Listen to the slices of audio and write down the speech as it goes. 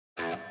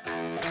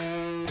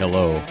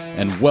Hello,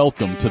 and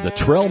welcome to the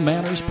Trail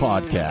Manners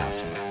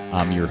Podcast.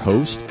 I'm your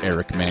host,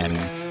 Eric Manning,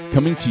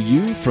 coming to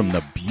you from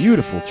the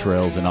beautiful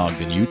trails in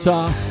Ogden,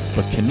 Utah,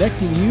 but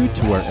connecting you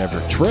to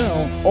wherever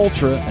trail,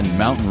 ultra, and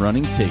mountain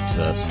running takes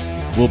us.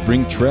 We'll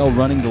bring trail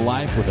running to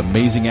life with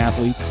amazing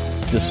athletes,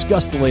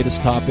 discuss the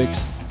latest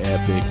topics,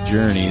 epic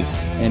journeys,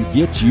 and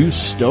get you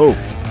stoked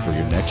for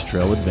your next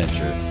trail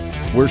adventure.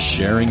 We're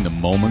sharing the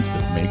moments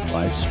that make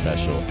life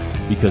special,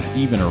 because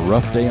even a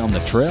rough day on the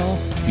trail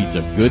beats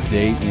a good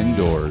day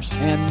indoors,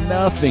 and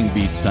nothing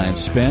beats time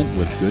spent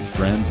with good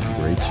friends and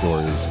great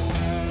stories.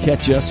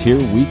 Catch us here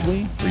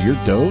weekly for your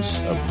dose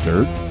of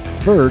dirt,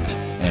 vert,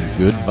 and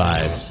good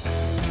vibes.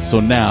 So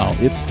now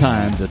it's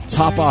time to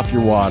top off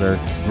your water,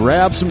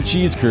 grab some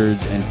cheese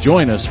curds, and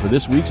join us for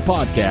this week's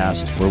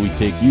podcast, where we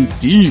take you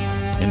deep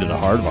into the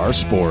heart of our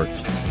sport.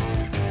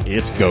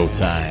 It's go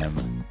time.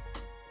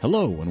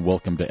 Hello, and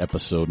welcome to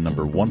episode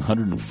number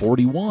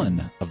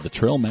 141 of the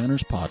Trail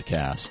Manners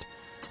Podcast.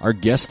 Our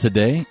guest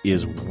today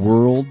is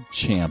world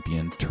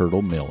champion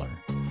Turtle Miller.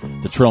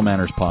 The Trail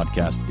Manners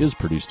Podcast is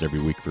produced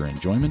every week for your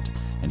enjoyment,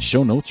 and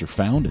show notes are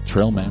found at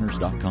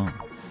trailmanners.com.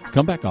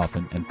 Come back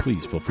often, and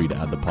please feel free to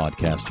add the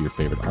podcast to your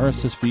favorite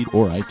RSS feed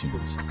or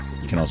iTunes.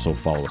 You can also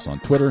follow us on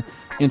Twitter,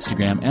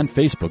 Instagram, and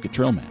Facebook at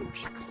Trail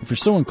Manners. If you're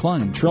so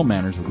inclined, Trail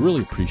Manners would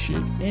really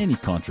appreciate any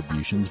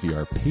contributions via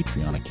our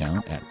Patreon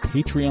account at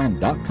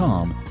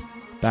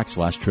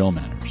patreon.com/Trail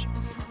Manners.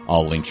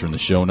 All links are in the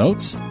show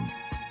notes.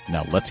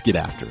 Now let's get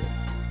after it.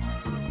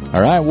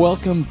 All right,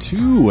 welcome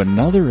to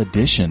another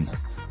edition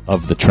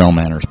of the Trail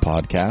Manners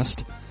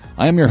Podcast.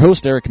 I am your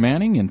host, Eric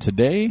Manning, and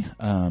today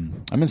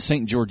I'm in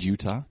St. George,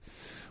 Utah.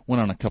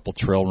 Went on a couple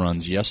trail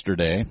runs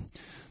yesterday.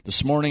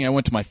 This morning I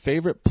went to my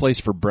favorite place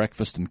for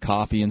breakfast and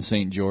coffee in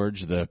St.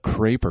 George, the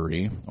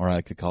Creperie, or I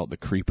like to call it the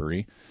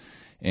Creepery.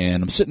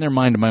 And I'm sitting there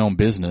minding my own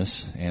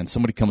business, and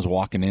somebody comes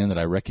walking in that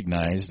I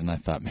recognized, and I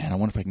thought, man, I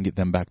wonder if I can get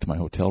them back to my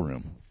hotel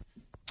room.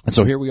 And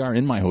so here we are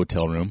in my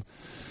hotel room.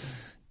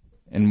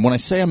 And when I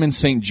say I'm in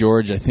St.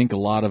 George, I think a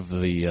lot of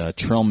the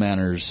Trail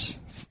Manners,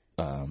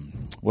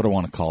 what do I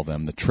want to call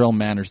them? The Trail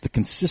Manners, the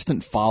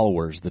consistent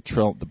followers, the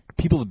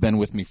people that have been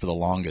with me for the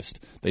longest,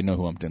 they know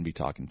who I'm going to be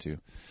talking to.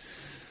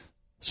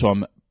 So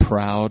I'm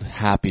proud,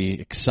 happy,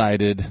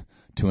 excited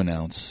to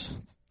announce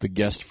the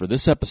guest for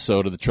this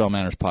episode of the Trail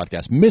Manners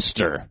Podcast,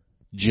 Mr.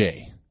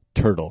 J.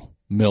 Turtle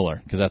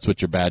Miller, because that's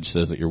what your badge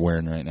says that you're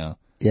wearing right now.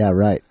 Yeah,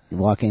 right. You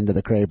walk into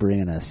the Creperie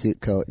in a suit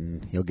coat,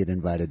 and you'll get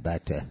invited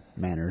back to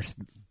Manners.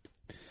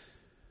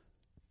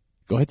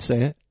 Go ahead,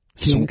 say it.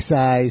 King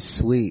size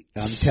suite.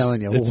 I'm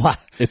telling you.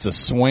 It's a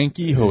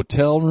swanky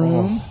hotel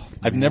room. Oh,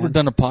 I've never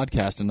done a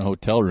podcast in a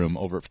hotel room,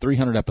 over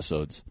 300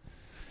 episodes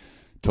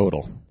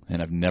total,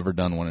 and I've never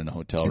done one in a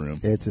hotel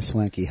room. It's a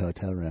swanky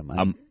hotel room.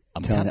 I'm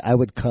telling you, I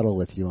would cuddle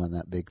with you on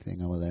that big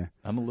thing over there.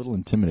 I'm a little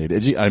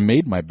intimidated. I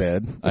made my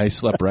bed. I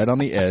slept right on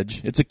the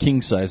edge. It's a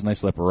king size, and I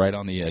slept right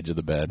on the edge of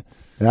the bed.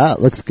 Yeah, it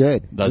looks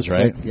good. Does,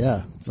 right? Like,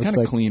 yeah. It's kind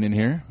of clean in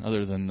here,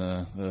 other than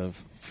the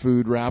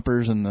food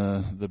wrappers and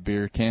the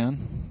beer can.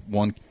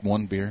 One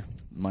beer.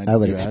 I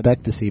would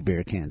expect to see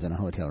beer cans in a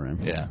hotel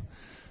room. Yeah.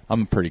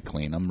 I'm pretty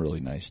clean. I'm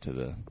really nice to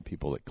the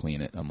people that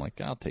clean it. I'm like,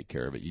 I'll take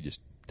care of it. You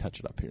just touch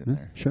it up here and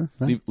there. Sure.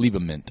 Leave a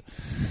mint.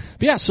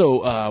 But yeah,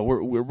 so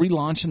we're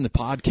relaunching the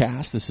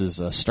podcast. This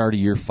is start of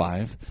year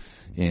 5.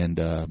 And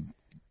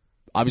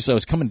obviously I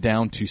was coming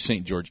down to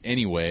St. George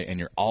anyway, and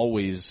you're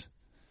always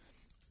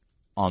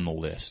on the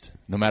list.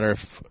 No matter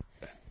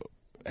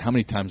how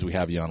many times we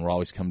have you on, we'll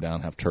always come down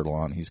and have Turtle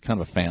on. He's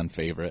kind of a fan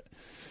favorite.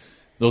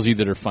 Those of you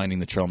that are finding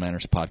the Trail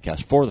Manners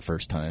Podcast for the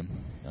first time,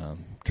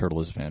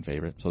 Turtle is a fan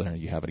favorite. So there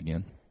you have it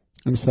again.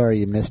 I'm sorry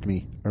you missed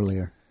me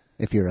earlier,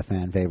 if you're a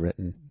fan favorite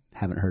and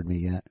haven't heard me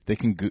yet. They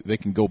can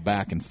go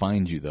back and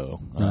find you,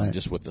 though, right.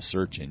 Just with the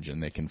search engine.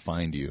 They can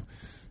find you.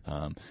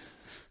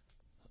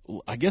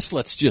 I guess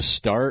let's just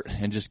start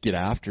and just get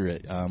after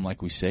it,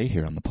 like we say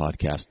here on the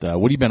podcast.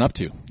 What have you been up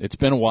to? It's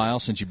been a while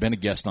since you've been a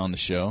guest on the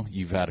show.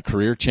 You've had a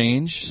career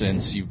change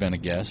since you've been a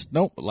guest.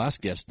 No,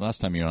 last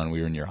time you were on,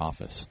 we were in your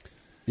office.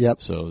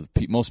 Yep. So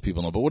most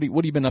people know. But what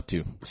have you been up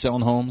to?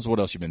 Selling homes? What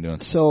else you been doing?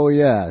 So,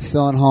 yeah,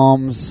 selling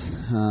homes.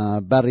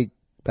 About a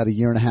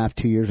year and a half,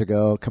 2 years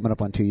ago, coming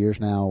up on 2 years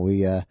now,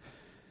 the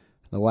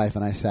wife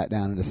and I sat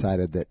down and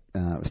decided that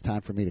it was time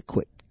for me to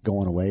quit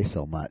going away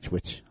so much,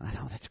 which I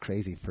know that's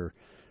crazy for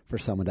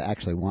someone to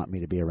actually want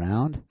me to be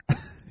around.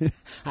 It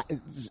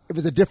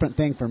was a different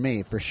thing for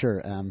me, for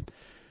sure.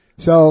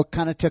 So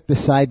kind of took the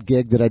side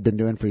gig that I'd been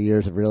doing for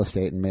years of real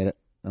estate and made it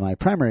my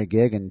primary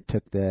gig, and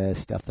took the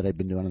stuff that I'd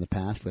been doing in the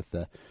past with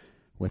the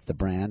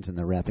brands and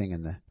the repping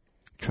and the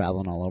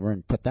traveling all over,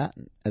 and put that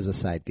as a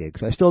side gig.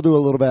 So I still do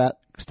a little bit,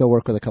 still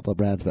work with a couple of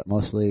brands, but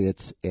mostly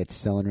it's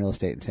selling real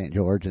estate in St.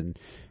 George and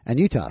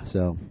Utah.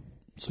 So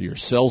you're a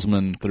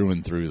salesman through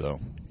and through, though.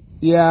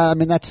 Yeah, I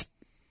mean that's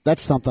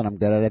something I'm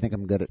good at. I think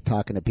I'm good at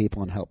talking to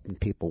people and helping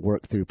people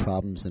work through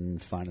problems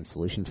and finding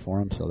solutions for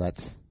them. So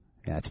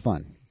it's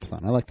fun. It's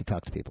fun. I like to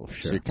talk to people, for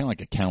sure. So you're kind of like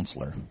a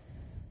counselor.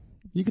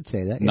 You could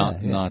say that.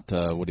 Not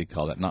yeah. what do you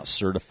call that? Not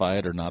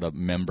certified or not a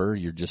member.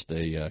 You're just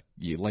you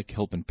like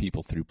helping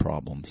people through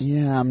problems.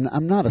 Yeah,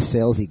 I'm not a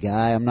salesy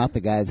guy. I'm not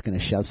the guy that's going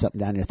to shove something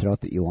down your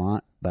throat that you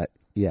want. But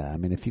yeah, I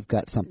mean, if you've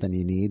got something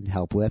you need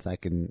help with, I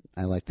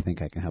like to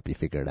think I can help you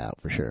figure it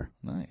out for sure.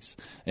 Nice.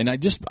 And I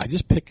just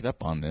picked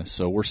up on this.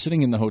 So we're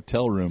sitting in the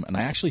hotel room, and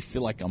I actually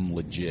feel like I'm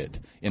legit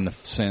in the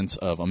sense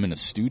of I'm in a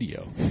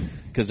studio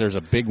because there's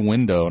a big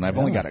window, and I've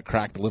only got it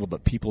cracked a little,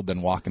 but people have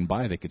been walking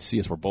by. They could see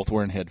us. We're both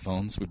wearing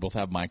headphones. We both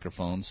have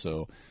microphones,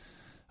 so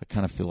I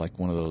kind of feel like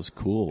one of those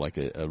cool, like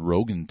a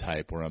Rogan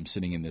type, where I'm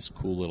sitting in this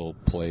cool little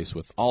place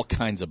with all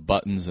kinds of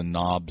buttons and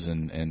knobs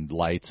and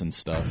lights and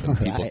stuff, and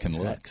people can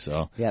look.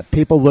 So yeah,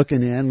 people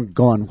looking in,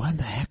 going, "What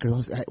the heck are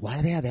those? Why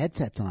do they have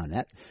headsets on?"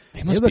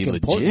 They must be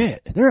legit.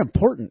 Important. They're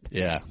important.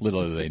 Yeah,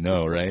 little do they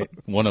know, right?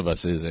 One of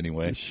us is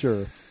anyway.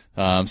 Sure.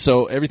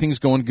 So everything's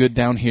going good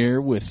down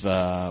here with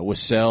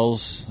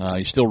sales.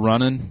 You're still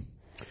running?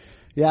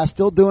 Yeah,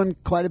 still doing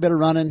quite a bit of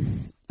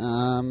running.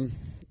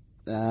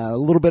 A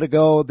little bit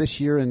ago this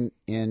year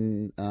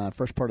in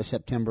first part of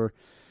September,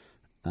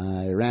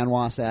 I ran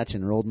Wasatch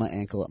and rolled my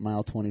ankle at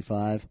mile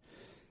 25.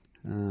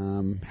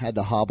 Had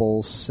to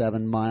hobble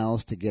 7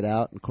 miles to get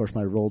out. And of course,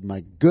 I rolled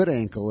my good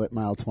ankle at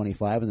mile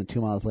 25, and then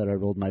 2 miles later I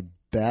rolled my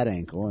bad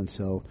ankle. And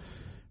so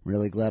I'm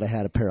really glad I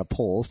had a pair of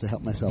poles to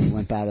help myself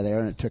limp out of there.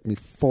 And it took me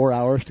 4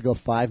 hours to go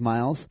 5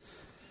 miles.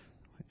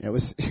 It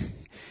was...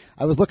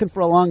 I was looking for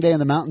a long day in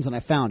the mountains, and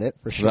I found it,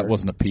 for sure. So that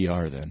wasn't a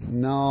PR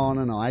then? No.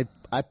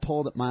 I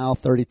pulled at mile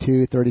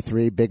 32,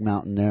 33, big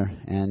mountain there,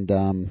 and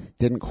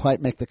didn't quite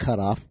make the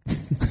cutoff.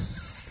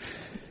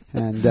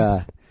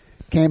 And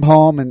came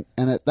home, and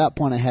at that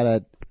point I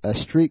had a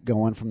streak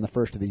going from the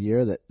first of the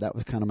year. That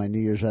was kind of my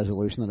New Year's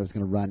resolution, that I was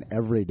going to run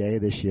every day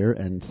this year.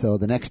 And so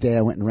the next day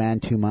I went and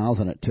ran 2 miles,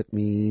 and it took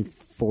me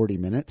 40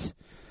 minutes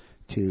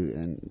to,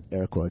 in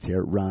air quotes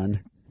here, run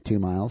 2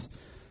 miles.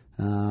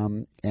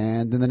 And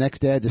then the next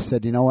day I just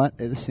said, you know what,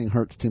 this thing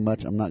hurts too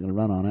much. I'm not going to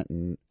run on it.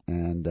 And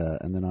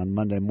then on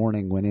Monday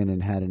morning went in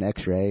and had an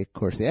X-ray. Of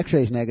course, the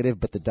X-ray is negative,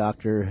 but the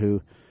doctor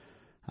who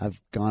I've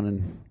gone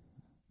and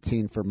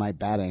seen for my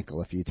bad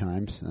ankle a few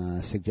times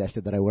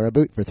suggested that I wear a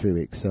boot for 3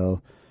 weeks.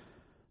 So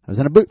I was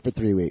in a boot for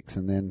 3 weeks,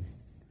 and then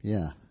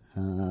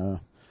a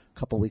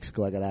couple weeks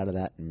ago I got out of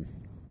that, and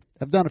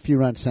I've done a few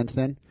runs since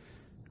then.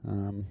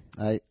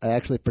 I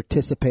actually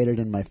participated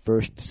in my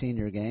first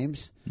senior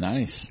games.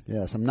 Nice.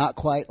 Yes, I'm not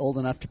quite old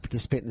enough to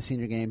participate in the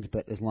senior games,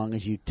 but as long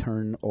as you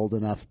turn old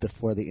enough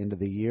before the end of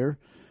the year,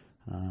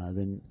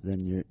 then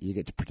you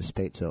get to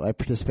participate. So I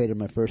participated in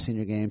my first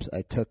senior games.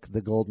 I took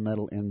the gold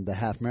medal in the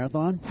half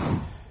marathon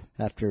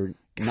after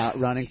not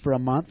running for a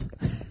month.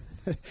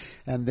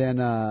 And then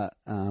I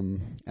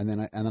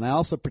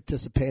also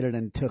participated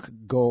and took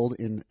gold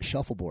in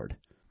shuffleboard.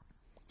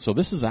 So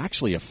this is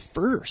actually a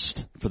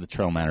first for the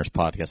Trail Manners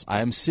podcast.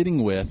 I am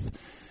sitting with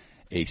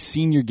a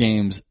Senior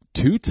Games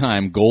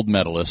 2-time gold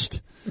medalist,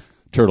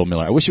 Turtle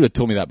Miller. I wish you had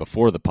told me that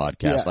before the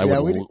podcast. I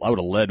would have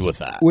led with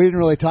that. We didn't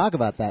really talk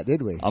about that,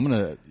 did we?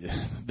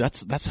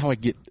 That's how I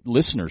get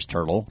listeners,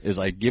 Turtle, is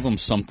I give them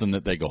something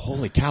that they go,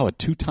 holy cow, a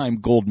 2-time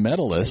gold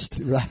medalist.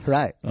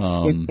 Right.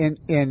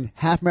 In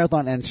half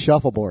marathon and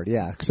shuffleboard,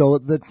 yeah. So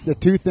the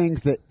two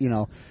things that,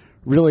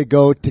 really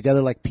go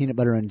together like peanut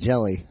butter and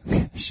jelly.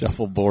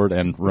 Shuffleboard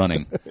and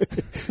running.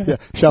 Yeah,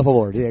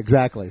 shuffleboard. Yeah,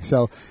 exactly.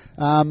 So,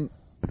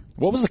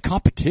 what was the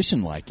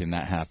competition like in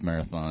that half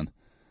marathon?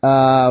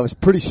 It was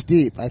pretty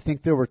steep. I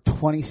think there were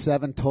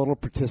 27 total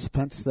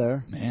participants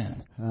there.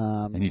 Man.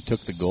 And you took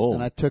the gold.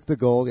 And I took the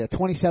gold. Yeah,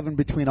 27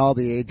 between all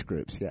the age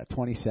groups. Yeah,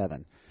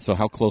 27. So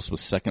how close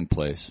was second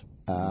place?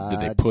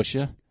 Did they push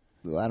you?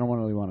 I don't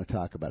really want to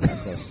talk about how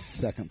close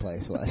second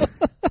place was.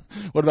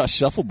 What about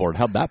shuffleboard?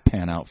 How'd that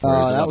pan out for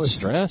you? That was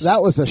stress.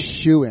 That was a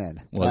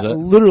shoe-in. Was it?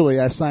 Literally,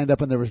 I signed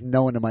up and there was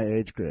no one in my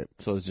age group.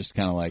 So it was just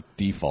kind of like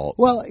default.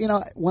 Well,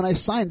 when I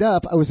signed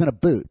up, I was in a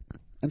boot.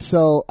 And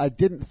so I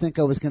didn't think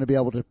I was going to be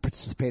able to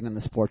participate in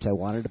the sports I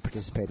wanted to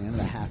participate in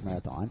the half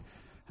marathon.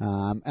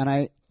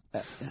 A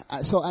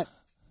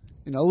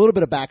little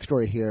bit of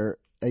backstory here.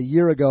 A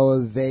year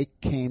ago, they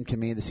came to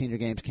me, the Senior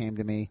Games came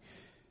to me,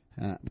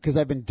 because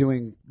I've been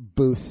doing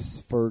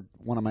booths for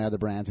one of my other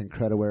brands,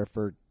 Incrediwear,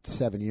 for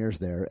 7 years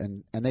there,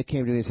 and they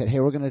came to me and said, hey,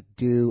 we're going to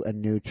do a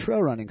new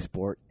trail running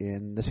sport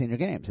in the Senior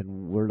Games,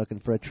 and we're looking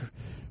for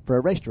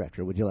a race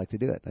director. Would you like to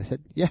do it? I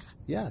said,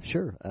 yeah,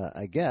 sure,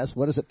 I guess.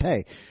 What does it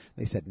pay?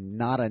 They said,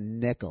 not a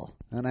nickel.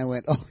 And I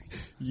went, oh,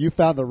 you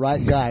found the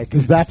right guy,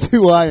 because that's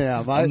who I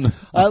am.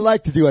 I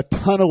like to do a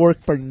ton of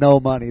work for no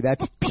money.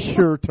 That's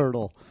pure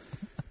Turtle.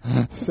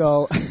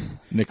 So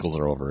nickels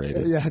are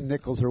overrated. Yeah,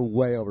 nickels are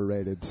way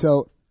overrated.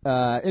 So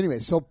anyway,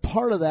 so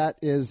part of that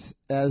is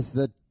as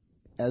the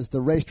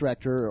race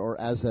director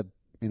or as a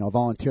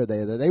volunteer,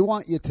 they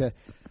want you to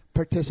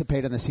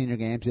participate in the Senior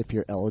Games if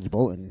you're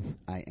eligible, and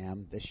I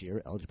am this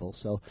year eligible.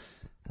 So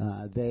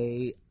as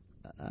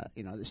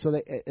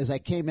I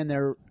came in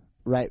there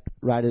right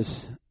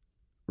as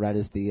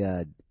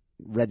the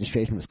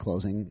registration was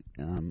closing,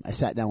 I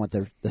sat down with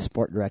the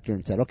sport director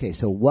and said, okay,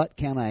 so what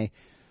can I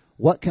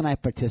what can I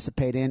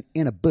participate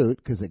in a boot?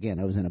 Because again,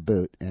 I was in a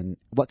boot, and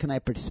what can I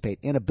participate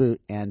in a boot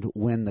and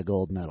win the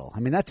gold medal? I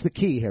mean, that's the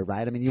key here,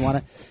 right? I mean, you want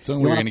to. So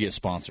we're going to get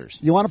sponsors.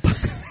 You want to.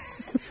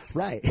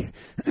 Right.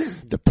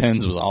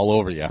 Depends was all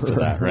over you after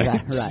that,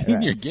 right? Right.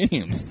 Senior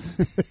games.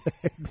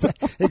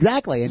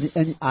 Exactly.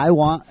 And I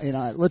want,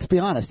 let's be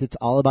honest, it's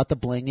all about the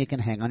bling you can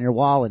hang on your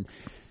wall and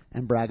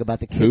brag about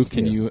the kids. Who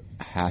can you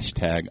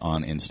hashtag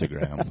on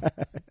Instagram?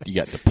 You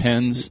got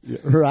Depends.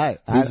 Right.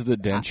 Who's the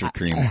denture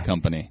cream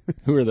company?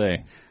 Who are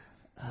they?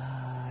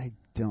 I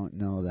don't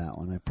know that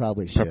one. I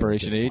probably should.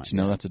 Preparation H?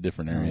 No, that's a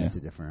different area. No, that's a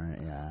different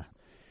area,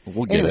 yeah.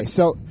 We'll get anyway, it.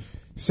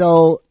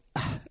 So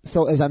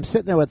as I'm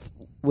sitting there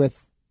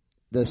with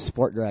the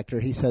sport director,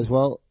 he says,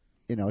 well,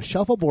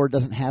 Shuffleboard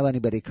doesn't have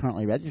anybody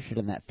currently registered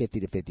in that 50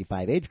 to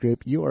 55 age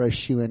group. You are a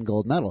shoe-in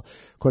gold medal.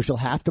 Of course, you'll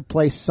have to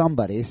play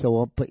somebody, so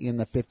we'll put you in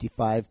the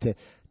 55 to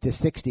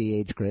 60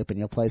 age group, and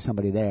you'll play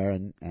somebody there.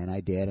 And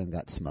I did and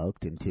got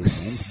smoked in 2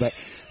 games.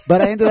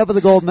 But I ended up with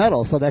a gold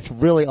medal, so that's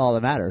really all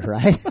that matters,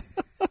 right?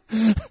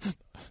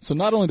 So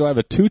not only do I have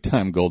a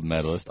 2-time gold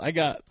medalist, I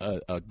got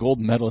a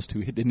gold medalist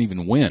who didn't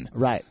even win.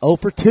 Right. 0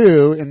 for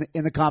 2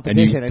 in the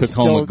competition. And you took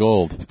home the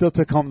gold. Still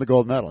took home the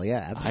gold medal,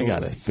 yeah, absolutely. I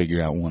got to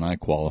figure out when I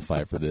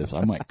qualify for this.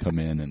 I might come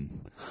in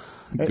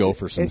and go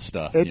for some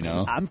stuff,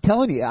 I'm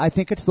telling you, I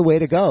think it's the way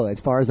to go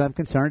as far as I'm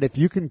concerned. If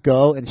you can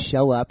go and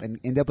show up and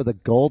end up with a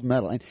gold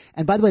medal.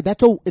 And by the way,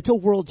 it's a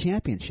world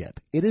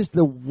championship. It is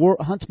the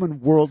Huntsman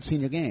World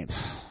Senior Games.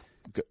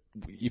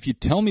 If you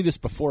tell me this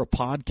before a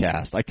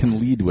podcast, I can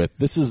lead with,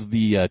 this is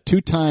the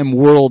 2-time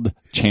world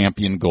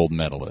champion gold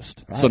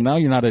medalist. Right. So now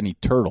you're not any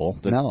turtle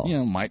that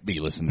might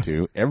be listened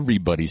to.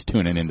 Everybody's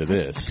tuning into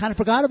this. I kind of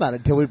forgot about it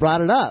until we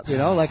brought it up.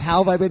 Like,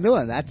 how have I been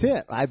doing? That's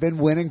it. I've been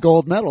winning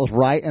gold medals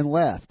right and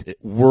left.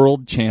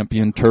 World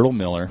champion Turtle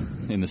Miller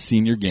in the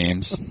senior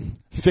games.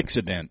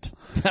 Fixident.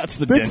 That's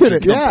the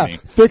denture company. Yeah.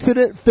 Fix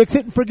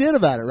it and forget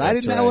about it, right?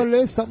 That's Isn't that what it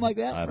is? Something like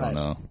that? I don't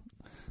know.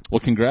 Well,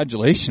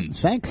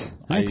 congratulations. Thanks.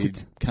 I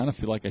kind of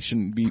feel like I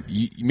shouldn't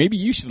be. Maybe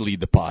you should lead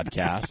the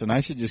podcast, and I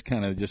should just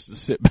kind of just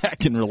sit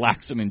back and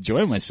relax and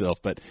enjoy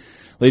myself. But,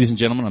 ladies and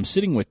gentlemen, I'm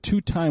sitting with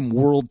 2-time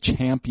world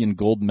champion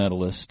gold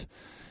medalist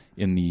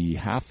in the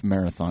half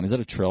marathon. Is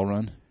that a trail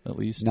run, at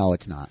least? No,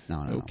 it's not.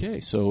 No. Okay,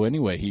 so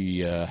anyway,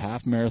 he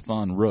half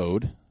marathon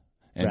road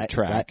and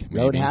track.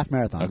 Right. Road half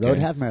marathon. Okay. Road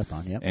half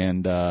marathon, yep.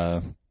 And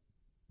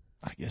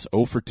I guess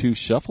 0 for 2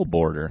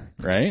 shuffleboarder,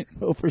 right?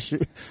 0 for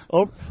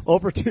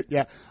 2,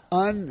 yeah.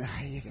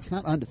 It's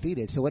not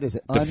undefeated, so what is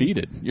it?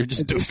 Defeated. You're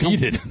just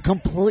defeated.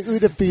 Completely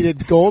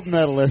defeated gold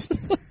medalist.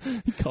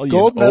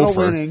 Gold medal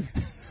winning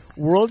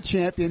world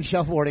champion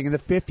shuffleboarding in the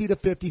 50 to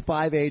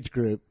 55 age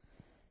group.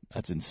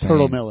 That's insane.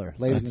 Turtle Miller,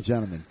 ladies and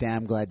gentlemen.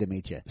 Damn glad to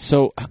meet you.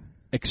 So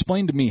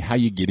explain to me how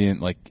you get in.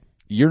 Like,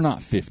 you're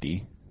not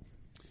 50.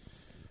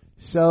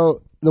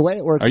 So the way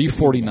it works. Are you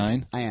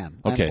 49? I am.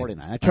 Okay. I'm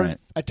 49.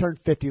 I turned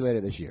 50 later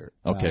this year.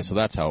 Okay, so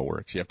that's how it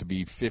works. You have to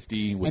be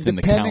 50 within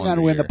the calendar year. Depending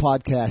on when the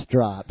podcast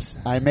drops,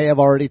 I may have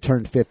already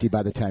turned 50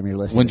 by the time you're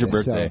listening. When's your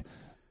birthday?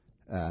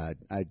 So,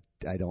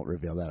 I don't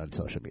reveal that on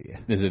social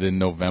media. Is it in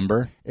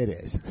November? It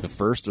is. The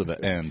first or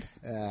the end?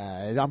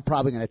 I'm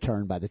probably going to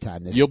turn by the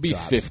time this. You'll be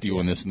drops. 50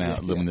 when this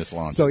when this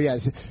launches. So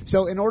yes.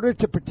 So in order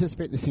to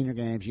participate in the senior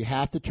games, you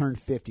have to turn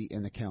 50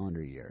 in the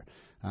calendar year.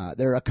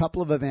 There are a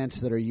couple of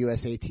events that are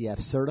USATF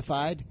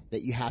certified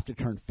that you have to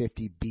turn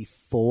 50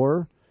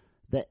 before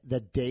the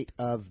date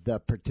of the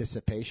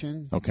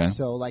participation. Okay.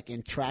 So like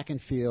in track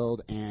and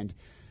field and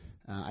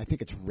I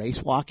think it's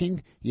race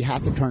walking, you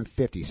have to turn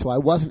 50. So I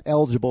wasn't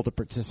eligible to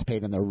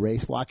participate in the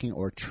race walking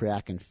or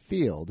track and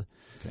field.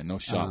 Okay, no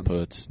shot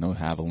puts, no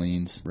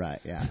javelins. Right,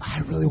 yeah.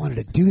 I really wanted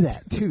to do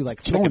that too,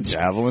 like throwing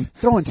javelin,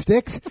 throwing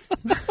sticks.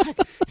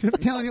 I'm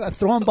telling you,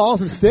 throwing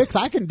balls and sticks,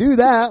 I can do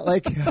that.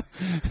 Like,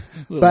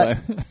 but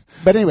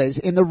anyways,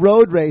 in the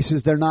road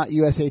races, they're not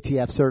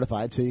USATF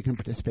certified, so you can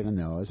participate in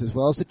those, as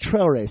well as the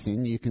trail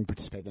racing. You can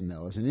participate in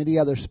those, and any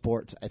other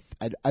sports.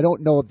 I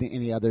don't know of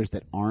any others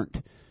that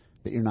aren't.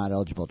 That you're not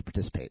eligible to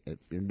participate if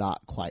you're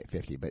not quite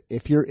 50. But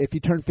if you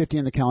turn 50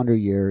 in the calendar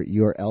year,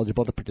 you're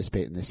eligible to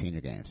participate in the senior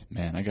games.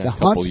 Man, I got a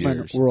couple Huntsman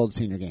years. World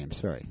Senior Games.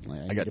 Sorry,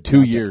 I got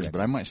 2 years, but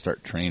I might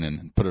start training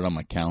and put it on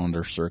my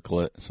calendar,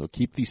 circle it. So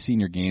keep these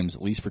senior games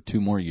at least for 2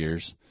 more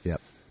years.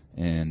 Yep.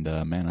 And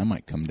man, I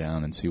might come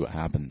down and see what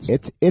happens.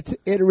 It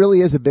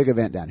really is a big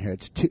event down here.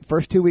 It's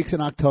first 2 weeks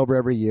in October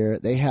every year.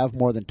 They have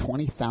more than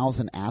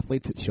 20,000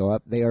 athletes that show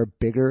up. They are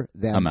bigger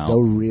than the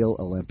real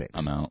Olympics.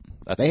 I'm out.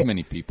 That's too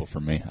many people for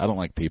me. I don't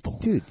like people.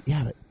 Dude,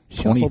 yeah, but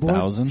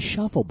 20,000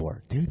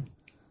 shuffleboard, dude.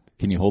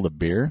 Can you hold a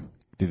beer?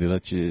 Do they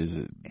let you? Is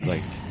it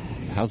like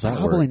how's that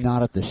Probably work?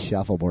 not at the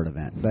shuffleboard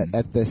event, but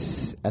at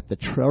the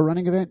trail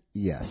running event,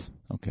 yes.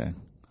 Okay.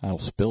 I'll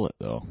spill it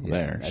though. Yeah,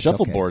 there,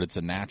 shuffleboard. Okay. It's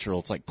a natural.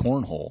 It's like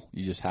cornhole.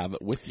 You just have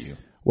it with you.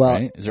 Well,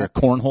 right? Is there a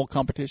cornhole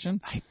competition?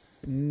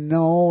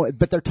 No,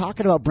 but they're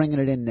talking about bringing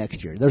it in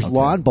next year. There's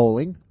lawn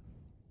bowling.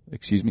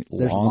 Excuse me.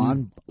 There's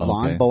lawn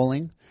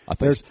bowling.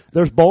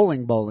 There's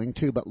bowling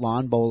too, but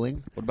lawn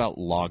bowling. What about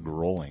log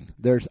rolling?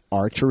 There's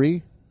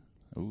archery.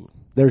 Ooh.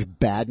 There's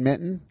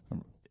badminton.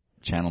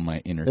 channel my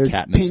inner There's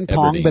Katniss ping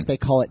pong, Everdeen. but they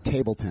call it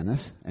table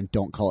tennis, and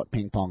don't call it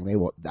ping pong. They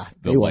will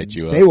light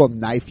you up. They will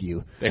knife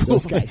you. They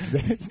Those will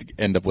guys.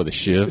 end up with a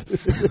shiv.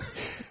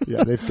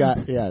 They've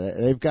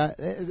got.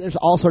 There's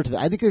all sorts of.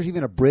 I think there's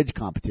even a bridge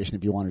competition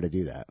if you wanted to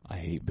do that. I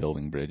hate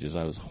building bridges.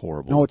 I was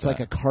horrible. No, at it's like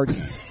that. a card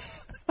game.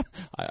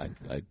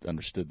 I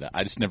understood that.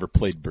 I just never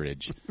played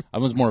bridge. I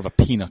was more of a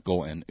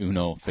pinochle and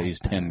Uno Phase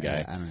 10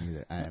 guy. I don't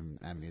either. I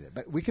haven't either.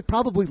 But we could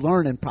probably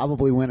learn and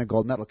probably win a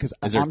gold medal. Because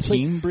Is there honestly,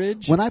 team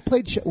bridge? when I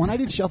did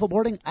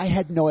shuffleboarding, I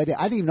had no idea.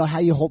 I didn't even know how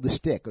you hold the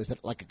stick. Was it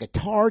like a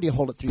guitar? Do you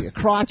hold it through your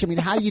crotch? I mean,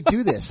 how do you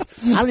do this?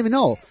 I don't even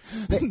know.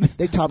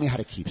 They taught me how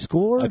to keep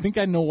score. I think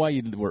I know why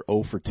you were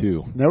 0 for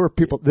 2.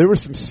 There were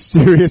some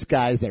serious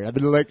guys there. I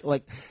mean,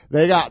 like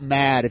they got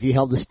mad if you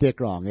held the stick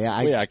wrong. Yeah,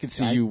 I could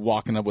see you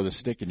walking up with a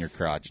stick in your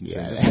crotch and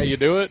saying, "How you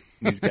do it?"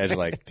 And these guys are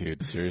like,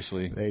 "Dude,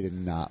 seriously?" They did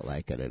not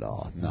like it at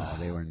all. No,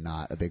 they were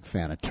not a big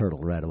fan of Turtle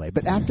right away.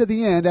 But after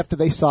the end, after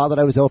they saw that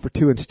I was 0 for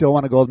 2 and still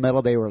won a gold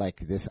medal, they were like,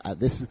 "This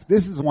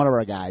is one of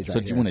our guys." So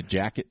right did you here. win a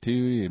jacket too?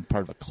 You're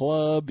part of a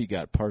club. You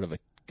got part of a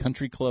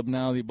country club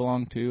now that you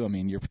belong to. I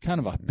mean, you're kind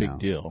of a big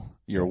deal.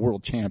 You're a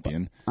world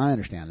champion. I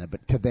understand that,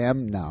 but to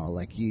them, no.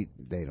 Like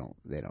they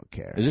don't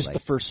care. Is this like, the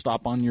first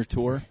stop on your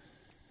tour?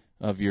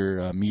 Of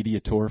your media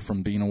tour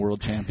from being a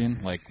world champion?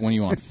 Like, when are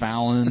you on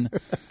Fallon?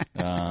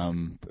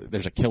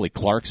 There's a Kelly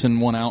Clarkson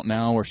one out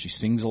now where she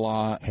sings a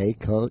lot. Hey,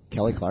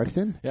 Kelly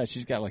Clarkson? Yeah,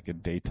 she's got like a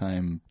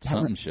daytime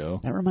something show.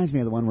 That reminds me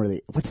of the one where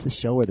what's the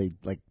show where they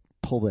like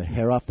pull the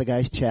hair off the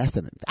guy's chest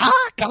and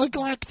Kelly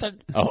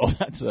Clarkson. Oh,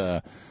 that's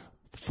a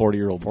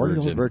 40-year-old virgin.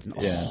 40-year-old virgin.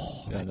 Yeah.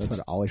 Oh, Yeah, that's what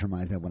it always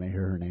reminds me of when I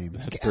hear her name.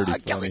 That's pretty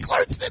funny. Kelly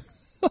Clarkson.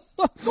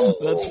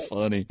 That's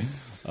funny.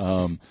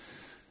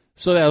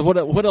 So yeah,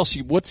 what else?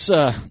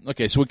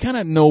 Okay? So we kind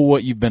of know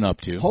what you've been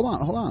up to. Hold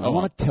on. I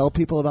want to tell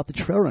people about the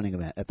trail running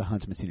event at the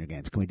Huntsman Senior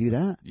Games. Can we do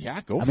that? Yeah,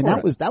 go for it. I mean,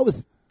 that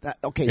was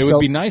okay. It would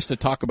be nice to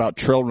talk about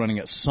trail running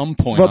at some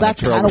point. Well, on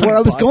that's kind of where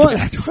I was going.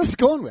 That's where I was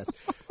going with.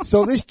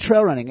 So this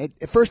trail running,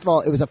 first of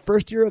all, it was a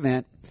first-year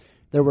event.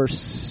 There were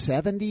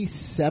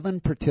 77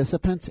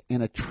 participants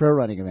in a trail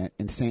running event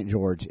in St.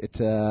 George. It's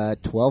a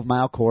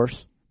 12-mile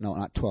course. No,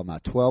 not 12 mile.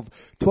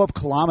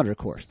 12-kilometer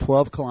course.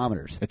 12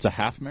 kilometers. It's a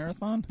half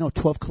marathon? No,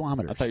 12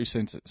 kilometers. I thought you were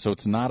saying so.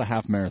 It's not a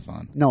half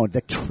marathon. No, the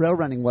trail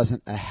running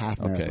wasn't a half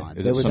Okay. marathon.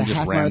 Is There it was some a just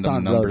half random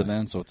marathon number road.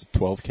 then? So it's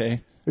 12K.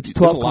 It's There's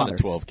 12 a lot of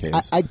kilometers.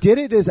 12Ks. I did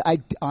it as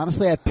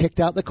honestly I picked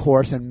out the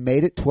course and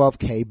made it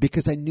 12K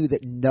because I knew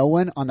that no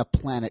one on the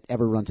planet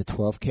ever runs a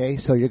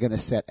 12K. So you're going to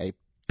set a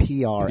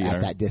PR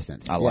at that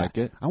distance. I like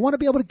it. I want to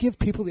be able to give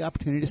people the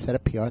opportunity to set a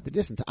PR at the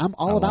distance. I'm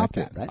all about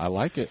that, right? I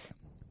like it.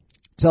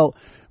 So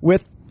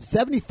with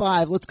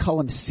 75, let's call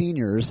them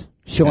seniors,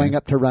 showing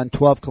up to run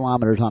 12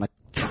 kilometers on a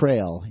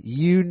trail,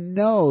 you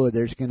know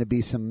there's going to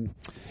be some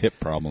hip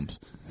problems,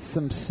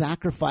 some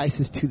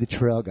sacrifices to the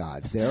trail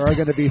gods. There are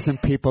going to be some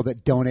people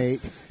that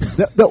donate,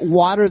 that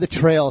water the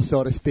trail,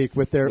 so to speak,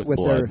 with their With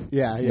blood.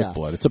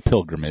 Blood. It's a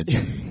pilgrimage.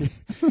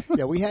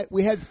 Yeah, we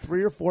had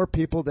 3 or 4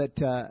 people that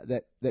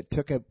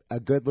took a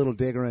good little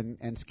digger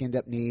and skinned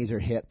up knees or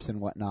hips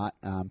and whatnot.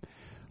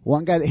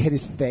 One guy that hit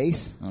his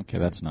face. Okay,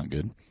 that's not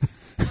good.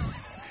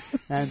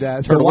 And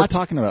we're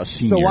talking about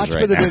seniors. So watch right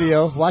for the now.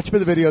 video. Watch for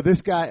the video.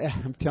 This guy,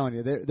 I'm telling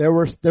you, there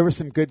was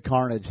some good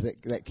carnage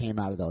that came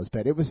out of those.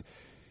 But it was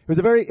a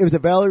very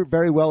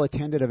very well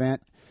attended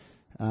event.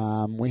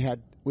 We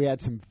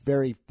had some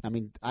very. I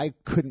mean, I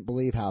couldn't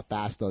believe how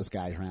fast those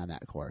guys ran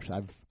that course.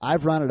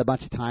 I've run it a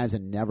bunch of times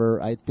and never.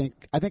 I think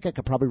I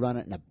could probably run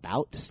it in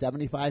about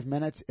 75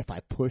 minutes if I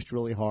pushed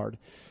really hard.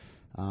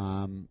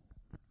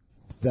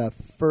 The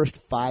first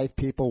 5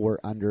 people were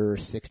under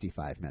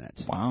 65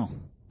 minutes. Wow.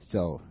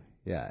 So,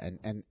 yeah,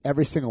 and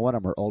every single one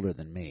of them are older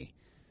than me.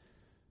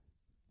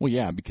 Well,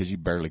 yeah, because you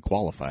barely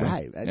qualified.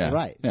 Right.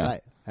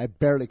 I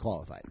barely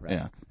qualified. Right.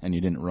 Yeah, and you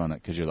didn't run it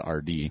because you're the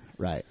RD.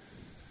 Right.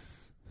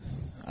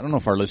 I don't know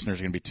if our listeners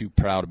are going to be too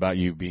proud about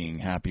you being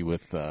happy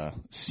with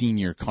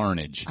senior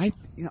carnage. I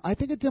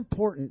think it's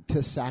important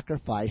to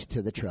sacrifice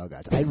to the trail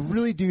guides. I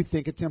really do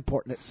think it's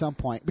important at some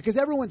point because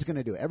everyone's going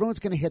to do it. Everyone's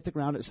going to hit the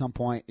ground at some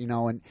point,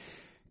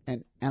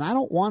 and I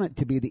don't want it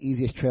to be the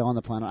easiest trail on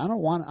the planet.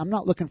 I'm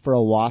not looking for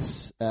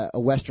a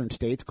Western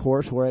States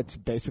course where it's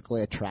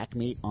basically a track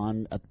meet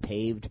on a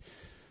paved,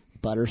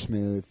 butter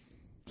smooth,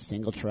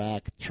 single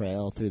track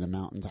trail through the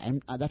mountains.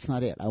 That's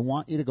not it. I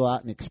want you to go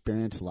out and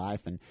experience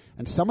life, and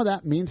some of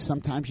that means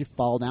sometimes you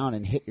fall down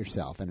and hit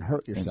yourself and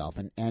hurt yourself,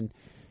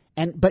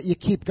 but you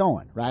keep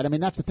going, right? I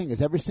mean, that's the thing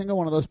is every single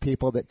one of those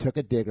people that took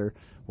a digger,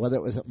 whether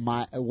it was at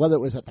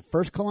the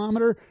first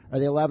kilometer or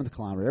the 11th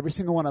kilometer, every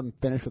single one of them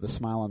finished with a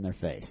smile on their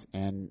face,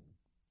 and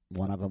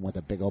one of them with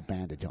a big old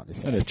bandage on his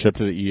head. And a trip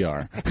to the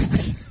ER.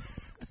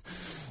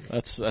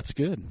 That's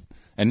good.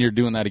 And you're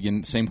doing that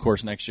again, same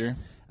course next year?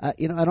 I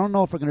don't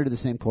know if we're going to do the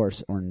same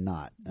course or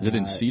not. Is it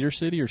in Cedar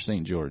City or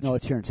St. George? No,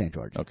 it's here in St.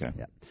 George. Okay.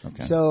 Yeah.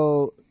 Okay.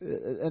 So,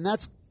 and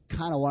that's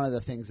kind of one of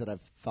the things that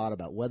I've thought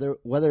about,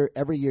 whether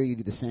every year you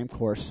do the same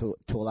course to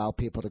allow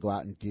people to go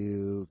out and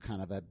do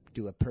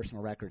a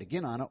personal record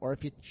again on it, or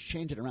if you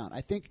change it around.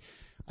 I think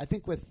I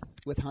think with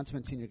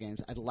Huntsman Senior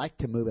Games, I'd like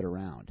to move it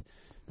around.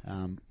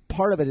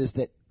 Part of it is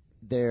that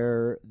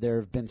there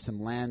have been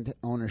some land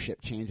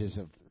ownership changes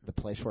of the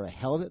place where I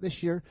held it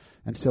this year,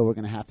 and so we're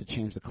going to have to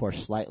change the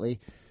course slightly.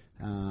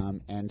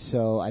 And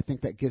so I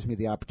think that gives me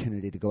the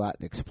opportunity to go out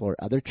and explore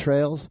other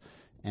trails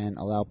and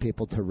allow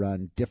people to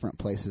run different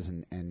places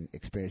and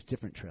experience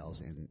different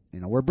trails. And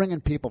we're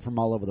bringing people from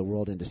all over the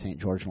world into St.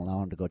 George and allow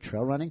them to go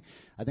trail running.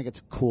 I think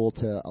it's cool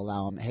to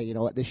allow them. Hey, you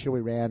know what? This year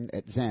we ran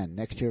at Zen.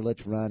 Next year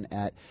let's run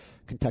at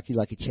Kentucky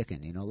Lucky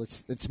Chicken.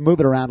 Let's move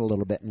it around a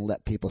little bit and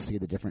let people see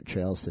the different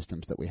trail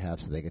systems that we have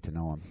so they get to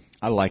know them.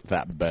 I like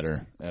that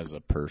better as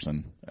a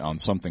person on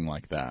something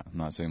like that. I'm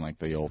not saying like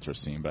the ultra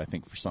scene, but I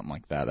think for something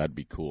like that, that'd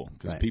be cool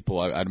because people.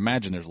 I'd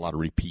imagine there's a lot of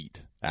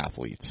repeat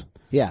athletes.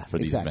 Yeah, for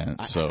these exactly.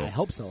 events. So I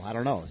hope so. I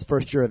don't know. It's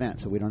first year event,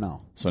 so we don't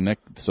know. So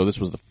this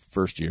was the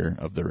first year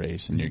of the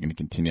race, and you're going to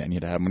continue. And you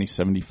had how many?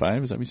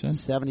 75? Is that what you said?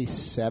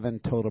 77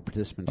 total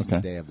participants the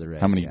day of the race.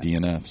 How many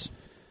DNFs?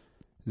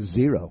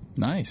 0.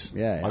 Nice.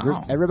 Yeah.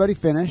 Wow. Everybody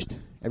finished.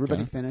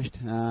 Finished.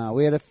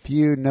 We had a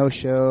few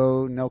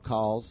no-show, no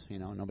calls.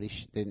 Nobody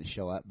didn't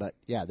show up, but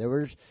yeah,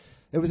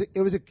 It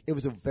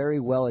was a very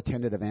well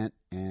attended event,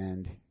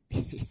 and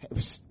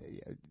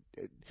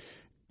it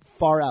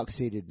far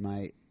exceeded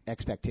my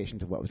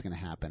expectations of what was going to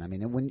happen. I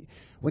mean, and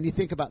when you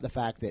think about the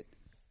fact that,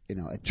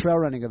 a trail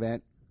running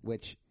event,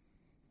 which,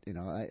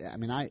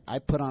 I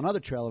put on other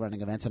trail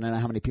running events, and I know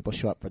how many people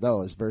show up for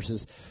those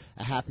versus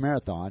a half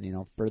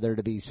marathon, for there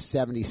to be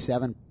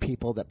 77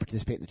 people that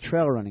participate in the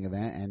trail running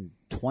event and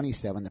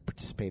 27 that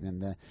participate in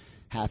the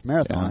half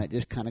marathon, It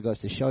just kind of goes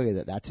to show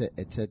you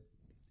that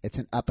it's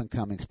an up and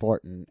coming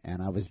sport, and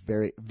I was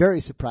very, very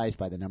surprised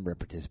by the number of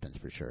participants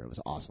for sure. It was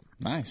awesome.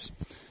 Nice.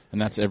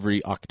 And that's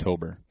every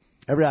October.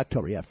 Every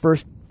October, yeah.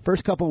 First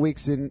couple of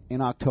weeks in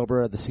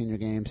October of the Senior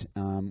Games.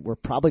 We're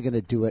probably going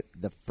to do it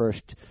the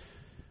first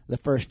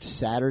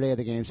Saturday of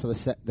the games. So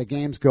the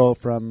games go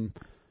from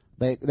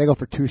they go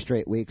for 2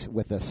 straight weeks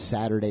with a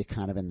Saturday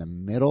kind of in the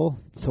middle.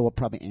 So we'll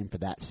probably aim for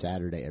that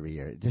Saturday every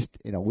year. Just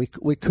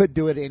we could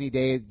do it any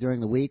day during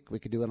the week. We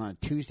could do it on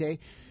a Tuesday,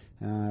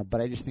 but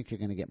I just think you're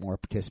going to get more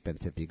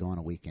participants if you go on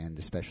a weekend,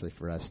 especially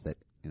for us that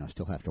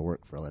still have to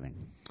work for a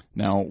living.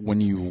 Now,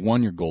 when you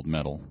won your gold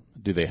medal,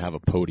 do they have a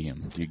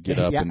podium? Do you get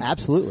up? Yeah,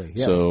 absolutely.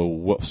 Yes.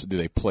 So, do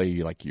they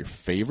play like your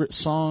favorite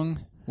song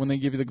when they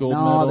give you the gold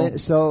medal?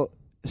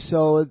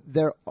 So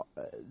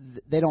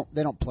they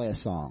don't play a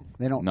song.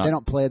 They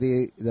don't play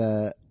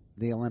the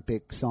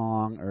Olympic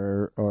song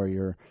or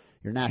your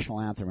national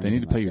anthem. They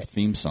need to play your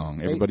theme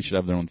song. Everybody should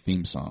have their own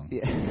theme song.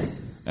 Yeah.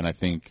 And I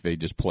think they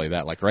just play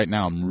that. Like right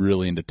now, I'm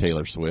really into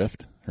Taylor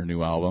Swift, her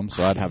new album.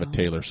 So I'd have a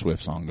Taylor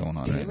Swift song going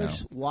on right now.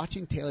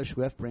 Watching Taylor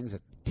Swift brings a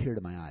tear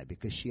to my eye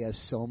because she has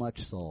so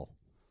much soul.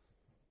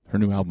 Her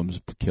new album's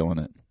killing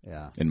it.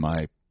 Yeah. In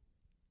my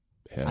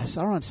head. I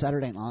saw her on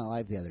Saturday Night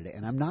Live the other day,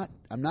 and I'm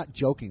not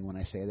joking when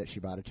I say that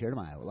she brought a tear to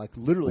my eye. Like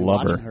literally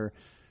watching her,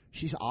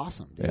 she's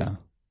awesome, dude. Yeah.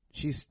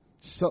 She's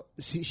so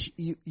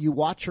you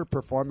watch her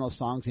perform those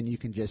songs, and you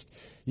can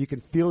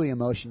feel the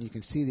emotion, you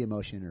can see the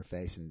emotion in her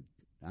face, and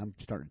I'm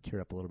starting to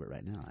tear up a little bit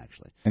right now,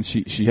 actually. And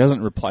she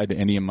hasn't replied to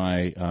any of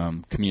my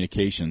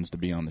communications to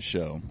be on the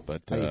show.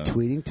 But are you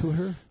tweeting to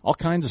her? All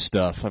kinds of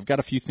stuff. I've got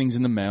a few things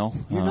in the mail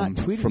You're not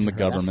tweeting from the to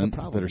her. government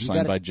That's the that are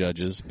signed by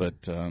judges,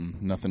 but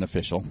nothing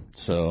official.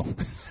 So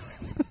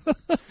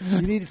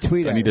you need to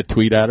tweet. I need to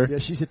tweet at her. Yeah,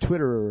 she's a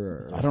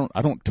Twitterer.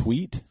 I don't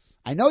tweet.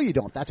 I know you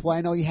don't. That's why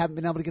I know you haven't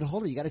been able to get a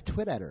hold of her. You got to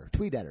tweet at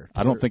her.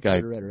 I don't think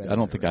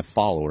I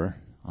follow her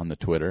on the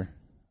Twitter.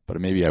 But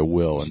maybe I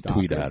will and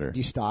tweet at her. Do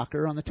you stalk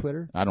her on the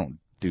Twitter? I don't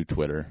do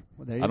Twitter.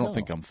 Well, there you I don't go.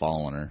 think I'm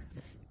following her.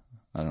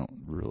 I don't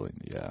really.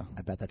 Yeah.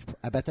 I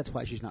bet that's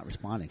why she's not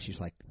responding. She's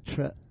like,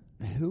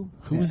 who?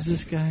 Who is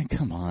this guy?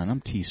 Come on,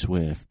 I'm T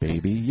Swift,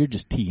 baby. You're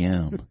just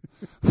TM.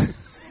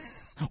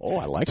 Oh,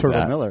 I like Turtle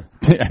that. Miller.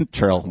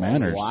 Trail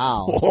Manners.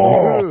 Wow.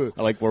 Oh,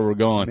 I like where we're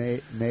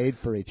going. Made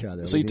for each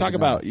other. So you talk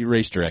about your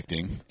race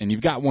directing, and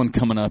you've got one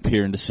coming up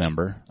here in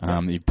December.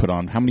 You put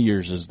on, how many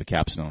years is the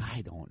capstone?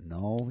 I don't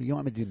know. You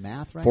want me to do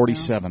math right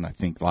 47, now? I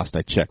think, last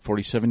I checked.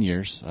 47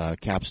 years,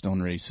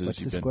 capstone races. What's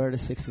the square root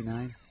of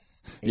 69?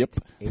 Yep.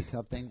 8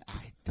 something?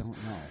 I don't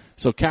know.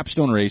 So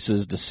capstone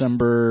races,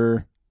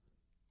 December,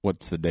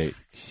 what's the date?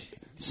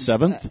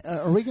 7th?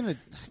 Are we going to...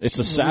 It's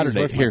a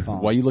Saturday. Here,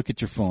 while you look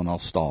at your phone, I'll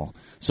stall.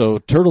 So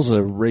Turtle's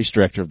a race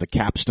director of the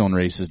capstone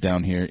races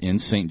down here in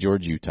St.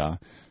 George, Utah.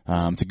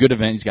 It's a good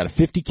event. He's got a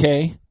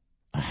 50K,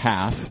 a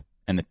half,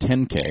 and a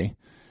 10K.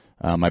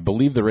 I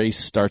believe the race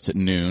starts at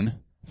noon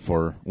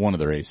for one of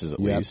the races at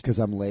least. Because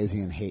I'm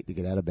lazy and hate to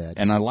get out of bed.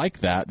 And I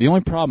like that. The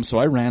only problem, so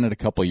I ran it a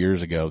couple of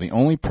years ago. The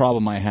only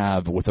problem I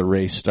have with a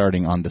race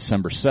starting on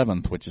December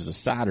 7th, which is a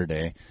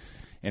Saturday,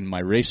 and my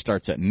race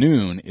starts at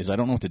noon, is I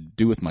don't know what to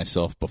do with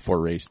myself before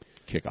race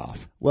kickoff.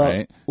 Well,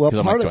 right? Well,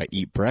 because I'm like, do I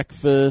eat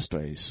breakfast? Do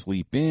I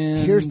sleep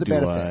in? Here's the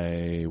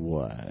benefit.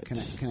 What?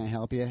 Can I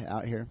help you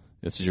out here?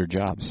 This is your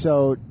job.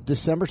 So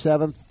December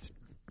 7th,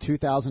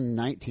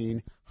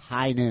 2019,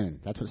 high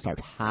noon. That's when it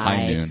starts.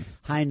 High noon.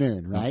 High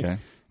noon, right? Okay.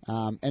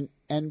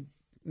 And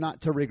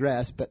not to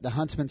regress, but the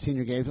Huntsman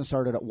Senior Games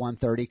started at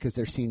 1:30 because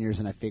they're seniors,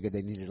 and I figured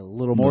they needed a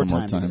little more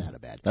time to get out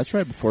of bed. That's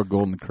right before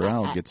Golden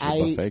Corral gets the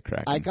buffet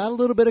cracking. I got a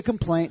little bit of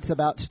complaints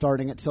about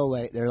starting it so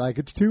late. They're like,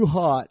 it's too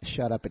hot.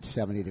 Shut up, it's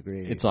 70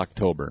 degrees. It's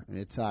October.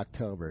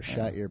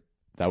 Shut your...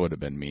 That would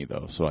have been me,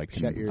 though, so I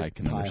can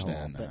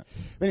understand that.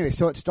 But anyway,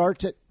 so it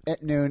starts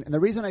at noon, and the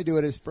reason I do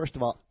it is, first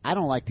of all, I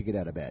don't like to get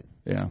out of bed.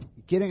 Yeah.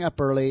 Getting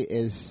up early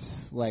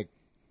is like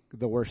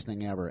the worst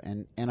thing ever.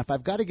 And if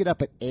I've got to get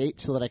up at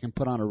 8 so that I can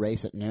put on a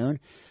race at noon,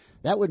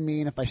 that would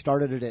mean if I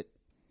started it at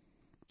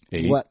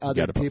 8, what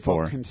other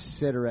people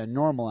consider a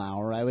normal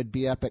hour, I would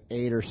be up at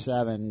 8 or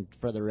 7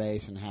 for the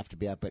race and have to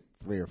be up at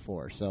 3 or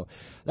 4. So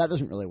that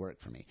doesn't really work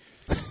for me.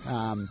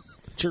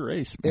 It's your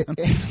race, man.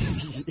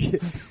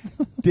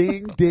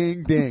 Ding,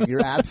 ding, ding.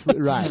 You're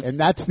absolutely right. And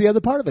that's the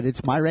other part of it.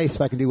 It's my race,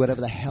 so I can do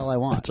whatever the hell I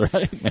want. That's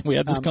right. And we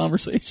had this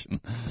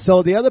conversation.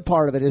 So the other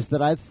part of it is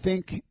that I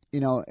think,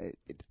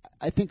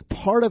 I think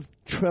part of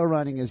trail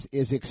running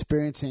is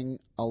experiencing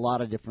a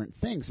lot of different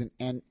things.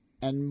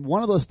 And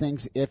one of those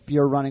things, if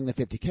you're running the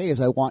 50K,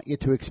 is I want you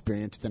to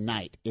experience the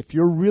night. If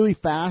you're really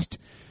fast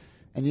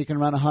and you can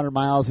run 100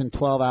 miles in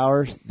 12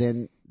 hours,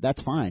 then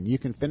that's fine. You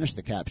can finish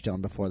the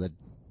capstone before the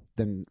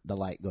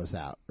light goes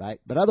out,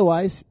 right? But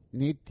otherwise,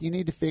 you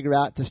need to figure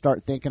out to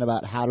start thinking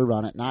about how to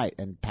run at night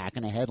and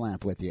packing a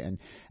headlamp with you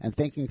and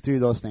thinking through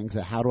those things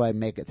of how do I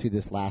make it through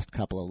this last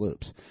couple of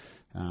loops.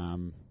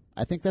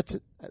 I think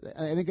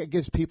it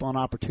gives people an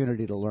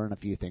opportunity to learn a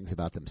few things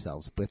about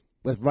themselves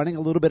with running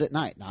a little bit at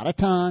night, not a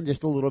ton,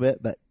 just a little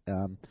bit, but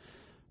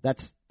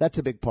that's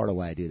a big part of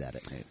why I do that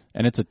at night.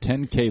 And it's a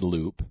 10K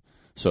loop,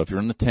 so if you're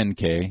in the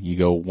 10K, you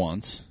go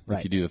once.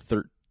 Right. If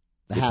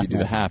you do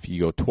the half, you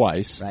go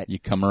twice. Right. You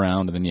come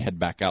around, and then you head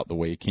back out the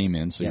way you came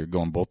in, so Yep. you're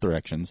going both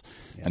directions.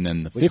 Yep. And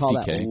then the 50K. We call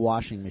that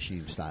washing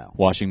machine style.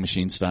 Washing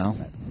machine style.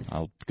 Right.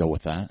 I'll go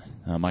with that.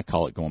 I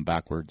call it going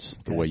backwards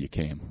the way you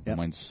came. Yep.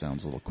 Mine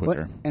sounds a little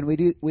quicker. And we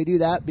do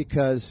that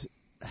because,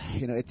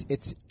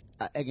 it's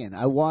again,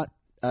 I want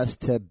us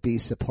to be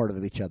supportive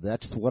of each other.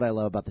 That's what I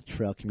love about the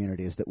trail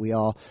community is that we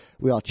all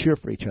cheer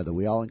for each other.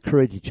 We all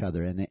encourage each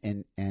other.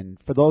 And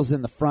for those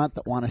in the front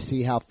that want to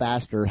see how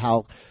fast or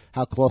how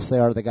close they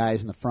are to the guys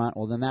in the front,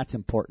 well, then that's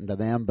important to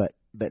them. But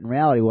in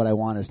reality, what I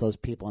want is those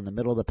people in the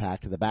middle of the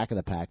pack to the back of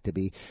the pack to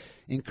be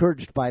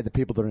encouraged by the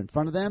people that are in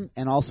front of them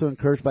and also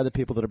encouraged by the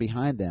people that are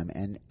behind them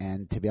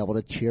and to be able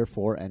to cheer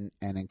for and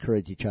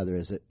encourage each other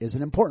is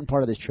an important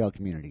part of this trail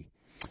community.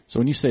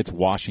 So when you say it's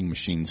washing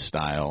machine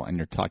style and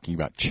you're talking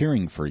about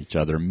cheering for each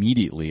other,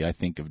 immediately I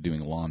think of doing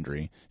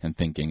laundry and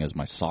thinking as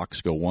my socks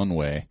go one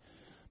way,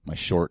 my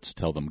shorts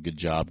tell them good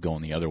job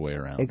going the other way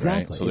around.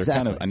 Exactly. Right? So they're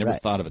kind of, I never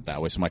thought of it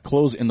that way. So my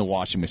clothes in the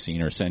washing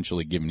machine are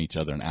essentially giving each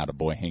other an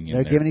attaboy hanging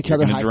They're there. giving each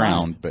other high high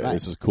drown, five. but Right.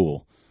 This is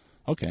cool.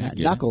 Okay.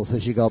 Knuckles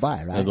as you go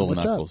by, right? Little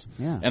What's knuckles. Up?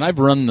 Yeah. And I've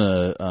run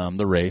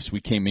the race.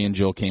 Me and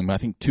Jill came, I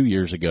think, 2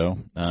 years ago.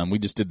 We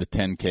just did the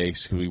 10K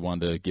because we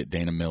wanted to get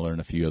Dana Miller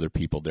and a few other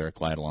people, Derek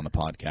Lytle, on the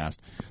podcast.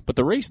 But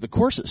the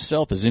course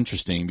itself is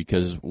interesting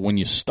because when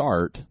you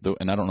start,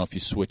 and I don't know if you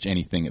switch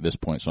anything at this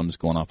point, so I'm just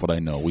going off what I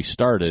know. We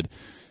started,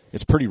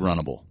 it's pretty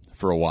runnable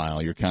for a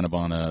while. You're kind of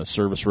on a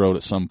service road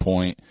at some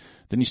point.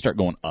 Then you start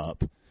going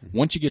up.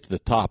 Once you get to the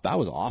top, that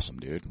was awesome,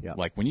 dude. Yeah.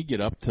 Like when you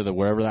get up to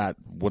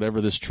whatever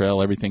this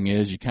trail, everything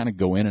is, you kind of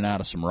go in and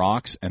out of some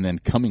rocks, and then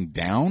coming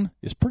down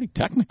is pretty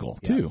technical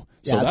too.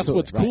 Yeah, So that's absolutely.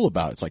 what's cool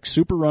about it. It's like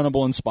super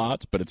runnable in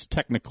spots, but it's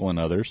technical in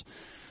others.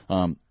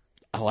 I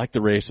like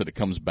the race that it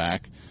comes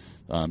back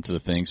to the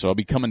thing. So I'll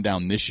be coming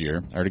down this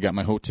year. I already got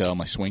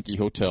my swanky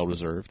hotel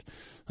reserved.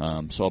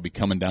 So I'll be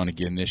coming down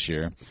again this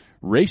year.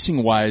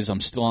 Racing wise,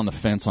 I'm still on the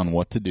fence on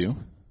what to do.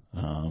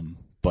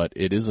 But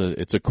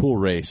it's a cool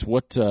race.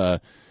 What do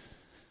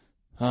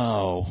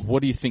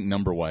you think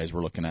number-wise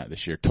we're looking at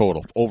this year,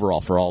 total,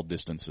 overall, for all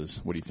distances?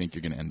 What do you think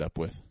you're going to end up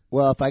with?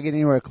 Well, if I get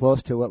anywhere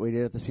close to what we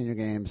did at the Senior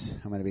Games,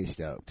 I'm going to be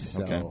stoked.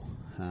 So, Okay.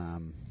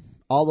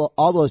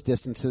 all those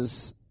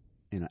distances,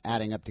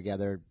 adding up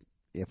together,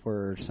 if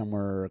we're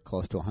somewhere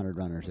close to 100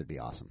 runners, it'd be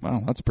awesome.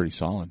 Wow, that's pretty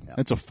solid. Yeah.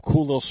 It's a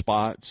cool little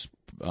spot.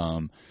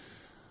 What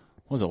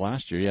was it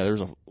last year?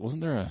 Yeah,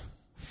 wasn't there a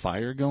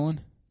fire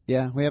going?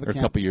 Yeah, we have a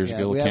couple years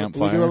ago,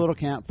 campfire. We do a little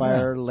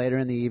campfire later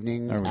in the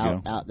evening There we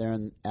go. out there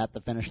at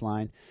the finish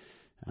line.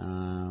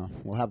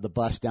 We'll have the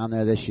bus down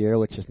there this year,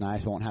 which is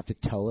nice. We won't have to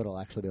tow it. I'll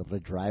actually be able to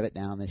drive it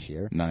down this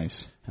year.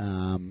 Nice.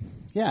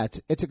 Yeah,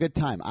 it's a good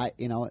time.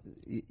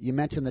 You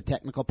mentioned the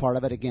technical part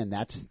of it. Again,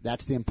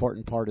 that's the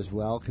important part as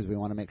well because we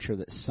want to make sure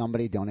that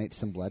somebody donates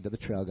some blood to the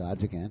trail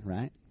gods again,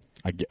 right?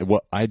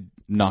 I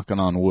knocking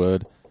on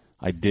wood.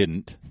 I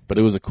didn't, but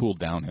it was a cool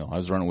downhill. I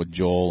was running with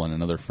Joel and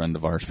another friend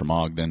of ours from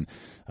Ogden,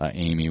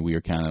 Amy. We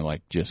were kind of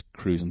like just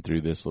cruising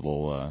through this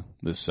little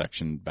this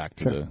section back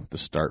to the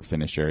start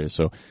finish area.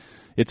 So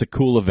it's a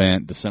cool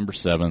event, December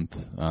 7th.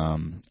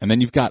 And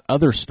then you've got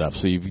other stuff.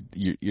 So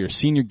you're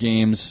Senior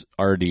Games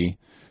RD,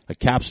 a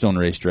capstone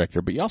race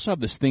director, but you also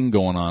have this thing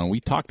going on. We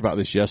talked about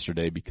this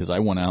yesterday because I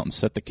went out and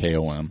set the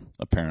KOM,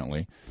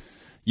 apparently.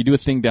 you do a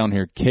thing down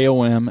here,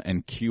 KOM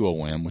and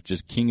QOM, which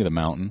is King of the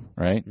Mountain,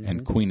 right? Mm-hmm.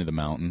 And Queen of the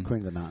Mountain. Queen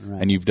of the Mountain,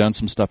 right. And you've done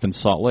some stuff in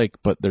Salt Lake,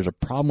 but there's a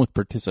problem with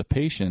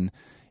participation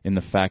in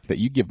the fact that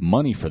you give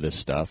money for this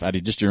stuff out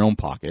of just your own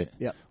pocket.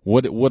 Yep.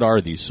 What are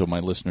these so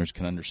my listeners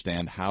can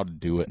understand how to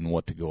do it and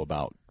what to go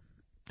about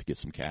to get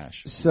some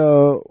cash?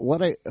 So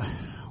what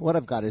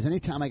I've got is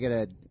anytime I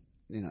get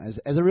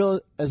as a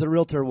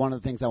realtor, one of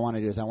the things I want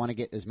to do is I want to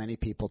get as many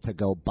people to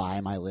go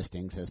buy my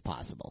listings as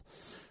possible.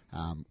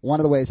 One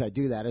of the ways I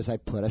do that is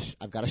I've got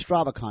a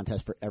Strava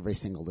contest for every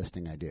single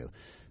listing I do,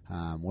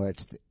 where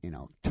it's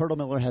Turtle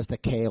Miller has the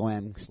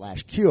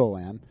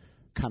KOM/QOM,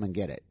 come and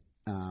get it.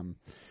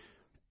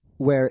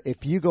 Where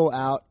if you go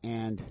out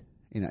and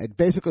it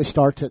basically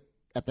starts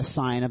at the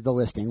sign of the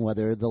listing,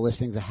 whether the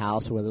listing's a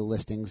house or whether the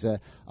listing's a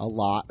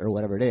lot or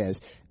whatever it is.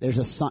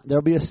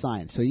 There'll be a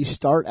sign. So you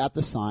start at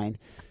the sign,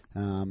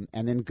 and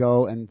then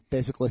go and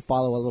basically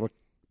follow a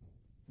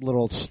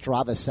little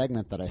Strava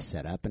segment that I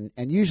set up.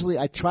 And usually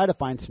I try to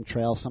find some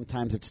trails.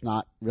 Sometimes it's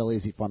not real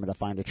easy for me to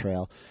find a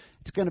trail.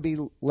 It's going to be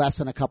less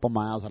than a couple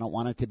miles. I don't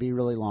want it to be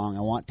really long.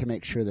 I want to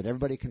make sure that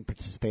everybody can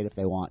participate if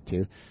they want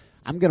to.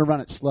 I'm going to run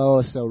it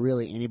slow, so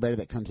really anybody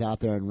that comes out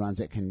there and runs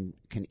it can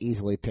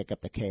easily pick up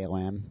the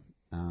KOM.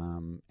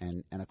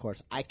 And of course,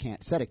 I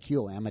can't set a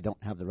QOM. I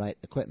don't have the right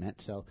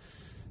equipment. So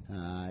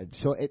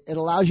it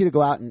allows you to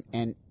go out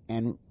and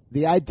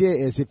the idea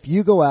is if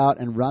you go out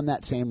and run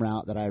that same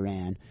route that I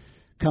ran,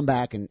 come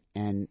back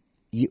and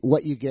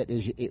what you get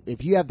is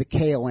if you have the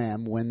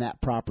KOM when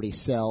that property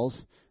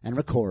sells and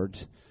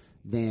records,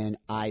 then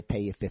I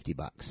pay you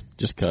 $50.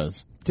 Just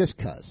cause.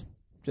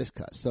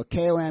 So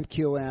KOM,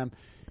 QOM,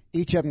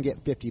 each of them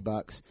get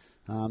 $50.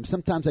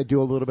 Sometimes I do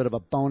a little bit of a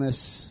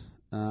bonus.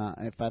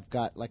 If I've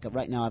got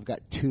right now, I've got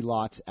 2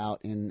 lots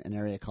out in an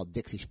area called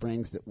Dixie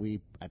Springs that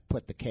I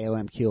put the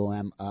KOM,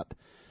 QOM up,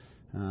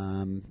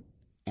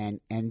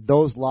 and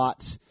those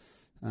lots,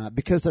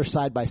 because they're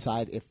side by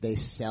side, if they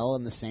sell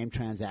in the same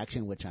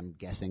transaction, which I'm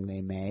guessing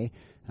they may,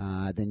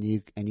 then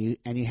you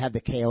have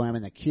the KOM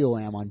and the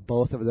QOM on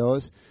both of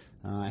those.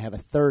 I have a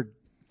third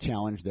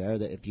challenge there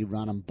that if you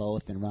run them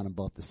both at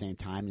the same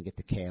time and get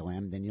the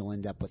KOM, then you'll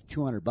end up with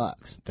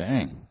 $200.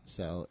 Dang.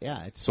 So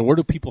yeah, So where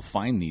do people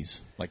find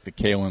these, like the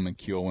KOM and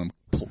QOM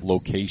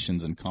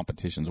locations and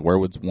competitions? Where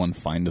would one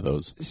find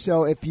those?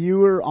 So if you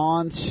were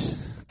on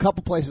a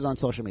couple places on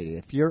social media,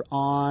 if you're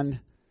on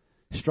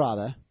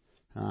Strava,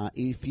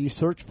 if you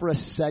search for a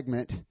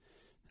segment,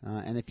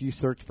 and if you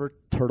search for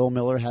Turtle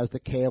Miller has the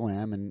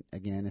KOM, and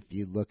again, if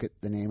you look at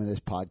the name of this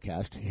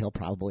podcast, he'll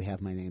probably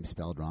have my name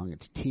spelled wrong.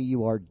 It's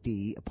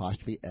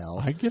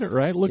TURD''L. I get it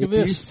right. Look at this.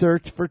 If you this.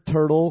 search for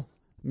Turtle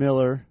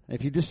Miller,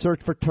 if you just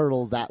search for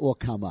Turtle, that will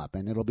come up,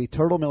 and it'll be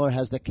Turtle Miller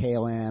has the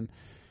KOM.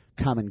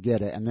 Come and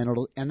get it, and then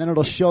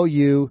it'll show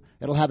you.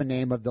 It'll have a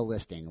name of the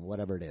listing,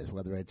 whatever it is,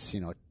 whether it's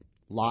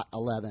Lot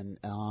 11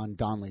 on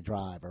Donley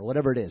Drive or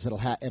whatever it is. It'll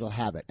have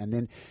it, and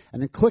then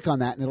click on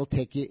that, and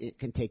it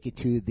can take you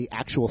to the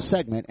actual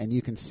segment, and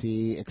you can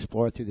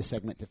explore through the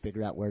segment to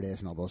figure out where it is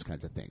and all those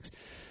kinds of things.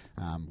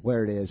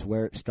 Where it is,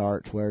 where it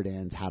starts, where it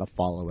ends, how to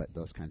follow it,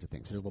 those kinds of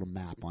things. There's a little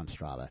map on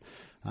Strava.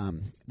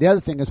 The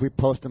other thing is we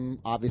post them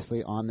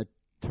obviously on the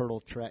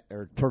Turtle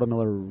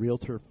Miller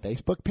Realtor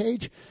Facebook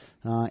page.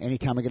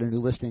 Anytime I get a new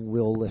listing,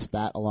 we'll list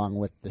that along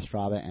with the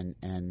Strava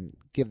and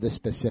give the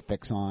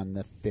specifics on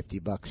the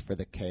 $50 for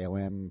the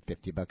KOM,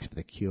 $50 for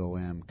the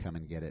QOM. Come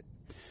and get it.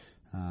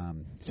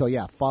 So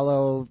yeah,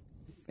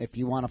 if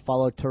you want to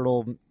follow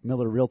Turtle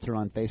Miller Realtor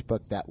on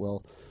Facebook,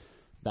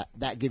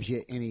 that gives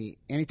you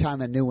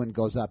anytime a new one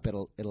goes up,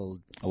 it'll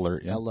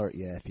alert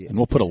you. And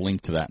we'll put a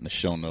link to that in the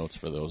show notes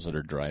for those that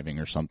are driving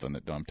or something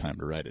that don't have time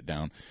to write it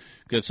down.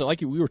 Because so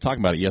like we were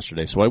talking about it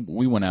yesterday, so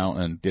we went out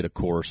and did a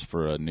course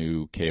for a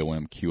new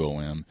KOM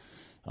QOM.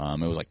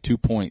 It was like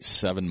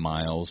 2.7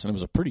 miles, and it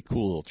was a pretty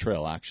cool little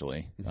trail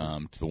actually,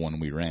 to the one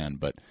we ran.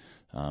 But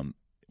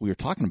we were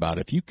talking about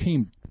if you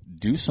can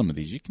do some of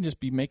these, you can just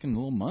be making a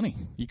little money.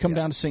 You come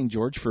down to St.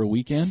 George for a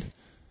weekend,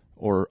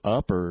 or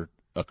up or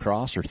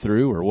across or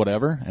through or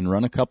whatever, and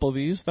run a couple of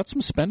these. That's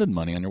some spending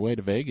money on your way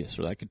to Vegas,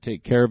 or that could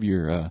take care of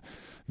your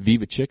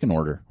Viva chicken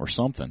order or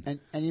something.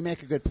 And you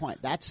make a good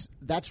point. That's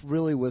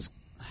really was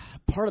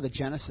part of the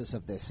genesis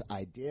of this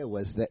idea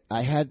was that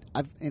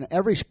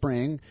every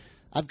spring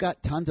I've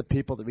got tons of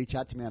people that reach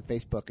out to me on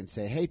Facebook and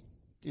say, hey,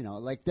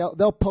 like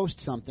they'll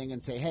post something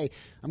and say, hey,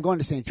 I'm going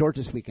to St. George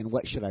this weekend.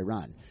 What should I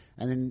run?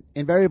 And then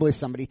invariably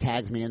somebody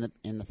tags me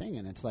in the thing,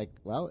 and it's like,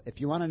 well,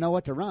 if you want to know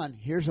what to run,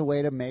 here's a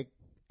way to make.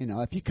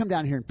 If you come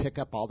down here and pick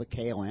up all the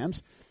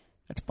KOMs,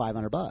 that's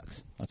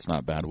 $500. That's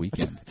not a bad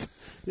weekend.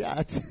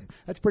 Yeah,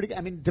 that's pretty good.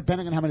 I mean,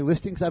 depending on how many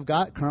listings I've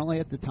got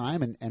currently at the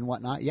time and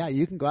whatnot, yeah,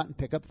 you can go out and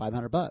pick up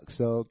 $500.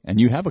 So, and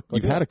you've had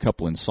a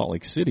couple in Salt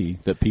Lake City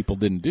that people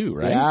didn't do,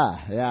 right?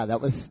 Yeah, that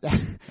was.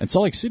 And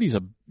Salt Lake City's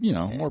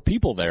more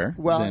people there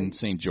than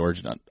St.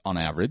 George on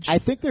average. I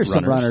think there's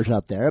some runners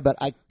up there, but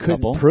I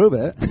couldn't prove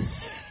it.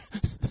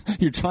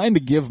 You're trying to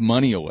give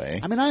money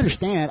away. I mean, I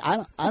understand.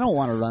 I don't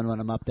want to run when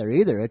I'm up there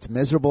either. It's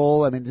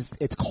miserable. I mean,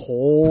 it's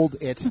cold.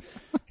 It's,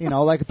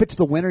 like if it's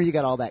the winter, you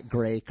got all that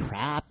gray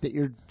crap that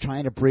you're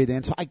trying to breathe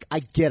in. So I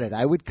get it.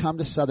 I would come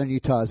to southern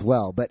Utah as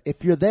well. But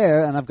if you're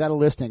there and I've got a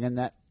listing, and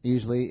that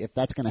usually, if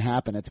that's going to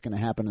happen, it's going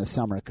to happen in the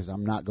summer because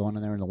I'm not going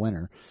in there in the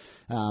winter.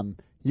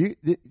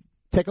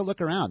 Take a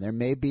look around. There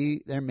may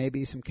be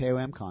some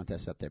KOM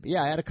contests up there. But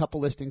yeah, I had a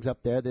couple listings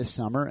up there this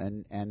summer,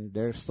 and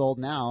they're sold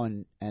now.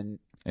 And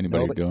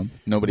anybody go them?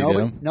 Nobody did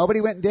them?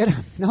 Nobody went and did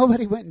them.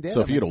 Nobody went and did them. So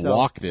if you'd have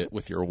walked it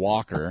with your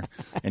walker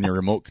and your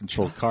remote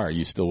controlled car,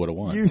 you still would have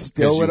won. You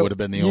still would have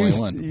been the only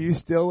one. You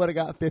still would have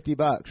got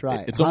 $50,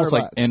 right? It's almost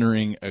like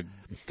entering a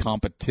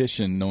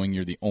competition knowing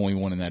you're the only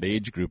one in that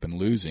age group and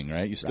losing,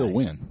 right? You still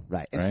win.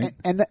 Right. Right.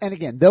 And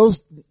again,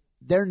 those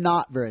they're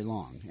not very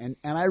long.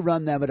 And I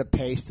run them at a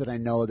pace that I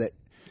know that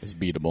is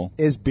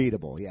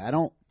beatable. Yeah, I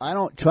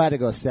don't try to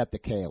go set the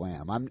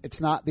KOM.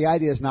 The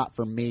idea is not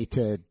for me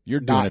to. You're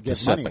doing it to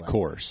set the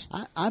course.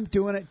 I'm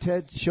doing it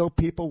to show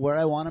people where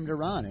I want them to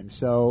run. And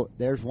so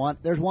there's one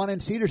in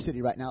Cedar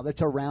City right now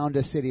that's around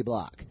a city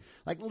block,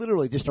 like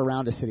literally just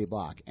around a city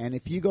block. And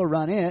if you go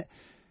run it,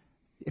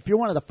 if you're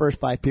one of the first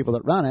 5 people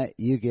that run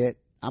it,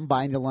 I'm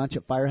buying you lunch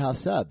at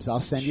Firehouse Subs.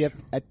 I'll send you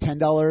a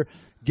 $10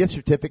 gift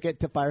certificate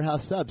to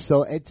Firehouse Subs.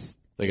 So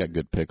they got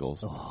good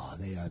pickles. Oh,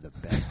 they are the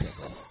best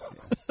pickles.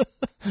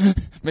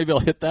 Maybe I'll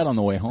hit that on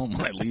the way home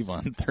when I leave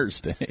on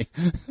Thursday.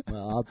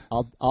 Well,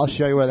 I'll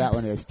show you where that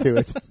one is too.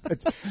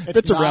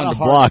 It's around the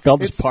block. I'll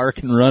just park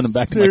and run and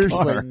back to my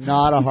car. Seriously,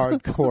 not a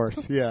hard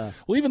course. Yeah.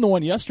 Well, even the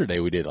one yesterday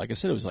we did, like I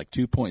said, it was like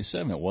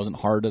 2.7. It wasn't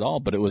hard at all,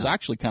 but it was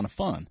actually kind of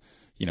fun.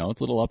 It's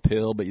a little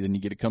uphill, but then you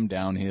get to come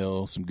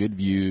downhill, some good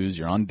views.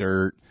 You're on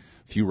dirt.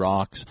 Few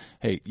rocks.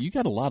 Hey, you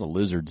got a lot of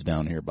lizards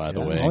down here, by the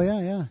way. Oh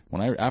yeah.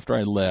 After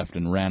I left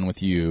and ran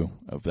with you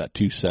of that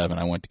 2.7,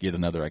 I went to get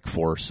another like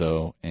 4 or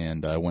so,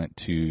 and I went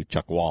to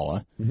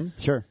Chuckwalla. Mm-hmm.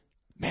 Sure.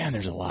 Man,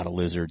 there's a lot of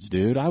lizards,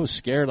 dude. I was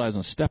scared I was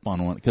gonna step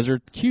on one because they're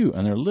cute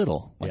and they're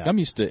little. Like I'm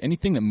used to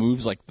anything that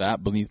moves like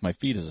that beneath my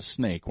feet is a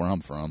snake where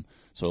I'm from.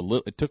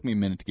 So it took me a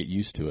minute to get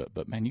used to it,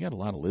 but man, you got a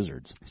lot of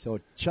lizards. So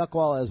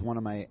Chuckwalla is one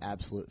of my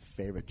absolute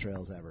favorite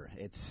trails ever.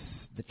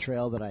 It's the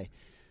trail that I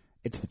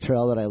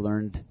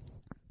learned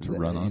to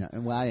run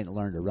on. Well, I didn't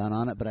learn to run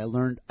on it, but I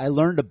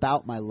learned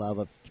about my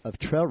love of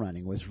trail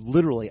running was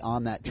literally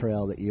on that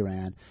trail that you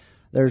ran.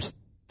 There's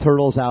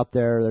turtles out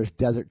there. There's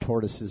desert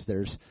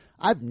tortoises.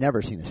 I've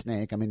never seen a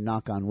snake. I mean,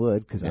 knock on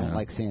wood, because I don't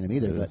like seeing them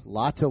either. But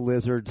lots of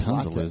lizards.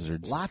 Tons of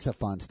lizards. Lots of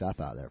fun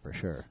stuff out there for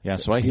sure. Yeah,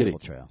 so I hit it.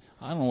 Trail.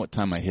 I don't know what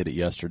time I hit it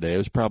yesterday. It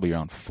was probably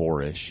around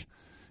 4-ish.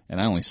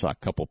 And I only saw a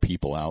couple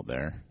people out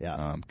there.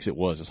 Yeah. Because it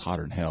was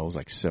hotter than hell. It was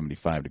like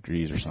 75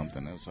 degrees or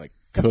something. It was like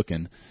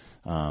cooking.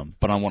 But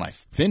when I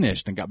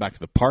finished and got back to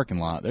the parking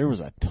lot, there was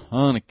a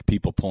ton of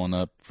people pulling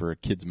up for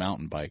kids'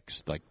 mountain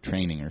bikes, like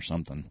training or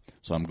something.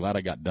 So I'm glad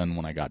I got done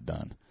when I got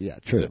done. Yeah,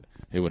 true.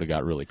 It would have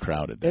got really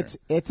crowded there.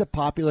 It's a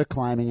popular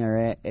climbing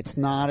area. It's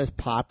not as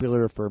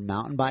popular for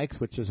mountain bikes,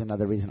 which is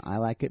another reason I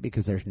like it,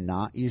 because there's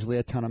not usually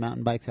a ton of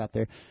mountain bikes out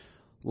there.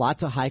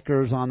 Lots of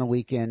hikers on the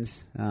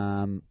weekends.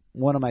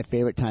 One of my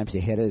favorite times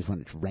to hit it is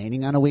when it's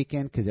raining on a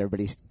weekend, because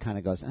everybody kind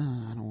of goes, I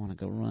don't want to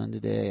go run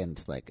today.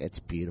 And it's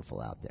beautiful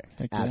out there.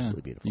 Heck Absolutely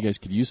yeah. beautiful. You guys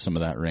could use some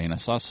of that rain. I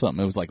saw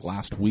something. It was like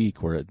last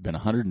week where it had been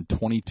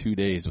 122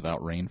 days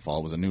without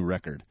rainfall. It was a new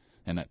record.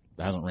 And it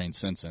hasn't rained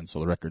since then, so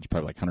the record's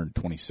probably like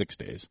 126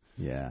 days.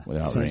 Yeah.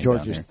 Without St. rain George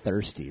down is here.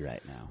 thirsty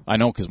right now. I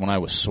know, because when I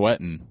was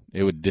sweating,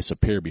 it would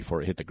disappear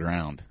before it hit the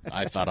ground.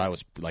 I thought I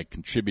was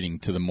contributing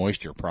to the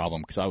moisture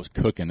problem because I was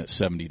cooking at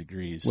 70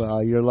 degrees.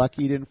 Well, you're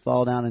lucky you didn't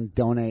fall down and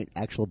donate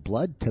actual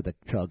blood to the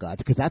trail gods,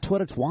 because that's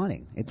what it's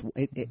wanting.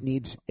 It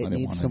needs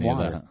some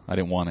water. I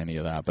didn't want any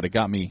of that, but it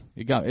got me.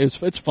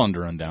 It's fun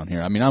to run down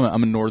here. I mean,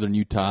 I'm in northern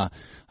Utah.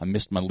 I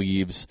missed my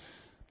leaves.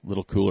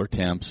 Little cooler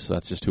temps.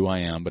 That's just who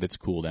I am, but it's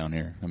cool down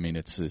here. I mean,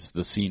 it's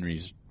the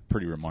scenery's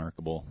pretty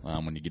remarkable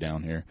when you get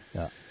down here.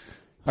 Yeah.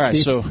 All right,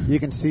 so you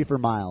can see for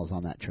miles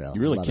on that trail. You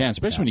really can,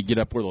 especially when you get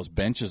up where those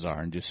benches are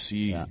and just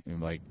see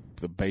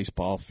the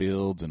baseball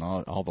fields and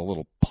all the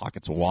little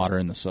pockets of water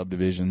in the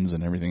subdivisions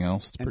and everything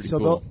else. It's pretty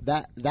cool.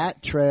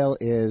 That trail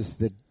is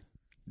the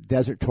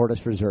Desert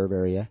Tortoise Reserve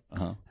area.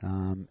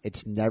 Uh-huh.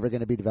 It's never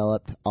going to be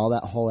developed. All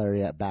that whole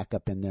area back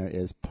up in there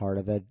is part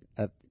of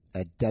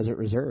a desert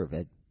reserve.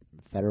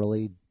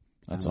 Federally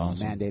That's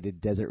awesome.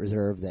 mandated desert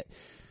reserve that,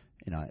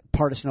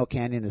 part of Snow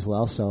Canyon as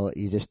well. So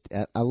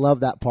I love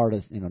that part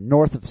of,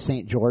 north of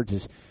St. George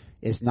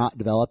is not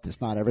developed.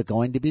 It's not ever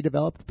going to be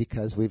developed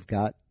because we've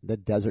got the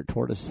desert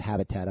tortoise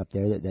habitat up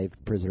there that they've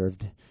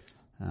preserved.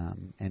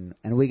 And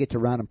we get to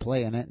run and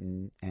play in it.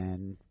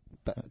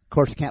 But of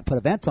course you can't put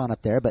events on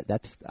up there, but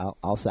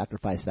I'll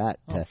sacrifice that.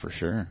 For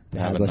sure. To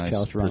have those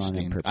trails to run on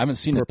in I haven't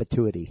seen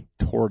perpetuity.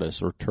 A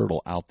tortoise or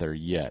turtle out there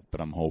yet, but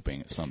I'm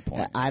hoping at some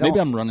point. Maybe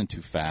I'm running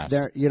too fast.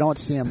 You don't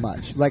see them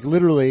much. Like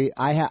literally,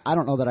 I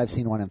don't know that I've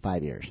seen one in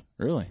 5 years.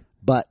 Really?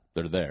 But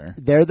they're there.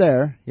 They're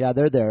there. Yeah,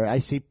 they're there. I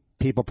see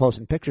people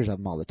posting pictures of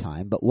them all the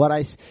time. But when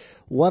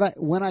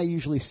I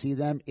usually see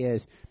them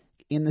is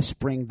in the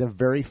spring, the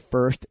very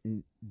first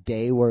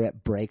day where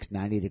it breaks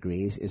 90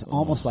 degrees is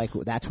almost like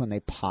that's when they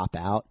pop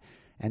out.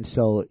 And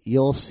so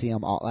you'll see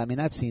them all. I mean,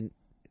 I've seen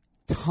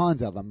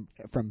tons of them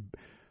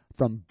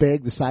from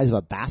big, the size of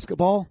a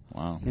basketball,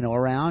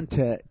 around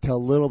to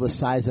little, the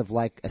size of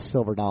like a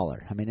silver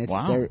dollar. I mean,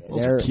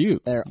 they're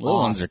cute. They're little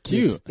awesome. Ones are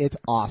cute. It's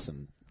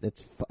awesome.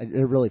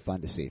 They're really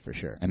fun to see for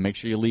sure. And make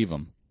sure you leave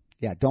them.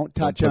 Yeah, don't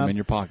touch them. Put them them in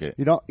your pocket.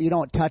 You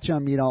don't touch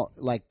them. You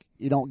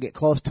don't get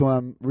close to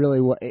them.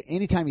 Really,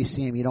 anytime you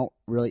see them,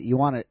 you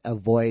want to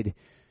avoid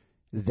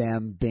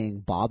them being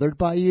bothered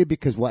by you,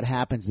 because what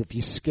happens if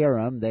you scare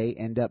them, they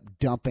end up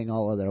dumping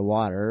all of their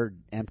water,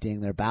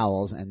 emptying their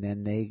bowels, and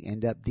then they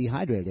end up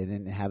dehydrated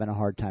and having a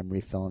hard time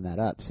refilling that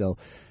up. So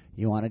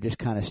you want to just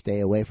kind of stay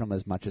away from them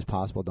as much as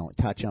possible. Don't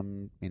touch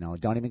them.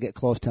 Don't even get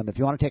close to them. If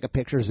you want to take a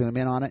picture, zoom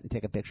in on it and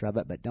take a picture of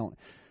it, but don't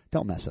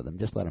mess with them.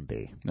 Just let them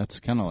be. That's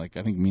kind of like,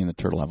 I think me and the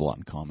turtle have a lot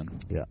in common.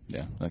 Yeah.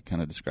 Yeah, that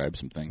kind of describes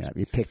some things. Yeah,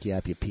 you pick you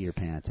up, you pee your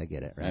pants. I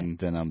get it, right? And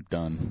then I'm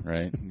done,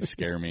 right? You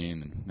scare me,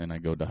 and then I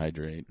go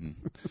dehydrate. And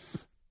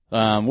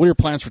what are your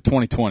plans for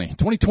 2020?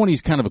 2020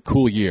 is kind of a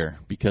cool year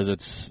because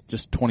it's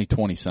just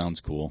 2020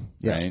 sounds cool,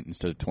 right?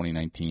 Instead of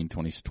 2019,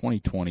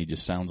 2020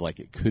 just sounds like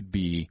it could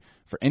be,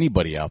 for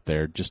anybody out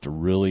there, just a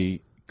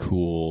really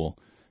cool,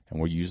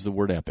 and we'll use the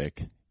word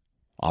epic,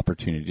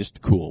 opportunity.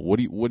 Just cool. What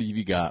have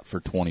you got for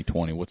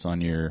 2020? What's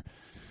on your,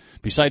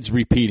 besides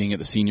repeating at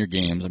the senior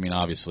games? I mean,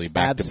 obviously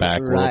back-to-back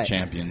world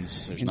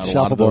champions. There's not a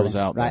lot of those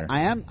out there.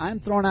 I'm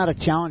throwing out a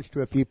challenge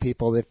to a few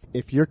people.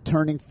 If you're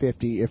turning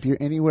 50, if you're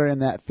anywhere in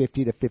that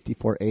 50 to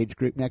 54 age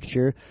group next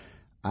year,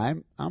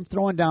 I'm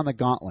throwing down the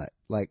gauntlet.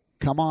 Like,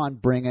 come on,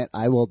 bring it.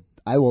 I will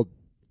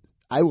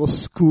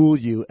school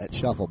you at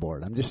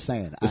shuffleboard. I'm just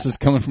saying. This is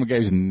coming from a guy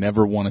who's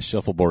never won a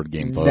shuffleboard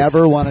game, folks.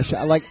 Never won a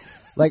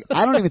Like,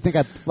 I don't even think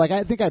I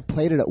think I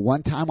played it at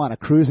one time on a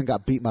cruise and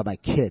got beat by my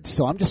kids.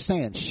 So I'm just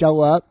saying,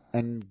 show up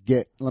and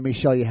let me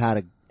show you how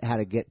to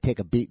take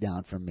a beat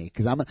down from me,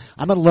 because I'm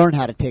gonna learn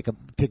how to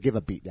give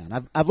a beat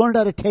down. I've learned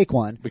how to take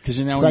one, because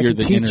you're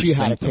the inner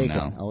sanctum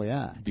now. Oh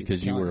yeah,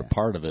 because you were a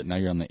part of it. Now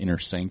you're on the inner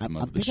sanctum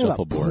of the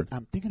shuffleboard.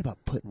 I'm thinking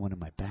about putting one in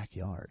my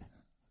backyard,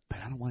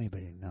 but I don't want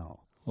anybody to know.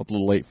 Well, it's a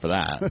little late for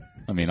that.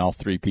 I mean, all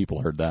three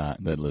people heard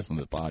that listen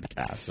to the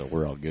podcast, so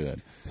we're all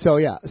good.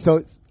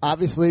 So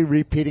obviously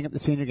repeating at the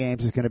senior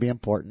games is going to be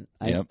important.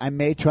 I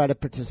may try to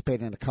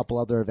participate in a couple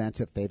other events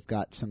if they've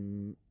got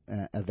some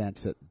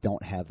events that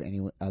don't have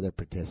any other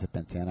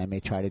participants in. I may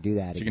try to do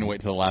that. So you're going to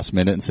wait till the last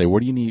minute and say,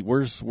 what do you need?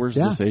 Where's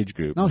this age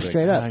group? No,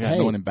 straight up. I got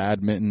no one in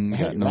badminton. I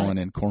got no one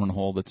in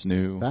cornhole that's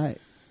new. Right.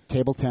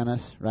 Table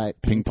tennis, right.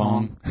 Ping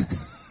pong.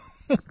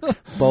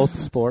 Both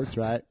sports,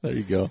 right. There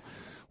you go.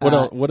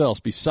 What else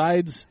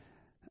besides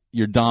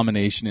your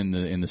domination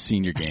in the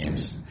senior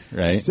games,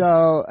 right?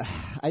 So,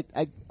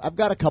 I've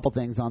got a couple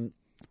things on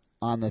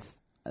the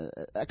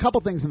a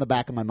couple things in the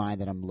back of my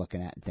mind that I'm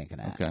looking at and thinking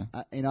at. Okay.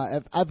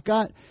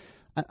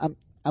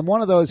 I'm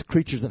one of those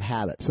creatures of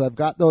habit. So I've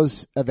got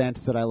those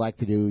events that I like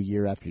to do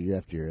year after year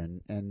after year,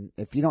 and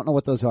if you don't know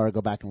what those are,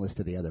 go back and listen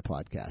to the other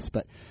podcasts.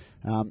 But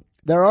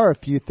there are a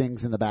few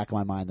things in the back of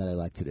my mind that I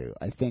like to do.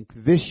 I think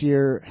this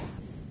year,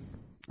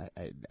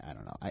 I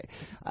don't know.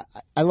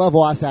 I love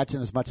Wasatch,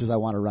 and as much as I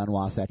want to run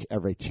Wasatch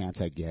every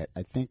chance I get,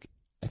 I think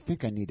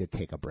I need to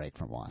take a break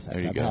from Wasatch.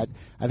 There you go.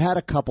 I've had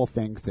a couple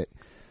things that,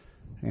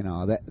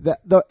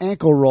 the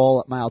ankle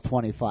roll at mile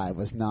 25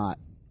 was not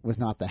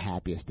the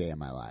happiest day of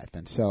my life,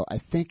 and so I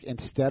think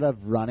instead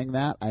of running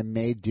that, I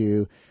may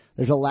do.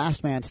 There's a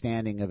last man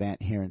standing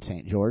event here in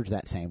St. George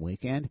that same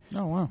weekend.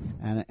 Oh wow!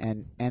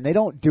 And they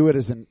don't do it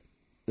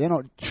they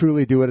don't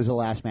truly do it as a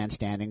last man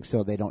standing,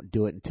 so they don't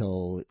do it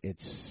until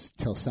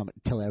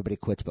everybody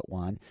quits but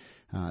one.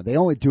 They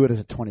only do it as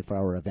a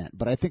 24-hour event,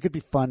 but I think it'd be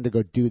fun to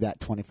go do that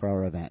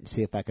 24-hour event and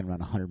see if I can run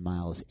 100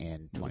 miles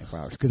in 24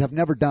 hours. Because I've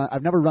never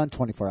run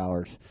 24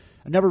 hours.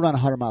 I've never run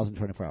 100 miles in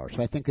 24 hours,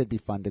 so I think it'd be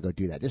fun to go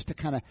do that, just to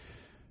kind of,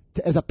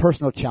 as a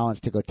personal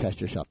challenge, to go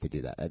test yourself to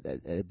do that.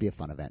 It'd be a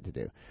fun event to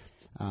do.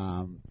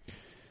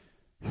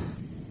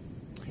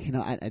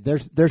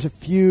 There's a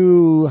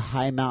few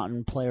high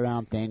mountain play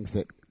around things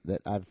that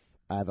I've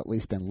at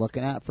least been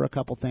looking at for a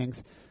couple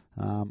things.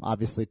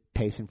 Obviously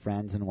pacing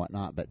friends and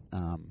whatnot, but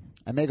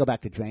I may go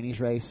back to Drainey's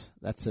race.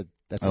 That's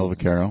El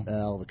Vaquero.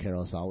 El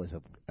Vaquero is always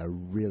a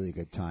really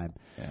good time.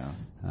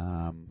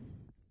 Yeah.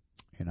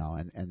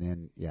 And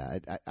then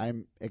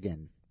I'm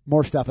again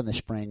more stuff in the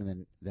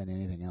spring than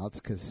anything else,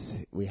 because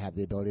we have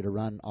the ability to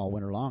run all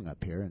winter long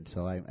up here, and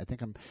so I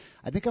think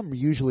I'm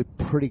usually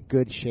pretty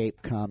good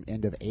shape come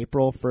end of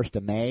April, 1st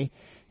of May,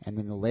 and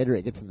then the later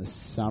it gets in the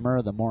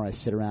summer, the more I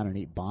sit around and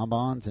eat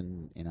bonbons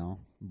and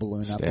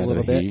balloon stay up a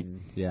little bit. Heat.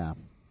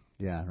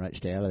 And, right,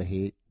 stay out of the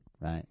heat,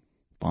 right.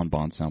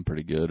 Bonbons sound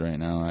pretty good right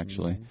now,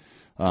 actually.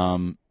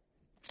 Mm-hmm.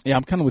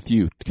 I'm kind of with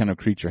you, kind of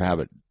creature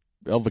habit.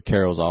 El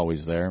Vaquero's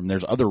always there. And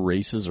there's other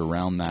races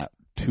around that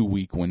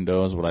 2-week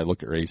windows. When I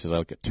look at races, I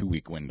look at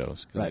 2-week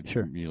windows. Right,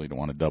 sure. I usually don't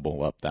want to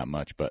double up that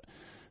much, but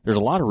there's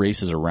a lot of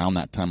races around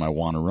that time I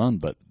want to run,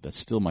 but that's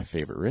still my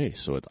favorite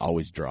race, so it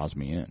always draws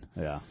me in.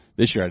 Yeah.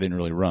 This year I didn't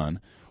really run,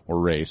 or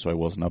race, so I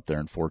wasn't up there,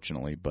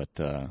 unfortunately. But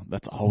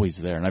that's always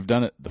there. And I've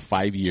done it the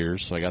 5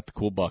 years, so I got the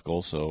cool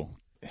buckle. So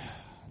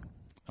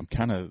I'm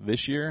kind of,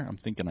 this year, I'm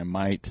thinking I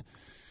might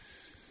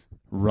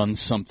run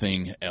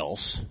something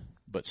else,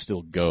 but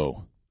still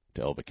go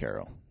to El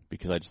Vaquero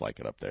because I just like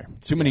it up there.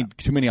 Too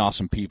many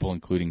awesome people,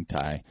 including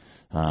Ty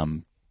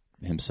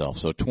himself.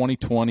 So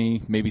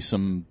 2020, maybe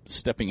some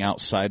stepping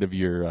outside of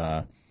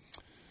your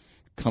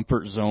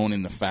comfort zone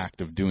in the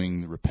fact of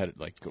doing the repetitive,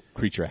 like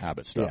creature of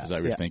habit stuff. Yeah, Is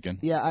that what you're thinking?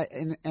 Yeah,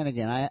 and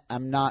again,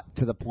 I'm not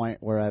to the point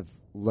where I've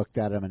looked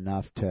at them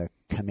enough to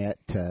commit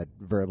to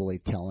verbally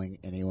telling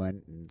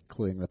anyone,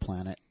 including the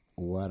planet,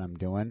 what I'm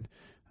doing.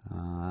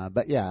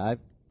 But yeah,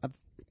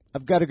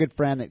 I've got a good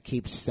friend that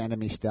keeps sending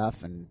me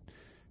stuff and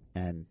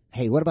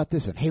hey, what about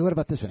this one? Hey, what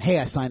about this one? Hey,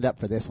 I signed up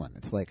for this one.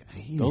 It's like,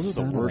 those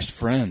are the worst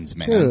friends,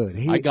 man.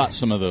 Dude, I got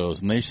some of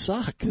those and they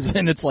suck. Cause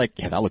then it's like,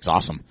 yeah, that looks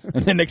awesome.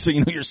 And then next thing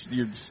you know,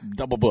 you're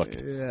double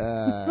booked.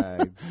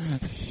 Yeah,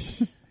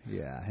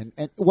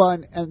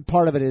 and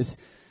part of it is,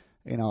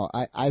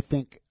 I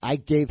think I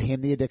gave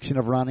him the addiction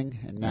of running,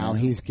 and now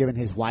he's given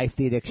his wife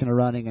the addiction of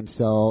running, and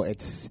so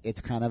it's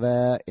kind of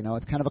a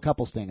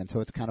couples thing, and so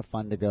it's kind of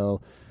fun to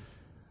go.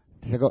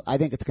 I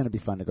think it's going to be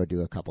fun to go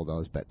do a couple of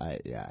those, but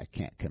I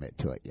can't commit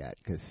to it yet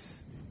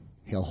because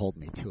he'll hold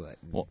me to it.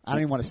 Well, I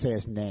don't even want to say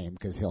his name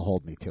because he'll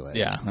hold me to it.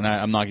 Yeah, and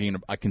I'm not going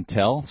to. I can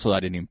tell, so I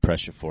didn't even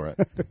press you for it.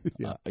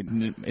 Yeah.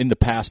 In the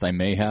past, I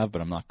may have,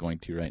 but I'm not going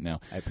to right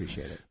now. I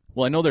appreciate it.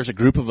 Well, I know there's a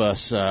group of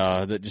us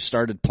that just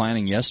started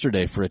planning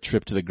yesterday for a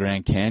trip to the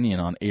Grand Canyon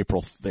on the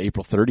April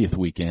 30th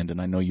weekend, and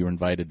I know you were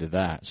invited to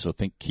that. So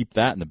keep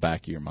that in the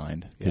back of your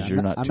mind because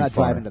you're not too far. I'm not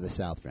driving to the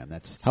South Rim.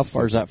 How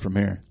far is that from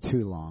here?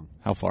 Too long.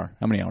 How far?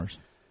 How many hours?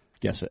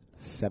 Guess it.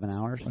 7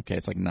 hours. Okay,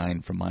 it's like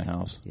 9 from my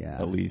house. Yeah,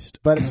 at least.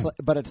 But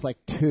it's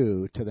like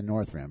 2 to the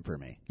North Rim for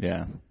me.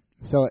 Yeah.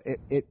 So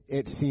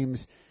it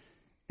seems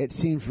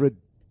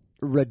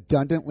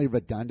redundantly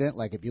redundant.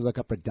 Like if you look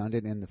up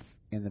redundant in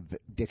the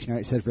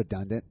dictionary, it says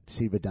redundant.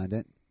 See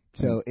redundant.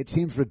 So it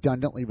seems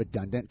redundantly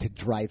redundant to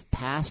drive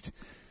past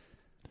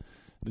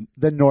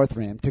the North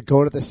Rim, to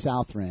go to the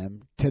South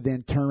Rim, to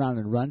then turn around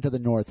and run to the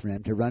North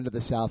Rim, to run to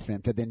the South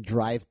Rim, to then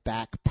drive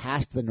back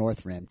past the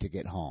North Rim to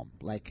get home.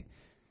 Like,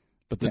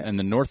 and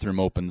the North Rim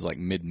opens like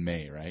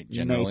mid-May, right?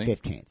 Generally, May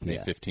 15th. May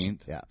 15th.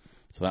 Yeah.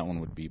 So that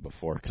one would be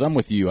before. Because I'm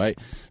with you.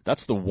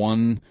 That's the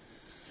one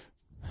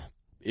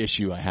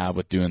issue I have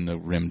with doing the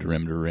rim to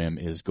rim to rim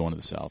is going to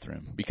the South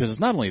Rim, because it's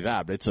not only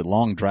that, but it's a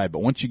long drive. But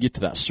once you get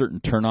to that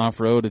certain turnoff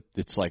road,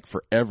 it's like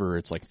forever.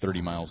 It's like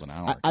 30 miles an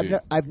hour.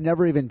 I've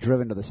never even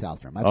driven to the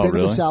South Rim. I've been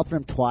to the South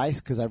Rim twice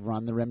because I've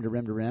run the rim to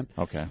rim to rim.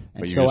 Okay,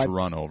 but you just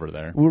run over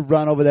there. We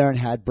run over there and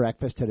had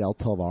breakfast at El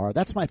Tovar.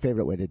 That's my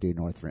favorite way to do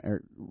North Rim,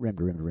 or rim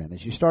to rim to rim.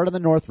 Is you start on the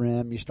North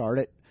Rim. You start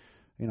at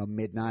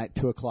midnight,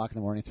 2 o'clock in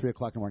the morning, 3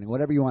 o'clock in the morning,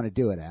 whatever you want to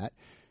do it at.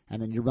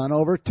 And then you run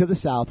over to the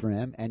South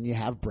Rim, and you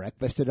have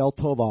breakfast at El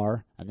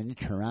Tovar, and then you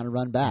turn around and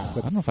run back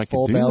with I don't know if I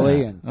full could do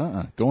belly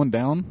that. Going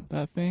down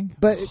that thing.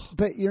 But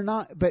you're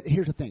not. But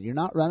here's the thing: you're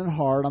not running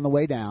hard on the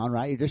way down,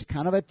 right? You're just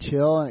kind of a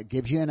chill, and it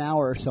gives you an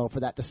hour or so for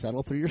that to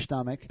settle through your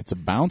stomach. It's a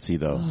bouncy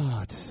though.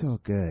 Oh, it's so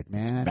good,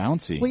 man. It's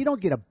bouncy. Well, you don't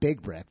get a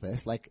big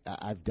breakfast. Like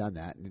I've done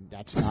that, and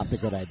that's not the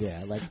good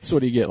idea. Like, so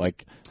what do you get?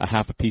 Like a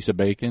half a piece of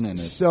bacon and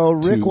so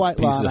Rick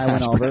Whitelaw and I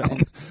went over, brown.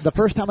 and the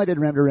first time I did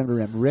rim to rim to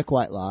rim, Rick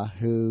Whitelaw,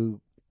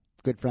 who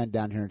good friend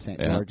down here in St.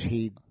 George.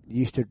 He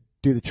used to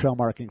do the trail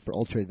marketing for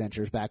Ultra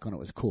Adventures back when it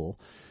was cool.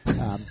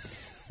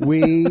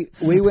 We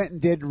went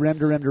and did rim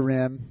to rim to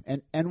rim,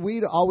 and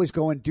we'd always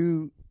go and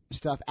do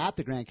stuff at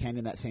the Grand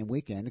Canyon that same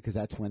weekend because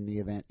that's when the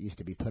event used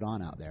to be put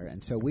on out there.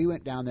 And so we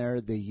went down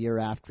there the year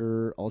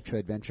after Ultra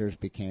Adventures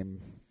became,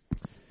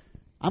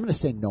 I'm going to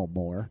say no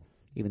more,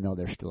 even though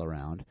they're still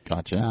around.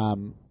 Gotcha.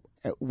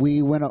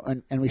 We went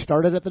and we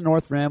started at the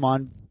North Rim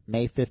on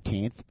May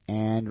 15th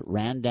and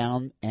ran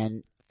down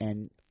and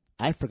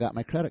I forgot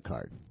my credit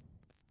card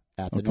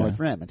at the North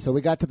Rim. And so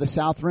we got to the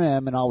South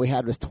Rim, and all we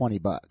had was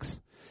 $20.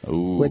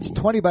 Ooh. Which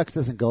 $20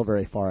 doesn't go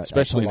very far.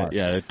 Especially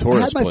a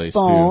tourist place,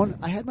 too.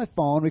 I had my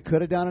phone. We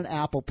could have done an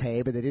Apple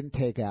Pay, but they didn't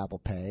take Apple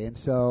Pay. And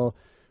so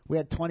we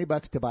had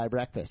 $20 to buy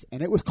breakfast.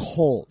 And it was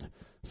cold.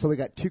 So we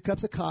got 2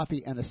 cups of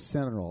coffee and a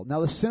cinnamon roll.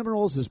 Now, the cinnamon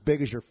roll is as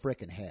big as your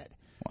frickin' head.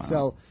 Wow.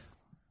 So,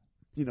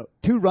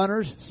 2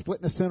 runners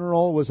splitting a cinnamon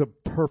roll was a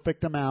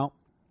perfect amount.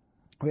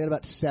 We had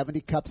about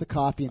 70 cups of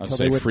coffee until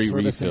they wouldn't free serve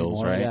us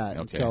refills, anymore. right?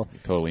 Yeah, okay. So,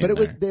 totally.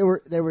 But they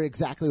were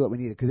exactly what we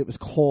needed because it was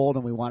cold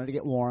and we wanted to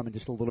get warm and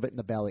just a little bit in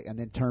the belly, and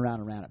then turn around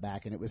and ran it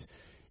back. And it was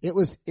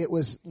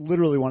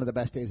literally one of the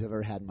best days I've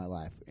ever had in my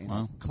life.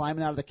 Wow.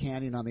 Climbing out of the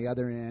canyon on the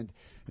other end,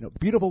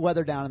 beautiful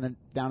weather down in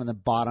the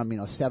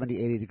bottom,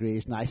 70, 80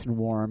 degrees, nice and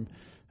warm.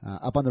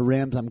 Up on the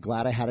rims, I'm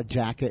glad I had a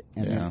jacket,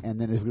 and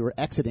then as we were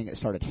exiting, it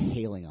started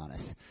hailing on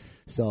us.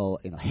 So,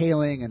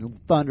 hailing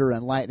and thunder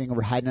and lightning.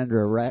 We're hiding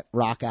under a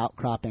rock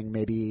outcropping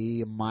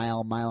maybe a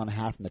mile and a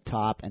half from the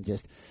top, and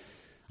just,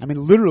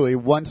 literally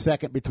 1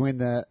 second between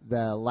the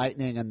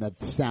lightning and the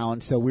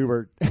sound. So we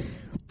were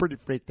pretty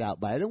freaked out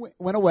by it. It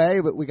went away,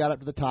 but we got up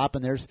to the top,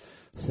 and there's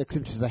 6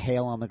 inches of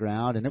hail on the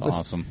ground, and it was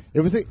awesome.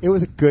 It was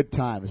a good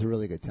time. It was a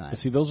really good time.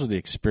 See, those are the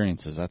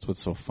experiences. That's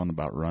what's so fun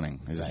about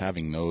running, is just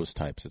having those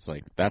types. It's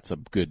like that's a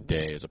good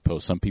day, as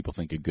opposed. Some people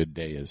think a good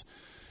day is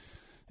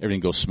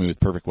everything goes smooth,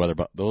 perfect weather,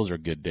 but those are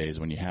good days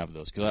when you have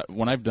those. Because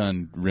when I've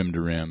done rim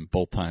to rim,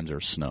 both times there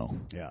was snow.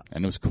 Yeah.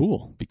 And it was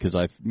cool because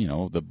the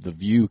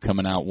view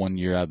coming out one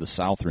year out of the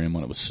south rim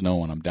when it was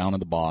snowing, I'm down at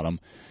the bottom.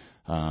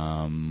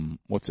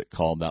 What's it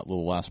called? That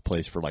little last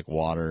place for like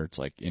water. It's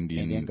like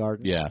Indian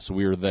Garden. Yeah. So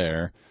we were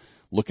there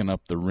looking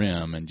up the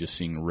rim and just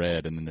seeing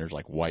red, and then there's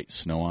like white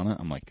snow on it.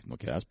 I'm like,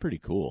 okay, that's pretty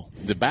cool.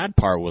 The bad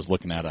part was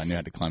looking at it, I knew I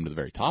had to climb to the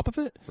very top of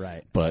it.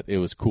 Right. But it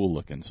was cool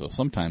looking. So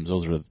sometimes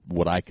those are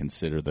what I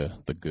consider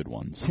the good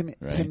ones.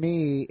 To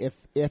me,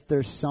 if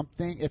there's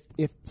something,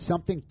 if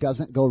something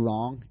doesn't go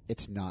wrong,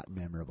 it's not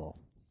memorable.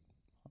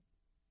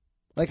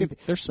 Like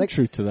if there's some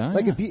truth to that.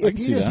 Like yeah, if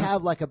you just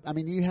have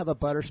you have a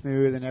butter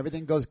smooth and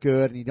everything goes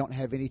good and you don't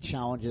have any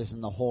challenges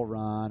in the whole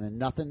run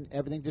and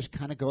everything just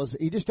kind of goes.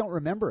 You just don't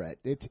remember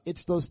it.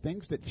 It's those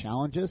things that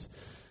challenge us,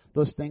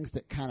 those things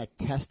that kind of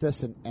test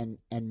us and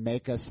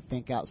make us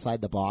think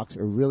outside the box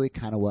are really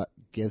kind of what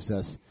gives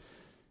us.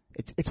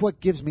 It's what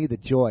gives me the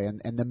joy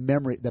and the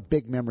memory, the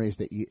big memories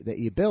that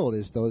you build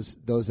is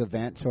those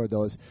events or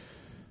those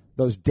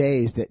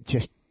days that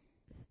just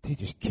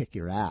kick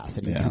your ass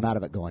and you come out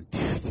of it going,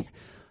 dude,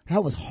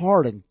 that was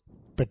hard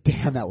but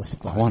damn, that was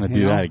fun. I want to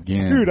do that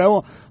again,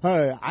 dude.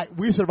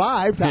 We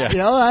survived.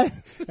 Yeah.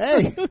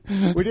 Hey,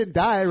 we didn't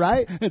die,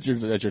 right? As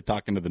you're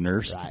talking to the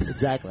nurse, right?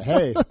 Exactly.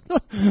 Hey,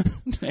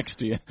 next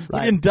to you,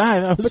 right. We didn't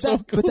die. That was so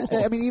cool.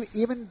 But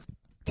even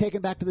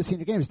taken back to the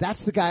senior games,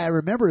 that's the guy I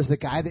remember is the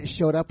guy that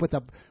showed up with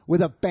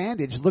a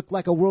bandage, looked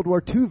like a World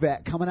War II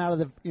vet coming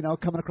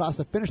across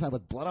the finish line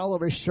with blood all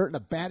over his shirt and a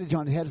bandage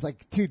on his head. It's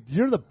like, dude,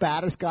 you're the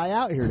baddest guy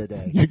out here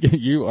today.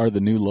 You are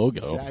the new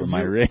logo for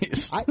my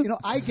race.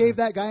 I gave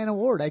that guy an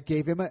award. I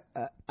gave him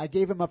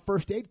a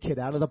first aid kit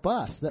out of the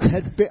bus that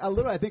had been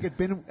I think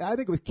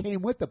it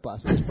came with the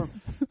bus. It was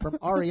from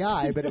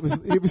REI, but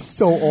it was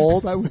so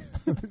old. I was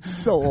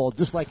so old,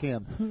 just like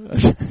him.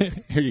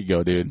 Here you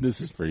go, dude.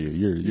 This is for you.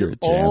 You're a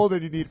champ. Old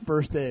and you need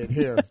first aid.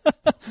 Here.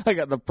 I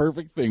got the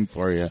perfect thing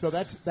for you. So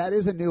that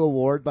is a new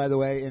award, by the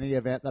way, in the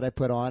event that I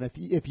put on.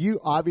 If you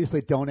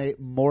obviously donate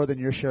more than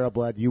your share of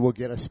blood, you will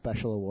get a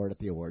special award at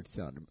the awards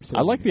ceremony.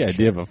 I like the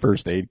idea of a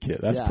first aid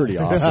kit. That's pretty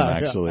awesome,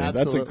 actually. Yeah,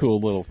 that's a cool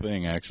little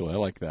thing, actually. I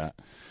like that.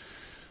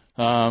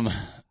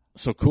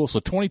 So cool. So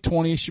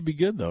 2020 should be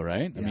good, though,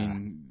 right? Yeah. I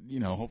mean,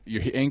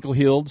 your ankle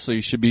healed, so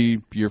you should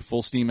be your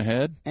full steam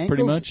ahead,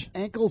 pretty much.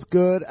 Ankle's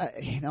good.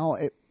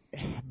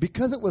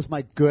 Because it was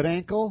my good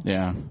ankle.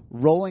 Yeah.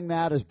 Rolling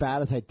that as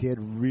bad as I did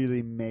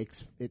really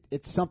makes it.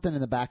 It's something in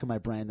the back of my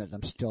brain that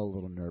I'm still a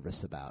little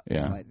nervous about.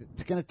 Yeah.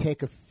 It's going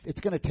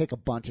to take a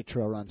bunch of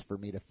trail runs for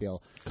me to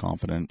feel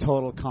confident,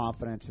 total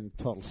confidence, and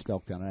total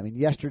stoked on it. I mean,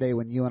 yesterday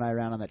when you and I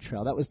ran on that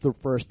trail, that was the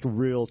first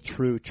real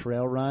true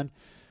trail run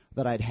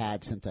that I'd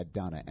had since I'd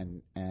done it,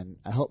 and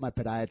I hope my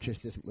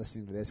podiatrist isn't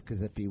listening to this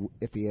because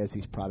if he is,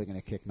 he's probably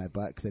going to kick my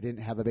butt because I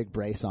didn't have a big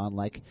brace on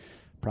like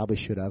probably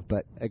should have.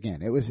 But again,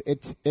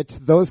 it's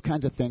those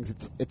kinds of things.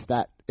 It's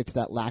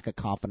that lack of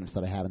confidence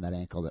that I have in that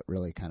ankle that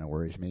really kind of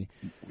worries me.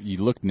 You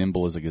look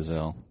nimble as a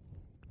gazelle.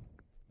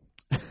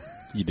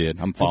 You did.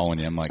 I'm following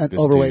you. I'm like, an this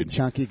overweight, dude.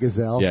 chunky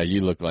gazelle. Yeah, you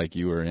look like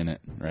you were in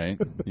it,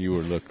 right?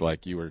 Looked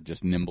like you were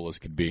just nimble as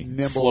could be.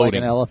 Nimble like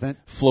an elephant.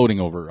 Floating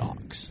over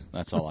rocks.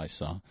 That's all I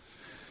saw.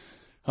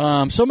 So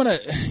I'm gonna,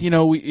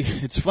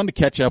 it's fun to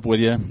catch up with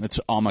you.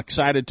 I'm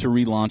excited to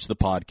relaunch the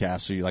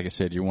podcast. So, like I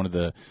said, you're one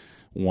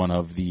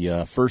of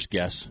the first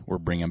guests we're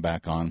bringing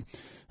back on.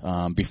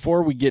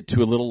 Before we get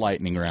to a little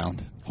lightning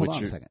round, hold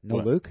on a second. No,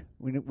 what? Luke,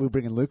 we're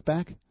bringing Luke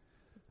back.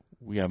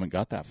 We haven't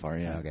got that far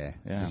yet. Okay.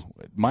 Yeah.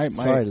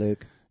 Sorry,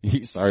 Luke.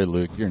 Sorry,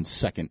 Luke. You're in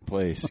second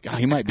place. God,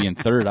 he might be in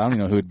third. I don't even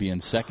know who would be in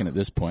second at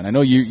this point. I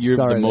know you're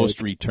the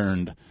most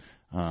returned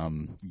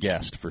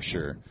guest for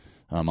sure.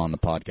 On the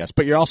podcast,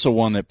 but you're also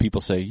one that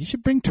people say you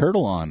should bring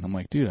Turtle on. I'm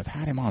like, dude, I've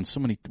had him on so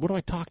many. What do I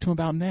talk to him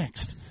about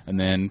next? And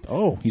then,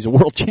 he's a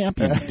world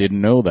champion.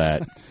 Didn't know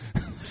that.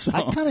 So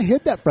I kind of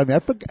hid that from you.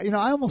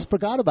 I almost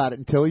forgot about it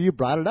until you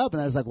brought it up,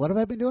 and I was like, what have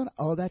I been doing?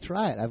 Oh, that's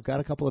right. I've got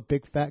a couple of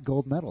big fat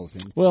gold medals.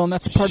 And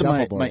that's part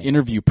of my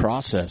interview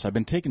process. I've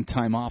been taking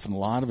time off, and a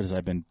lot of it is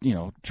I've been,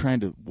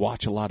 trying to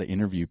watch a lot of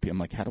interview. I'm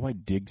like, how do I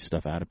dig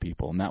stuff out of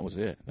people? And that was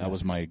it. That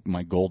was my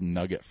golden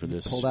nugget for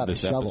this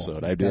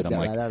episode. I did. I'm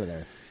like, right out of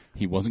there.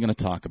 He wasn't going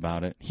to talk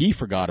about it. He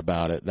forgot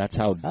about it. That's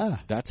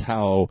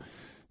how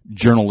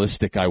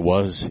journalistic I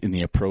was in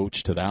the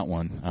approach to that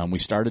one. We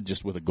started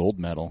just with a gold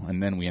medal,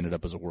 and then we ended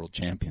up as a world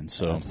champion.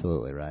 So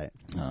absolutely right.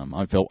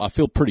 I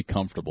feel pretty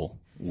comfortable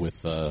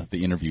with the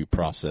interview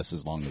process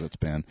as long as it's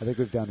been. I think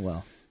we've done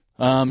well.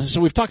 So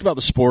we've talked about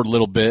the sport a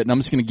little bit, and I'm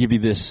just going to give you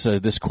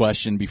this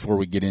question before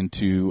we get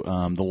into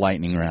the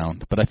lightning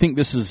round. But I think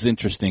this is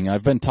interesting.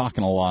 I've been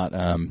talking a lot,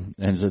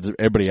 as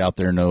everybody out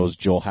there knows,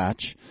 Joel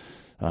Hatch.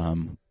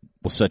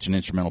 was such an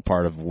instrumental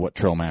part of what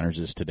Trail Manners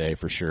is today,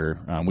 for sure.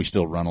 We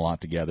still run a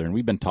lot together, and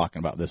we've been talking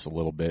about this a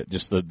little bit,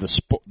 just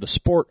the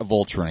sport of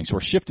ultra running. So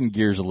we're shifting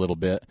gears a little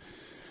bit.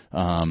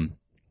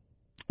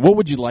 What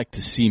would you like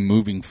to see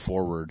moving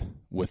forward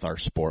with our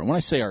sport? And when I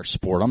say our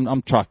sport,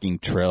 I'm talking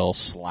trail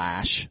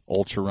 /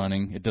 ultra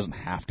running. It doesn't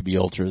have to be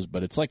ultras,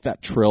 but it's like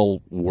that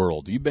trail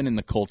world. You've been in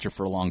the culture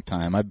for a long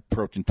time. I'm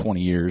approaching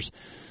 20 years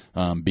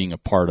being a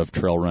part of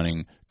trail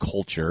running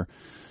culture.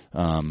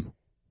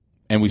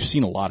 And we've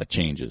seen a lot of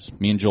changes.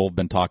 Me and Joel have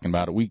been talking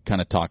about it. We kind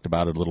of talked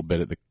about it a little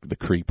bit at the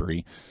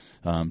creepery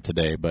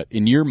today. But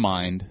in your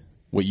mind,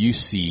 what you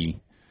see,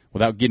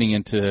 without getting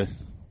into,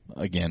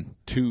 again,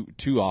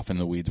 too often in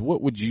the weeds,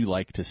 what would you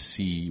like to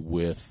see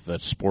with the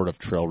sport of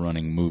trail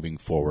running moving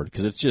forward?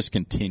 Because it's just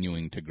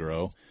continuing to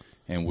grow,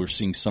 and we're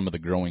seeing some of the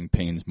growing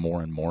pains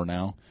more and more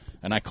now.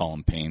 And I call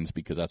them pains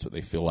because that's what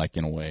they feel like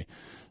in a way.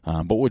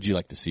 But what would you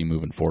like to see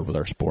moving forward with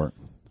our sport?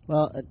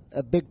 Well,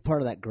 a big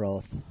part of that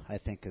growth, I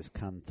think, has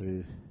come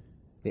through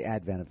the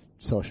advent of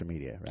social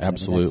media. Right?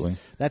 Absolutely.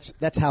 I mean,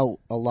 that's how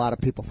a lot of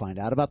people find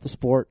out about the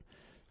sport.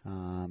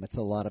 It's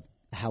a lot of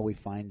how we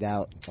find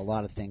out a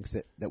lot of things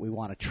that we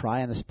want to try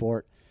in the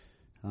sport.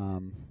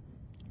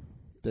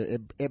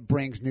 It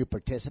brings new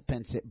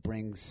participants. It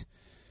brings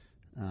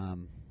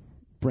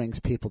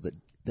people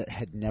that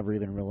had never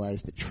even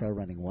realized that trail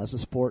running was a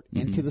sport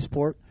into the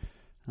sport.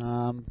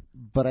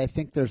 But I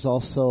think there's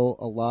also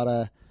a lot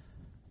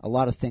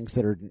of things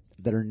that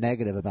are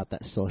negative about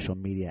that social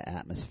media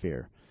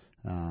atmosphere.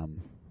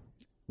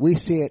 We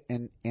see it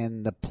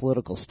in the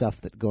political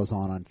stuff that goes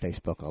on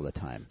Facebook all the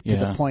time. To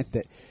the point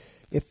that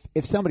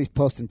if somebody's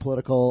posting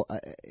political,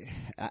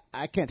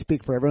 I can't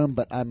speak for everyone,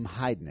 but I'm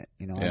hiding it.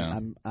 You know,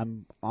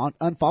 I'm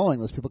unfollowing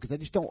those people because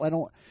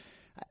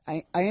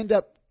I end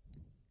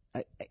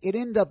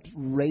up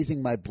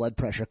raising my blood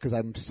pressure because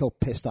I'm so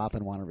pissed off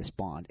and want to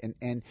respond.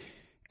 And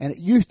it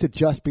used to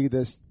just be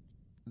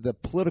the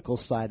political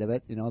side of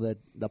it, you know,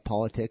 the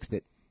politics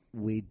that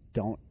we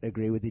don't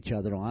agree with each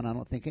other on. I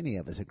don't think any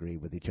of us agree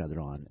with each other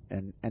on.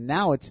 And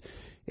now it's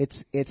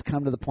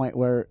come to the point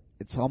where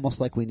it's almost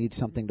like we need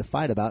something to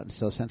fight about. And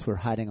so since we're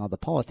hiding all the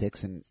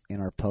politics in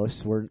our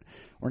posts, we're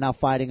now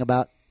fighting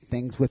about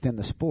things within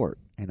the sport,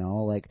 you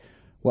know, like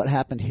what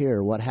happened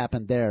here, what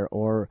happened there,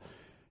 or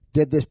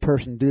did this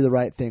person do the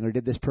right thing or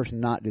did this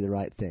person not do the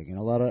right thing? You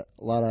know, a lot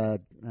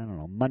of I don't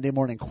know, Monday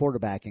morning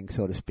quarterbacking,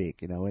 so to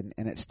speak, you know, and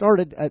it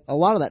started a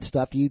lot of that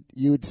stuff you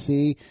would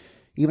see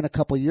even a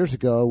couple of years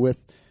ago with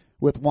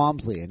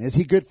Walmsley. And is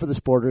he good for the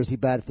sport or is he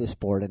bad for the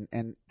sport?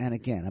 And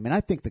again, I mean,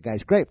 I think the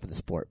guy's great for the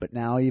sport, but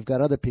now you've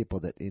got other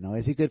people that, you know,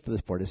 is he good for the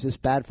sport? Is this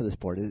bad for the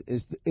sport?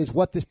 Is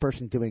what this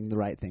person doing the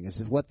right thing?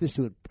 Is what this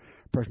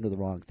person doing the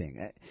wrong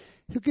thing?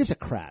 Who gives a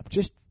crap?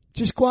 Just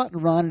go out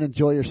and run and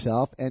enjoy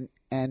yourself. And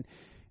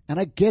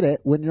I get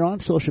it. When you're on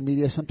social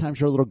media, sometimes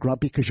you're a little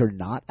grumpy because you're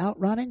not out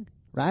running,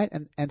 right?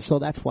 And so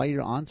that's why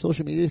you're on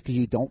social media, because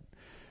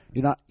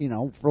you're not, you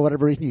know, for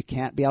whatever reason you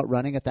can't be out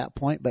running at that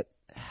point. But,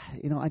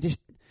 you know, I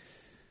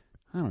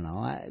don't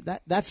know.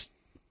 That's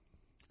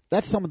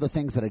some of the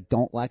things that I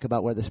don't like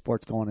about where the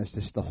sport's going, is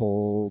just the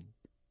whole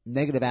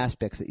negative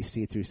aspects that you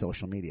see through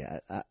social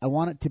media. I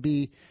want it to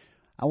be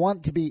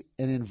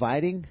an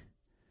inviting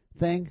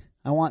thing.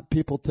 I want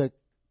people to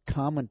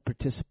come and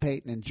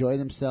participate and enjoy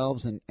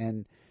themselves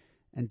and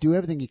do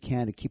everything you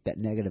can to keep that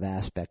negative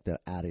aspect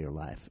out of your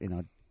life. You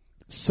know,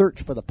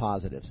 search for the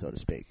positive, so to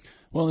speak.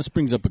 Well, this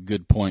brings up a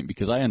good point,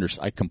 because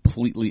I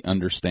completely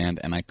understand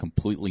and I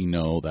completely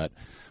know that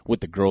with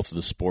the growth of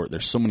the sport,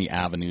 there's so many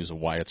avenues of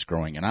why it's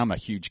growing, and I'm a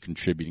huge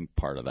contributing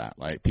part of that.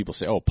 Like, people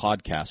say, oh,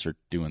 podcasts are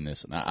doing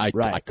this, and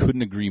I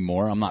couldn't agree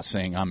more. I'm not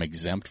saying I'm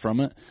exempt from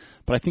it,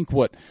 but I think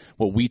what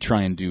we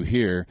try and do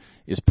here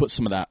is put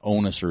some of that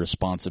onus or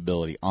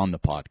responsibility on the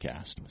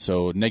podcast.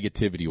 So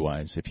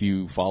negativity-wise, if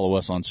you follow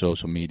us on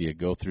social media,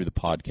 go through the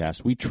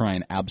podcast, we try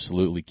and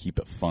absolutely keep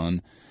it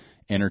fun,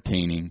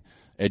 entertaining,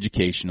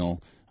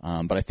 educational,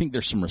 but I think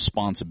there's some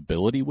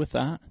responsibility with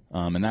that,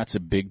 and that's a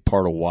big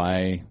part of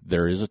why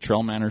there is a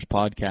Trail Manners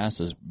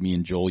podcast, as me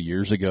and Joel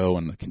years ago,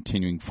 and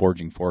continuing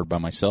forging forward by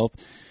myself,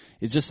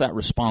 is just that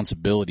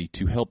responsibility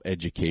to help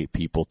educate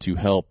people, to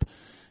help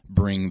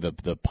bring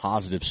the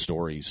positive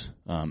stories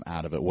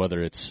out of it,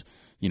 whether it's,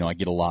 you know, I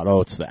get a lot,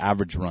 it's the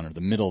average runner,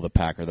 the middle of the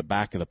pack, or the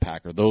back of the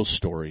pack, or those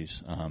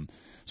stories.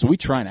 So we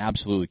try and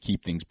absolutely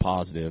keep things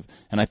positive.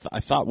 And I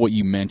thought what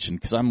you mentioned,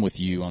 because I'm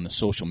with you on the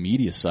social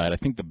media side, I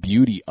think the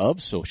beauty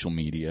of social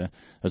media,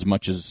 as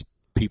much as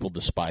people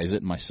despise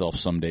it, myself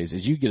some days,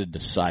 is you get to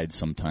decide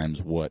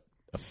sometimes what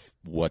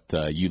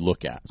you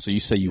look at. So you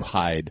say you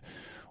hide,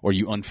 or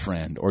you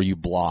unfriend, or you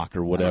block,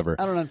 or whatever.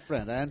 I don't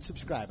unfriend. I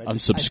unsubscribe.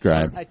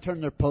 Unsubscribe. I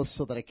turn their posts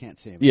so that I can't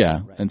see them.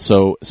 Yeah, right. And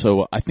so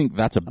I think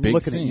that's a big thing. I'm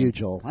looking at you,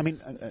 Joel. I mean,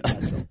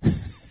 Joel.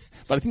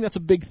 But I think that's a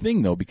big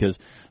thing, though, because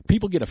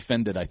people get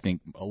offended, I think,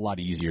 a lot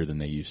easier than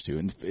they used to,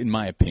 in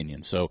my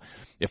opinion. So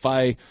if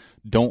I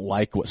don't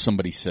like what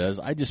somebody says,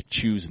 I just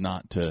choose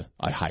not to.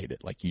 I hide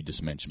it, like you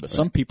just mentioned. But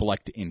some people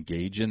like to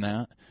engage in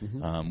that,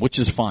 which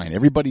is fine.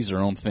 Everybody's their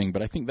own thing.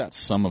 But I think that's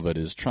some of it,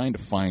 is trying to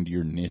find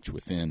your niche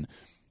within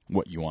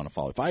what you want to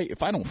follow.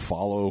 If I don't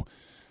follow,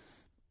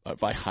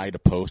 if I hide a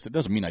post, it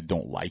doesn't mean I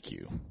don't like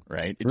you,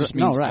 right? It just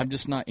means I'm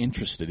just not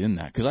interested in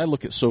that. Because I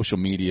look at social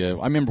media.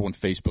 I remember when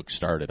Facebook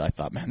started, I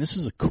thought, man, this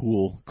is a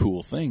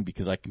cool thing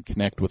because I can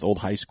connect with old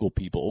high school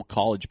people, old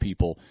college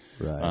people,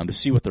 to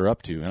see what they're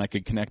up to. And I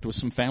could connect with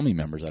some family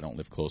members I don't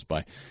live close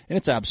by. And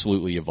it's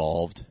absolutely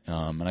evolved.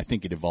 And I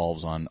think it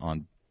evolves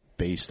on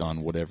based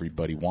on what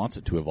everybody wants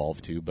it to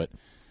evolve to. But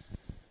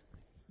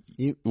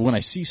when I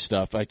see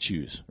stuff, I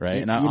choose,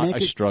 right? And I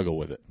struggle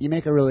with it. You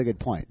make a really good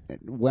point.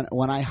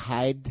 When I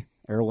hide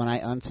or when I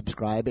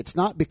unsubscribe, it's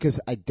not because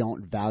I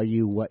don't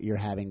value what you're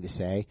having to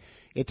say.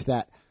 It's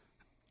that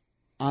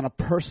on a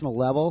personal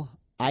level,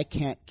 I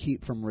can't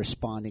keep from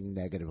responding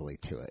negatively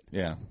to it.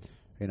 Yeah.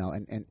 You know,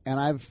 and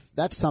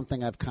that's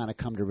something I've kind of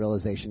come to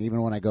realization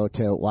even when I go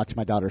to watch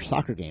my daughter's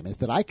soccer game, is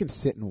that I can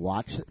sit and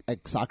watch a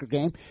soccer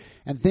game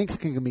and things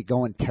can be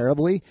going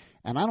terribly,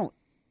 and I don't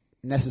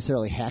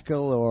necessarily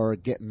heckle or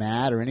get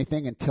mad or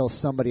anything until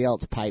somebody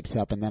else pipes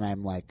up, and then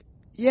I'm like,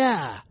 you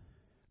know,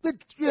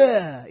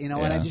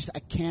 and I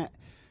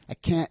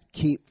can't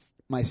keep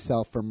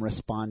myself from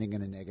responding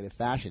in a negative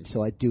fashion.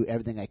 So I do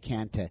everything I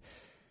can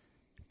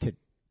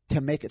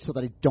to make it so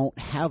that I don't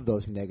have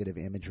those negative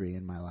imagery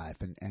in my life,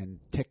 and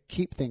to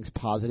keep things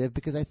positive,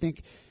 because I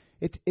think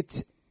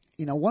it's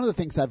you know, one of the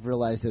things I've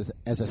realized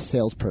as a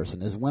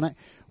salesperson is when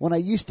I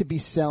used to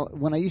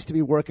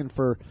be working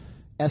for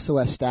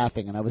SOS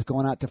Staffing, and I was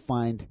going out to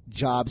find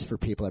jobs for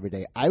people every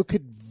day, I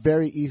could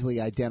very easily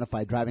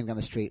identify driving down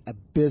the street a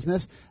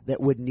business that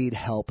would need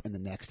help in the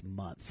next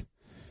month.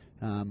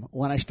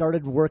 When I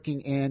started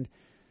working in,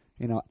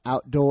 you know,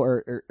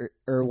 outdoor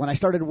or when I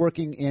started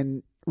working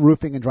in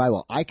roofing and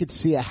drywall, I could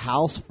see a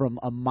house from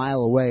a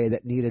mile away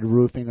that needed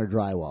roofing or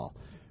drywall.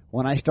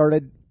 When I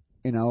started,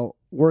 you know,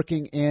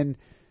 working in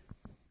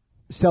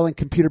selling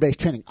computer-based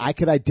training, I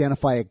could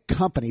identify a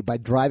company by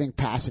driving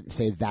past it and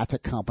say, that's a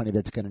company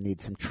that's going to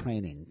need some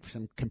training,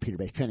 some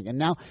computer-based training. And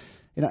now,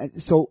 you know,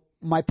 so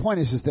my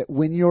point is that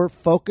when you're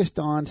focused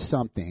on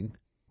something,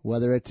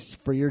 whether it's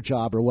for your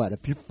job or what,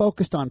 if you're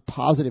focused on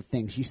positive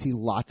things, you see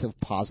lots of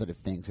positive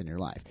things in your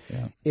life.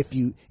 Yeah. If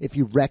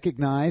you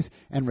recognize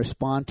and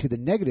respond to the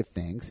negative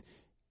things,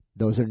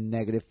 those are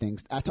negative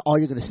things. That's all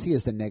you're going to see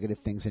is the negative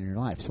things in your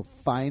life. So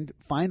find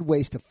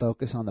ways to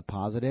focus on the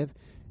positive,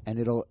 and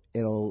it'll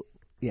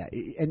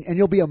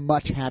you'll be a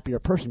much happier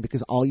person,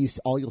 because all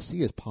you'll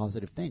see is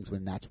positive things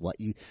when that's what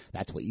you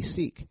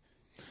seek.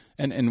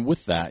 And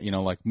with that, you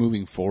know, like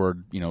moving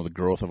forward, you know, the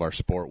growth of our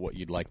sport, what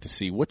you'd like to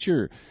see, what's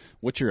your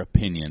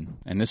opinion?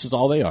 And this is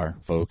all they are,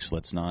 folks.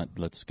 Let's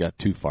get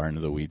too far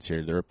into the weeds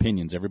here. They're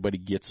opinions. Everybody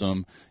gets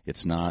them.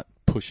 It's not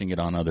pushing it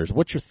on others.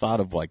 What's your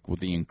thought of, like, with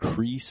the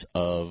increase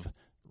of,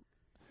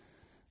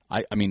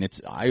 I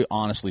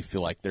honestly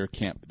feel like there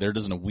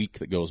isn't a week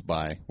that goes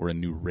by where a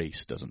new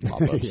race doesn't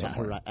pop up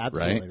somewhere. Right,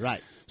 absolutely,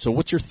 right. So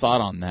what's your thought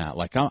on that?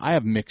 Like, I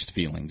have mixed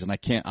feelings, and I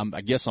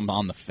guess I'm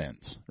on the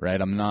fence, right?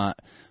 I'm not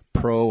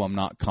pro, I'm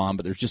not con,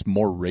 but there's just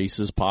more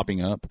races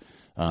popping up,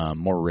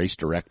 more race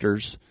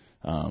directors,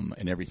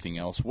 and everything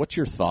else. What's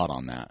your thought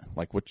on that?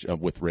 Like,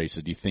 with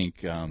races, do you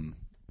think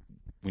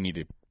we need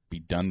to be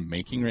done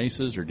making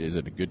races, or is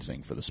it a good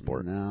thing for the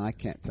sport? No, I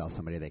can't tell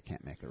somebody they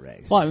can't make a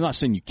race. Well, I'm not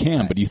saying you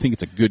can, but do you think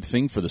it's a good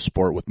thing for the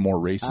sport with more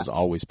races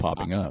always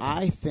popping up?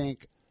 I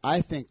think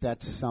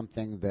that's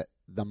something that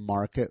the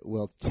market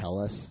will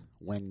tell us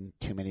when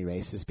too many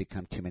races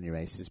become too many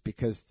races,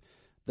 because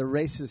the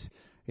races,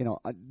 you know,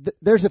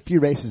 there's a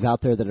few races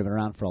out there that have been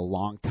around for a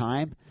long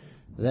time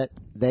that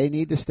they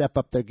need to step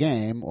up their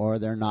game, or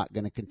they're not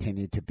going to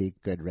continue to be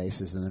good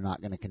races, and they're not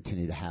going to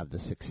continue to have the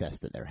success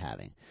that they're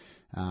having.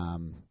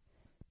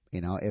 You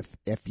know,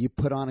 if you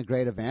put on a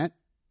great event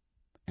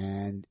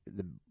and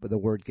the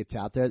word gets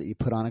out there that you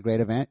put on a great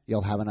event,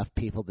 you'll have enough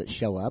people that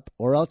show up,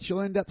 or else you'll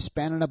end up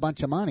spending a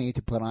bunch of money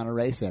to put on a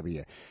race every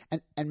year.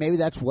 And maybe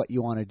that's what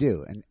you want to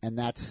do. And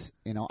that's,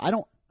 you know, I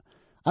don't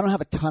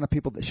have a ton of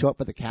people that show up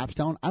for the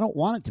capstone. I don't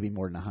want it to be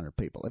more than 100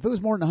 people. If it was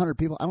more than 100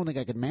 people, I don't think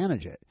I could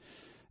manage it.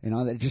 You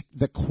know, that just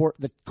the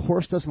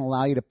course doesn't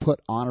allow you to put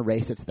on a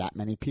race that's that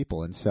many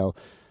people. And so,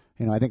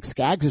 you know, I think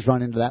Skaggs has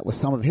run into that with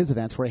some of his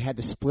events where he had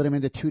to split them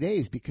into 2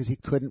 days because he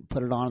couldn't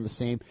put it on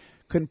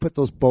couldn't put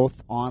those both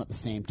on at the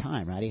same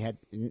time, right?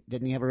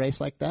 Didn't he have a race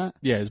like that?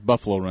 Yeah, his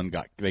Buffalo run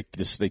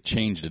they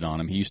changed it on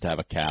him. He used to have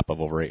a cap of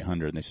over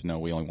 800, and they said, no,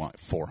 we only want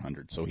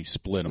 400. So he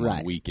split them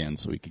on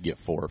weekends so he could get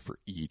 4 for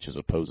each as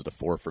opposed to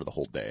 4 for the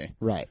whole day.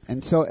 Right.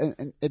 And so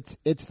and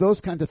it's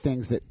those kinds of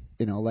things that,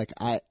 you know, like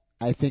I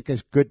think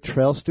as good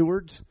trail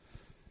stewards,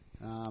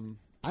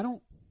 I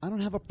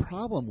don't have a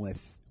problem with,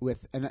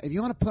 and if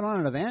you want to put on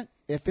an event,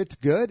 if it's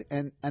good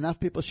and enough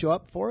people show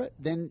up for it,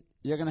 then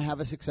you're going to have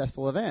a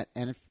successful event.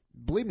 And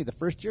believe me, the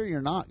first year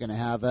you're not going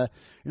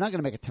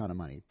to make a ton of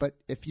money. But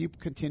if you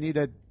continue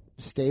to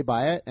stay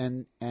by it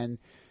and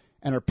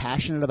are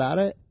passionate about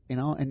it, you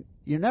know, and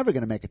you're never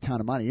going to make a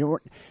ton of money.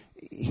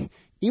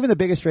 Even the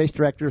biggest race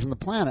directors on the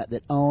planet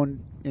that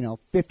own, you know,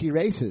 50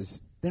 races,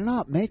 they're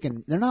not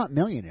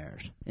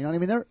millionaires. You know what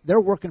I mean?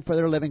 They're working for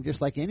their living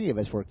just like any of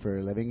us work for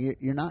a living.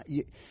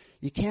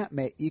 you can't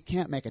make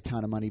a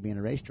ton of money being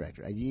a race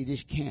director. You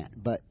just can't.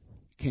 But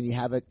can you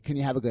have a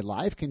good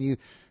life? Can you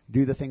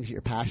do the things that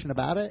you're passionate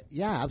about it?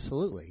 Yeah,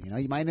 absolutely.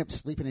 You might end up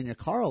sleeping in your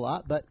car a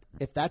lot, but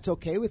if that's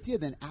okay with you,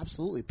 then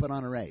absolutely put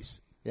on a race.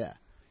 Yeah.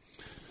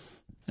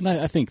 And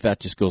I think that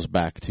just goes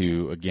back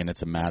to, again,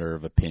 it's a matter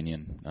of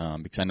opinion,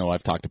 because I know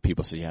I've talked to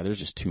people say, yeah, there's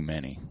just too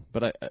many.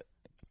 But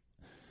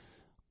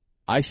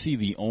I see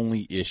the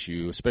only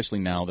issue, especially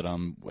now that I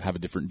have a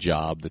different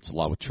job that's a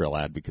lot with trail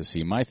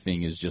advocacy. My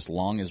thing is just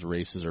long as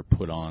races are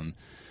put on,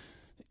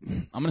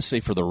 I'm going to say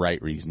for the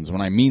right reasons.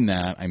 When I mean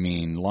that, I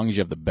mean long as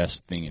you have the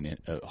best thing in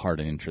it, heart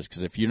and interest.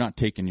 Because if you're not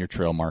taking your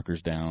trail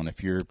markers down,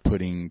 if you're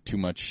putting too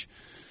much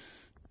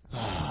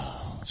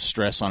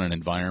stress on an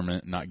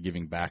environment, not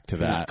giving back to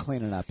that, not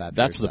cleaning up after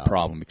that's yourself. the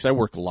problem. Because I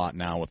work a lot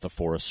now with the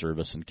Forest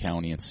Service and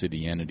county and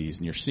city entities,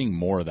 and you're seeing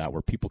more of that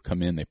where people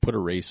come in, they put a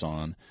race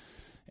on,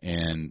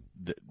 and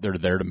they're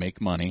there to make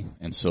money,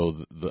 and so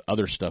the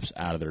other stuff's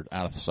out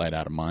of sight,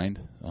 out of mind.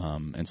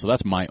 And so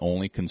that's my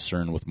only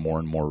concern with more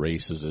and more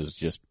races is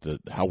just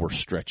how we're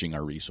stretching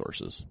our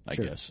resources, I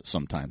guess,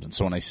 sometimes. And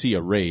so when I see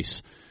a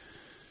race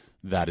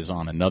that is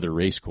on another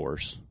race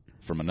course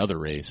from another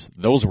race,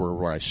 those were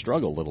where I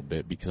struggle a little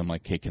bit, because I'm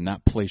like, hey, can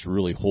that place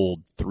really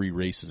hold 3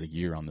 races a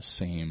year on the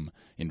same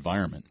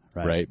environment,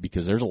 right?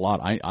 Because there's a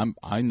lot.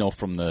 I know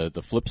from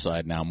the flip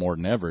side now more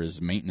than ever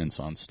is maintenance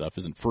on stuff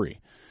isn't free.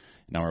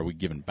 Now, are we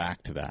giving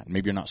back to that?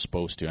 Maybe you're not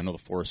supposed to. I know the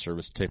Forest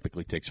Service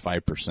typically takes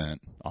 5%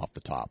 off the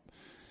top.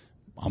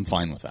 I'm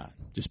fine with that,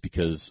 just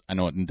because I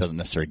know it doesn't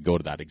necessarily go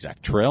to that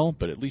exact trail,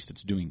 but at least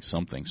it's doing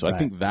something. So I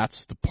think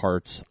that's the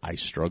parts I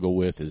struggle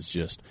with, is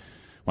just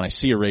when I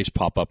see a race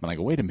pop up and I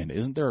go, wait a minute,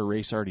 isn't there a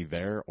race already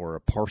there, or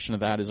a portion of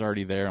that is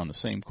already there on the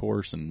same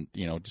course and,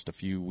 just a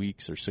few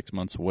weeks or 6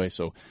 months away.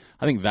 So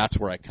I think that's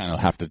where I kind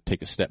of have to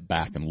take a step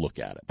back and look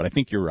at it. But I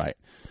think you're right.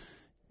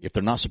 If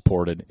they're not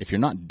supported, if you're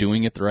not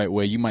doing it the right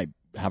way, you might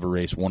have a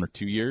race 1 or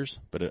 2 years,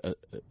 but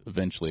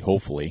eventually,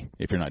 hopefully,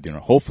 if you're not doing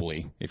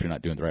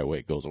it the right way,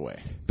 it goes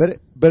away. But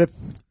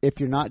if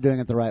you're not doing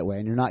it the right way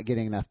and you're not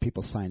getting enough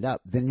people signed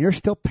up, then you're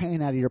still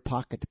paying out of your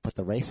pocket to put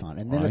the race on.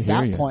 And then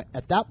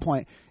at that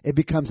point, it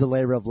becomes a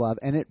labor of love,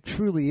 and it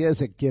truly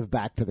is a give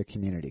back to the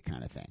community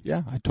kind of thing.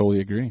 Yeah, I totally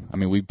agree. I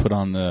mean, we put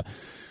on the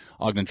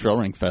Ogden Trail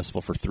Running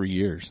Festival for 3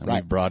 years. And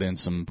we've brought in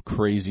some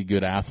crazy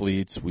good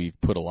athletes. We've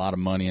put a lot of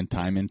money and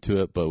time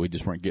into it, but we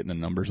just weren't getting the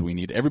numbers we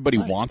need. Everybody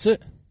wants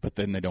it, but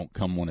then they don't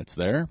come when it's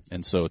there.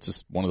 And so it's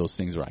just one of those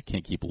things where I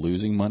can't keep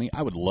losing money.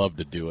 I would love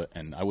to do it,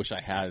 and I wish I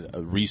had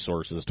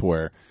resources to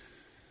where,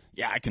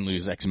 I can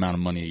lose X amount of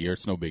money a year.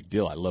 It's no big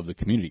deal. I love the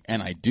community,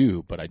 and I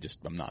do, but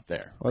I'm not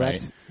there. Well,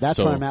 right? That's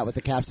where I'm at with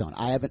the capstone.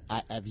 I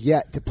have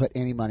yet to put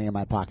any money in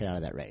my pocket out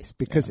of that race,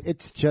 because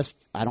it's just,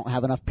 I don't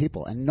have enough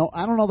people. And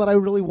I don't know that I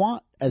really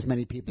want as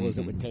many people as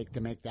it would take to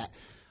make that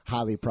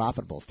highly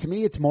profitable. To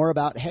me, it's more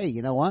about, hey,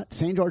 you know what?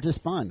 St. George is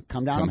fun.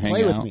 Come down and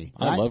play with me.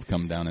 Right? I love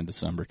coming down in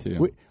December,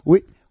 too.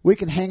 We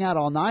can hang out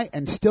all night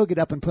and still get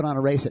up and put on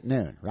a race at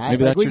noon, right?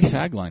 Maybe that's your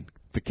tagline.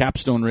 The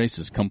capstone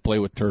races, come play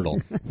with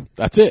Turtle.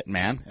 That's it,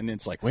 man. And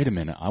it's like, wait a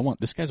minute,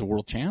 this guy's a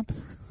world champ?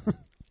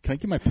 Can I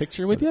get my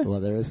picture with you? Well,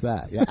 there is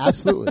that. Yeah,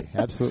 absolutely.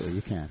 Absolutely,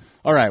 you can.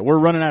 All right, we're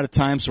running out of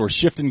time, so we're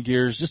shifting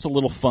gears. Just a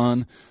little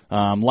fun.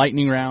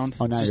 Lightning round.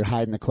 Oh, now you're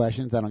hiding the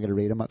questions? I don't get to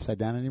read them upside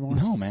down anymore?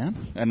 No, man.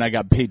 And I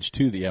got page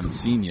 2 that you haven't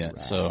seen yet.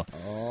 Right. So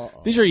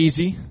these are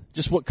easy.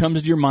 Just what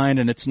comes to your mind,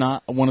 and it's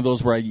not one of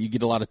those where you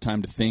get a lot of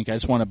time to think. I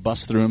just want to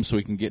bust through them so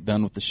we can get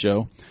done with the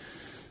show.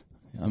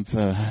 You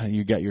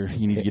need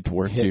to get to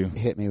work too.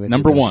 Hit me with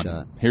number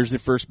 1. Here's the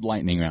first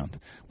lightning round.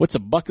 What's a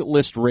bucket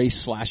list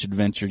race /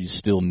 adventure you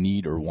still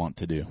need or want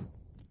to do?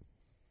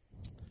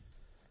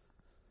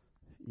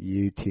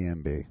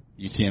 UTMB.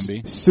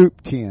 UTMB?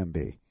 Soup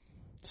TMB.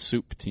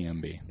 Soup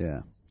TMB.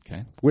 Yeah.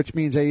 Okay. Which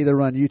means I either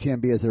run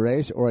UTMB as a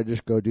race or I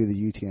just go do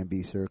the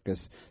UTMB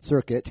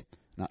circuit,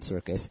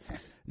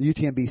 the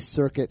UTMB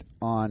circuit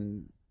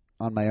on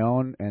my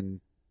own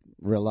and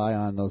rely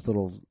on those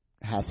little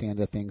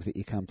hacienda things that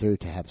you come through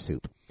to have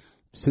soup.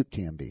 Soup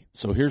TMB.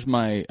 So here's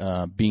my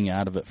being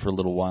out of it for a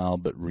little while,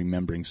 but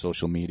remembering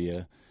social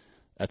media.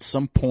 At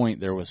some point,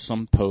 there was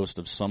some post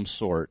of some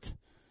sort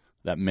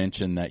that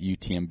mentioned that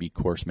UTMB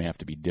course may have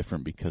to be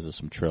different because of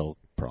some trail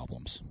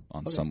problems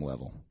on some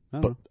level.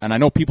 And I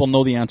know people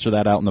know the answer to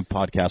that out in the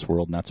podcast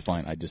world, and that's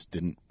fine. I just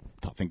didn't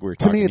think we were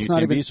talking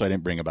UTMB, so I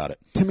didn't bring about it.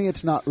 To me,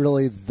 it's not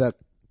really the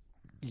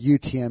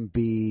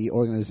UTMB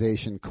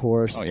organization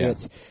course. Oh, yeah.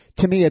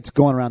 To me, it's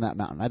going around that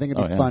mountain. I think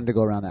it'd be fun to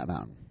go around that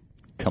mountain.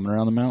 Coming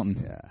around the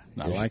mountain. Yeah.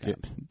 I like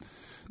it.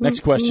 Next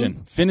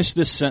question. Finish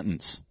this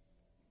sentence.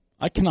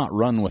 I cannot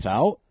run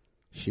without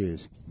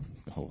shoes.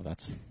 Oh,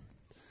 that's...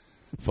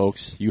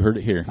 Folks, you heard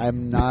it here.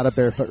 I'm not a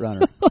barefoot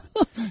runner.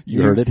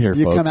 You heard it here, folks.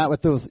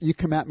 You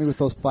come at me with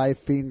those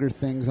 5-finger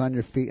things on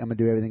your feet. I'm gonna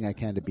do everything I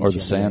can to beat you. Or the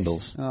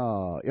sandals.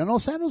 Oh,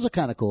 sandals are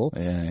kind of cool.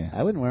 Yeah.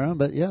 I wouldn't wear them,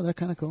 but yeah, they're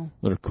kind of cool.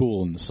 They're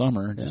cool in the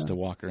summer just to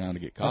walk around to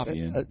get coffee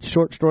in. A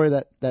short story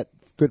that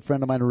good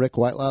friend of mine, Rick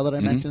Whitelaw, that I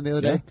mentioned the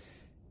other day.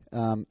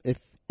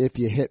 If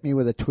you hit me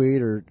with a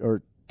tweet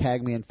or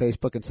tag me on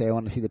Facebook and say I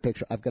want to see the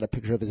picture. I've got a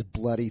picture of his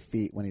bloody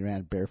feet when he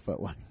ran barefoot.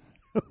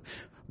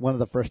 One of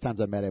the first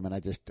times I met him, and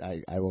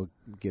I will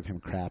give him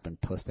crap and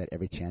post that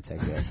every chance I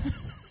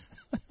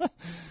get.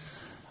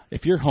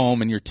 If you're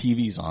home and your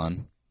TV's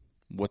on,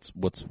 what's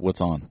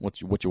on?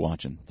 What you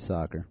watching?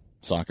 Soccer.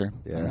 Soccer?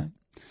 Yeah. All right.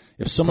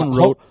 If someone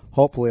wrote...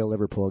 Hopefully a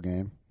Liverpool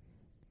game.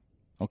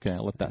 Okay,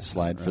 I'll let that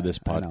slide for this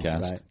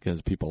podcast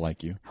because people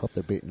like you. Hope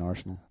they're beating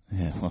Arsenal.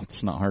 Yeah, well,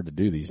 it's not hard to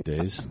do these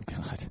days.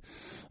 God,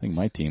 I think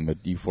my team,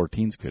 but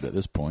U14's good at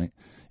this point.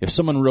 If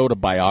someone wrote a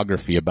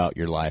biography about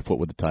your life, what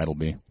would the title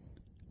be?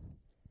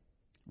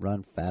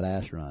 Run, fat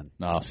ass, run.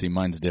 No, see,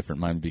 mine's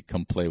different. Mine would be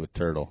Come Play with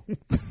Turtle.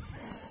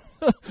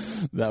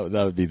 That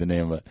would be the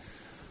name of it.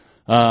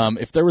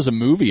 If there was a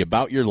movie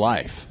about your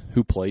life,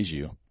 who plays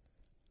you?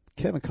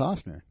 Kevin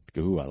Costner.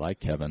 Ooh, I like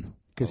Kevin.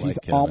 Because he's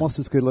almost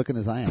as good looking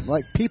as I am.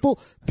 Like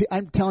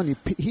I'm telling you,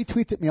 he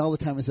tweets at me all the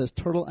time and says,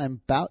 "Turtle, I'm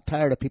about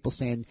tired of people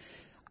saying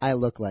I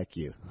look like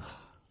you."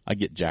 I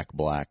get Jack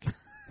Black.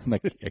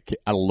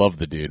 I love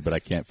the dude, but I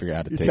can't figure out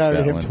how to take tired that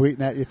of him one.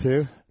 tweeting at you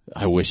too?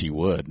 I wish he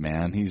would,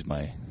 man.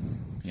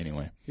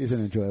 Anyway. He's an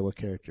enjoyable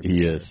character.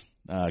 He is.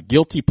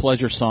 Guilty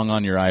pleasure song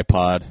on your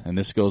iPod, and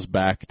this goes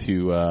back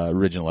to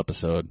original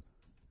episode.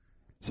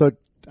 So,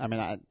 I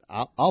mean,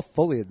 I'll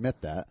fully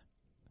admit that.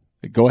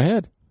 Go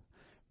ahead.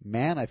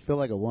 Man, I Feel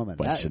Like a Woman.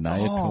 By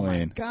Shania Twain. Oh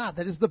my God,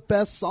 that is the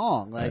best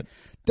song. Like,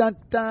 dun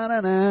dun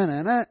dun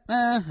dun dun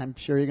dun. I'm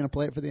sure you're gonna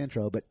play it for the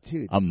intro, but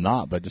dude, I'm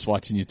not. But just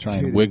watching you try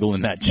and wiggle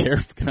in that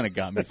chair kind of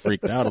got me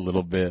freaked out a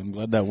little bit. I'm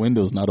glad that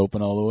window's not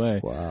open all the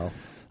way.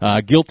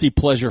 Wow. Guilty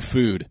pleasure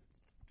food.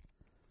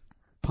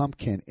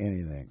 Pumpkin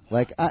anything.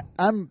 Like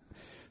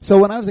so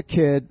when I was a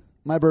kid,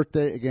 my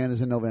birthday again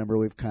is in November.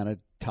 We've kind of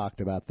talked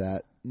about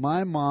that.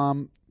 My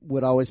mom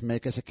would always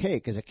make us a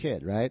cake as a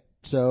kid, right?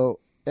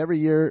 So every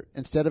year,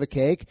 instead of a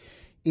cake,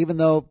 even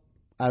though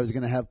I was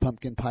going to have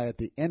pumpkin pie at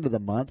the end of the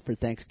month for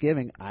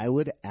Thanksgiving, I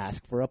would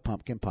ask for a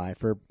pumpkin pie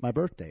for my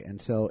birthday.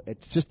 And so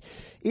it's just,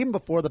 even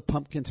before the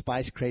pumpkin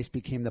spice craze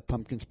became the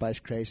pumpkin spice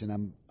craze, and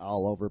I'm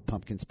all over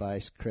pumpkin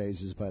spice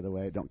crazes, by the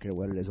way. I don't care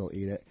what it is, I'll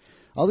eat it.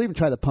 I'll even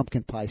try the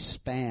pumpkin pie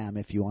spam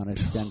if you want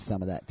to send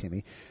some of that to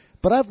me.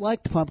 But I've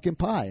liked pumpkin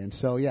pie, and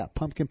so, yeah,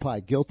 pumpkin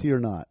pie, guilty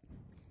or not.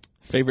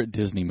 Favorite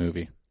Disney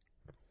movie?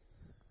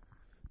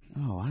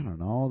 Oh, I don't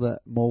know,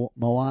 the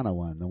Moana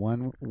one, the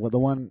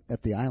one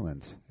at the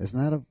islands. Isn't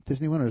that a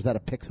Disney one or is that a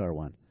Pixar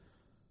one?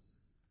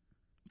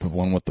 The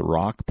one with The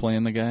Rock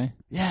playing the guy?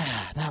 Yeah,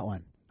 that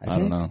one. I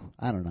don't know.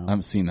 I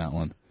haven't seen that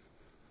one.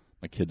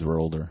 My kids were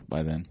older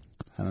by then.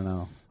 I don't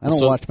know. I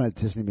don't watch my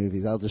Disney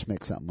movies. I'll just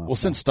make something up. Well,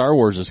 since Star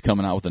Wars is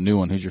coming out with a new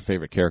one, who's your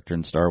favorite character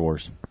in Star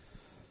Wars?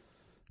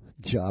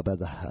 Jabba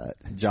the Hutt.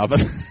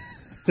 Jabba.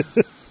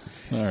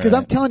 Because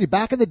I'm telling you,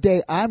 back in the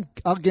day,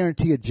 I'll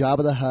guarantee you,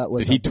 Jabba the Hutt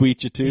was. Did he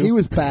tweet you too? He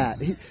was bad.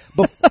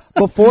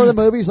 Before the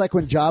movies, like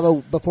before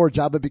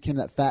Jabba became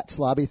that fat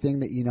slobby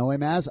thing that you know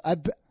him as,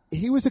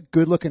 he was a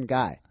good-looking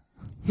guy.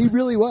 He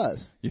really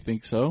was. You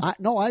think so? I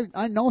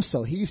know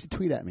so. He used to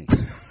tweet at me.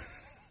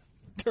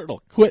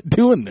 Turtle, quit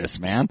doing this,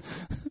 man.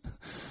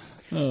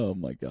 Oh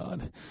my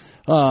God.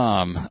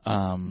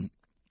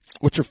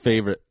 What's your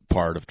favorite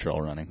part of trail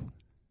running?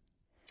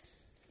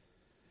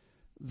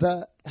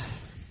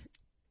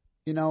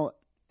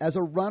 As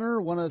a runner,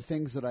 one of the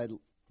things that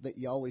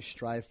you always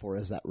strive for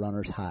is that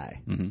runner's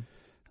high.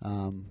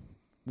 Mm-hmm.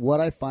 What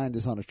I find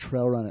is on a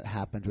trail run, it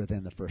happens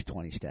within the first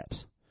 20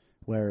 steps,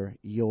 where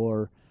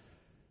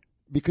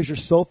because you're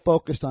so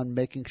focused on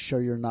making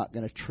sure you're not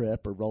going to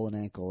trip or roll an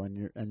ankle,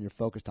 and you're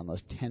focused on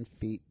those 10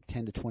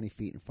 to 20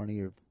 feet in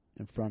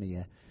front of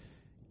you.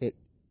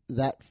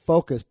 That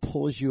focus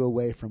pulls you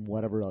away from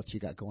whatever else you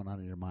got going on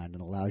in your mind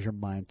and allows your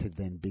mind to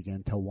then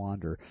begin to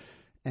wander,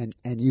 and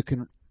you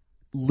can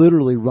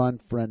literally run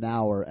for an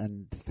hour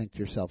and think to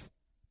yourself,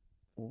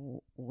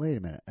 wait a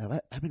minute,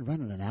 I've been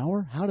running an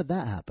hour? How did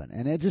that happen?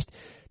 And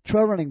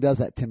trail running does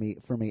that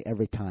for me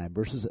every time.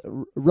 Versus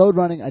road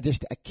running,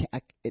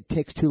 it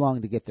takes too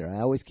long to get there.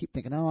 I always keep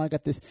thinking, I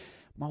got this.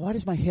 Why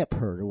does my hip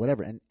hurt or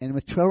whatever? And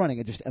with trail running,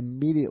 it just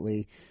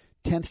immediately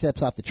 10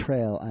 steps off the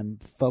trail, I'm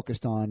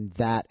focused on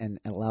that, and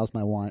it allows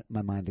my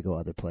mind to go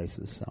other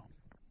places. So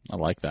I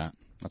like that.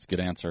 That's a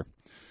good answer.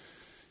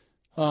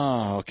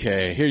 Oh,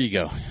 okay, here you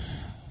go.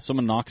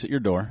 Someone knocks at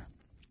your door.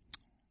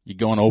 You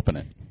go and open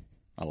it.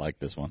 I like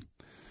this one.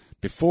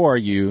 Before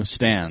you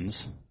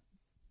stands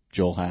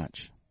Joel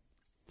Hatch.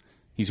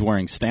 He's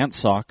wearing Stance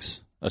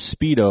socks, a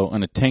Speedo,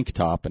 and a tank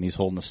top, and he's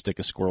holding a stick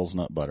of squirrel's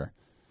nut butter.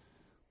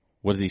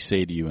 What does he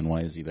say to you, and why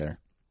is he there?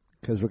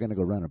 Because we're going to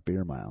go run a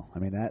beer mile. I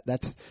mean,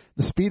 that's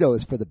the Speedo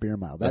is for the beer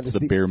mile. That's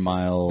the beer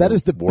mile. That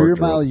is the wardrobe.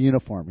 beer mile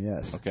uniform.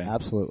 Yes. Okay.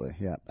 Absolutely.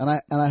 Yeah.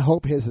 And I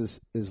hope his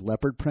is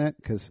leopard print,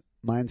 because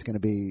mine's going to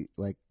be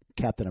like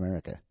Captain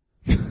America.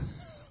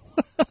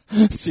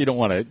 So you don't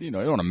want to, you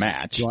don't want to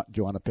match. Do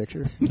you want a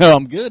picture? No,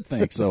 I'm good,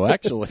 thanks. So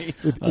actually,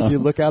 if you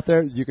look out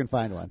there, you can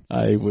find one.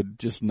 I would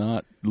just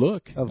not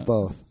look. Of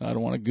both. I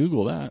don't want to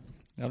Google that.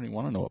 I don't even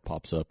want to know what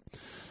pops up.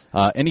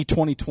 Any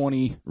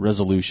 2020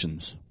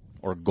 resolutions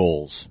or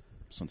goals?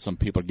 Some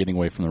people are getting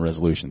away from the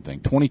resolution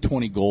thing.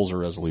 2020 goals or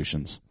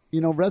resolutions?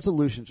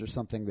 Resolutions are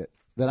something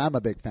that I'm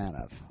a big fan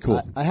of.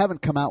 Cool. I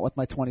haven't come out with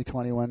my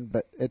 2021,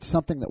 but it's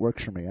something that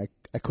works for me.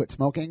 I quit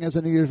smoking as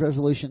a New Year's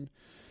resolution.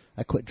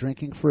 I quit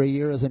drinking for a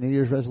year as a New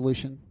Year's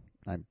resolution.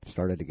 I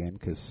started again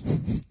because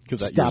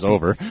that year's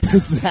over.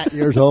 That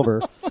year's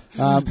over.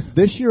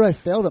 This year I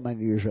failed at my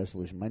New Year's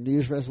resolution. My New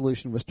Year's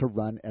resolution was to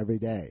run every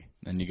day.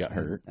 And you got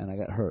hurt. And I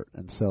got hurt.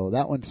 And so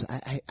that one's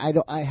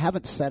I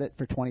haven't set it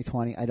for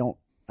 2020. I don't.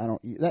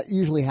 That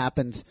usually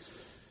happens.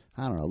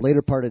 I don't know,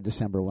 later part of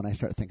December when I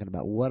start thinking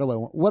about what do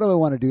I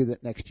want to do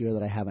that next year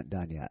that I haven't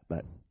done yet.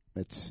 But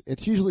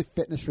it's usually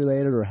fitness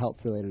related or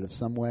health related of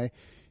some way,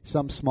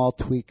 some small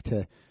tweak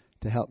to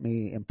help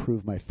me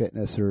improve my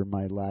fitness or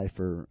my life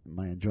or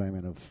my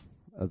enjoyment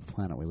of the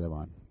planet we live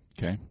on.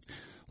 Okay.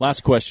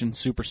 Last question,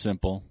 super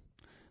simple.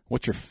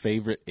 What's your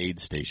favorite aid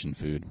station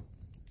food?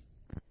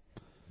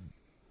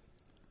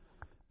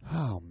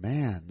 Oh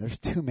man, there's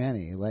too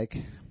many. Like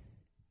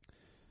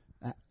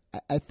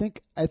I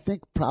think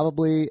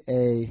probably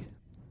a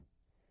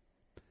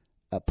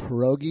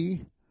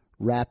pierogi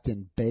wrapped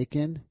in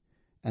bacon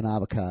and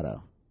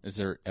avocado.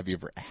 Have you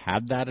ever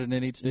had that at an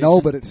aid station?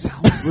 No, but it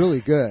sounds really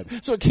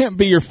good. So it can't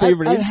be your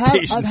favorite aid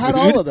station I've had food.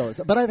 all of those,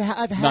 but I've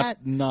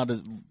had not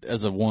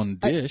as a one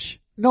dish.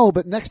 No,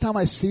 but next time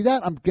I see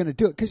that, I'm going to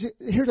do it. Because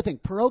here's the thing.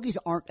 Pierogies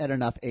aren't at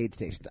enough aid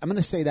stations. I'm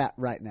going to say that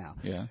right now.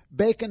 Yeah.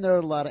 Bacon, there are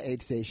a lot of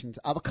aid stations.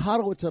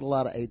 Avocado, it's at a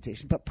lot of aid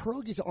stations. But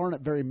pierogies aren't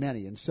at very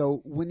many. And so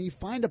when you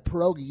find a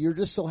pierogi, you're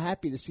just so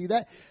happy to see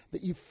that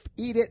you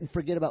eat it and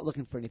forget about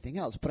looking for anything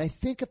else. But I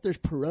think if there's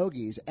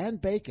pierogies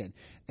and bacon,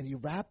 and you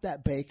wrap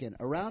that bacon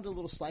around a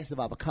little slice of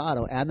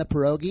avocado and the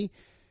pierogi,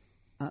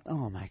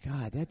 oh, my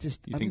God. That just...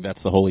 You think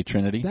that's the Holy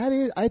Trinity?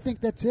 I think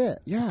that's it.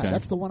 Yeah, okay.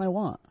 That's the one I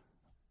want.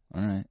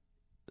 All right.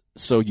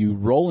 So you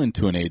roll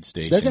into an aid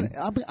station.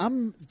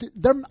 I'm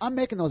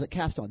making those at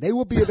Capstone. They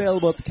will be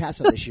available at the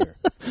Capstone this year.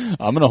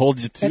 I'm going to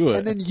hold you to it.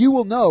 And then you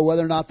will know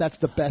whether or not that's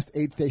the best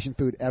aid station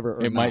food ever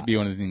or It not. might be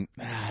one of the things,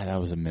 that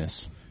was a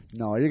miss.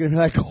 No, you're going to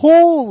be like,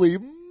 holy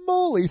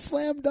moly,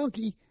 slam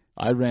dunky.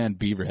 I ran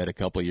Beaverhead a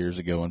couple of years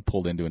ago and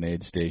pulled into an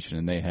aid station,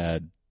 and they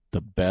had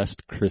the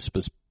best,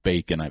 crispest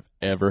bacon I've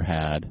ever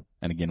had.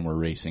 And again, we're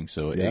racing,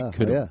 so it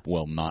could have,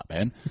 not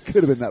been.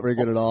 Could have been not very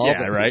good at all.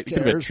 Yeah, right. It could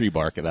have been tree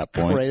bark at that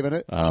point. Craving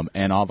it.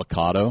 And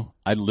avocado.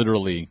 I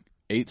literally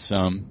ate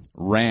some,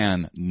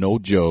 ran, no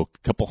joke,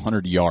 a couple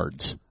 100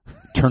 yards,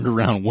 turned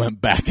around, went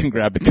back and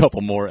grabbed a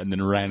couple more, and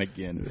then ran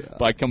again. Yeah.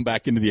 But I come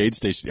back into the aid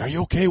station. Are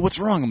you okay? What's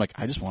wrong? I'm like,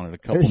 I just wanted a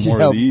couple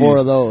more of these. More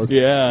of those.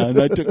 Yeah,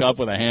 and I took off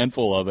with a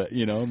handful of it.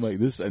 I'm like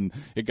this, and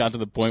it got to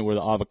the point where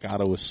the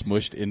avocado was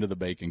smushed into the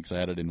bacon because I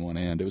had it in one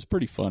hand. It was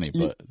pretty funny,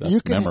 but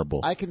that's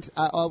memorable. I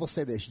will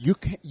say this: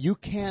 you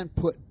can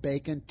put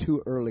bacon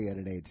too early at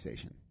an aid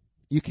station.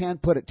 You can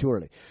put it too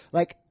early,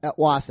 like at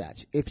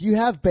Wasatch. If you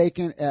have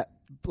bacon at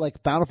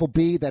like Bountiful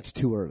Bee, that's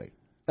too early.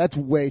 That's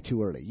way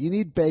too early. You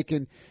need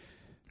bacon.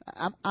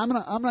 I'm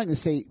not going to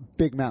say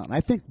Big Mountain. I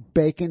think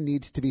bacon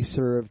needs to be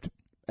served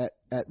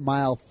at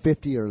mile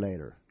 50 or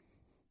later.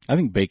 I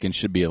think bacon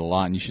should be a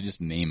lot, and you should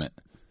just name it.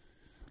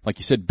 Like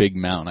you said, Big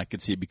Mountain. I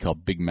could see it be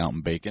called Big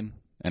Mountain Bacon,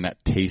 and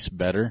that tastes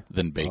better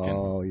than bacon.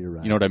 Oh, you're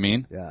right. You know what I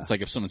mean? Yeah. It's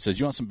like if someone says,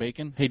 "You want some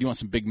bacon? Hey, do you want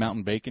some Big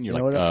Mountain Bacon?"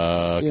 You're can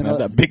I have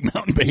that Big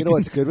Mountain Bacon? You know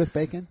what's good with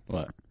bacon?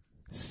 What?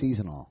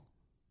 Seasonal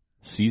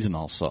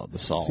salt, the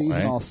salt,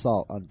 Seasonal right?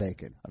 salt on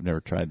bacon. I've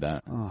never tried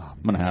that. Oh,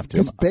 I'm going to have to.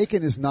 Because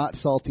bacon is not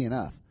salty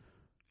enough.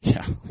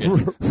 Yeah.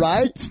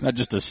 Right? It's not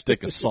just a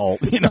stick of salt,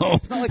 It's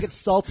not like it's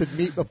salted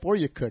meat before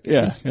you cook it.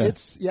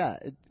 Yeah.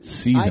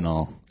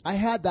 Seasonal. I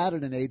had that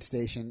at an aid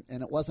station,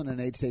 and it wasn't an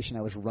aid station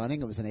I was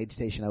running. It was an aid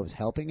station I was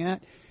helping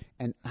at.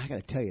 And I got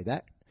to tell you,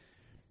 that...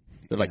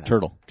 They're like,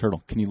 Turtle,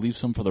 can you leave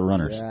some for the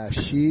runners?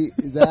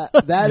 Yeah,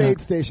 that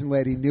aid station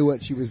lady knew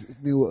what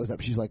was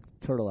up. She's like,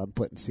 Turtle, I'm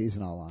putting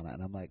seasonal on it.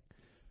 And I'm like,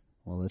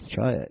 well, let's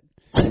try it.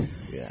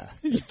 Yeah.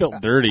 You felt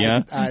dirty,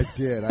 huh? I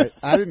did.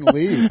 I didn't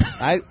leave.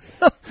 I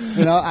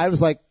was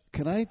like,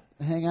 can I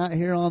hang out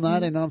here all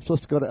night? I know I'm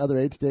supposed to go to other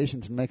aid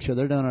stations and make sure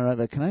they're doing all right,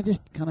 but can I just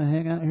kind of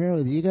hang out here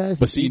with you guys?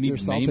 But see, you need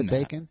to salted name that.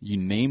 Bacon? You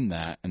name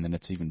that, and then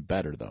it's even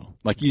better, though.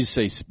 Like you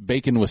say,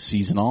 bacon was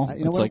seasonal.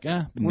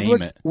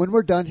 Name it. When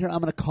we're done here, I'm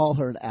going to call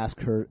her and ask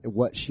her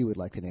what she would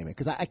like to name it,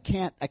 because I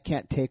can't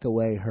take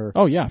away her.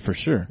 Oh yeah, for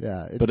sure.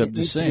 Yeah, but I'm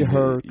just saying,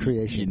 her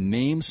creation. You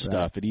name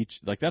stuff at each.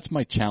 Like that's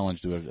my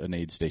challenge to an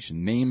aid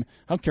station. Name.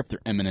 I don't care if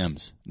they're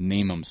M&Ms.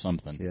 Name them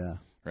something. Yeah.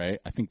 Right?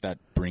 I think that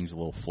brings a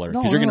little flair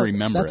because you're going to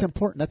remember That's it.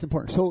 important. That's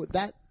important. So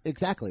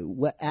exactly.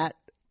 At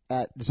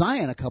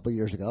Zion a couple of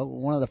years ago,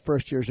 one of the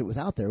first years it was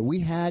out there,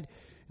 and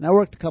I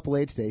worked a couple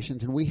aid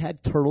stations, and we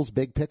had Turtle's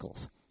Big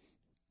Pickles.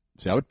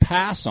 See, I would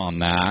pass on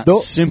that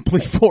simply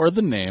for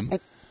the name.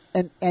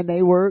 And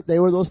they were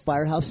those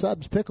Firehouse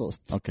Subs pickles.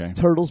 Okay.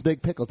 Turtle's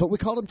Big Pickles. But we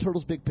called them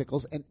Turtle's Big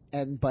Pickles,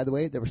 and by the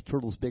way, there was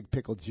Turtle's Big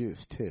Pickle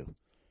Juice, too.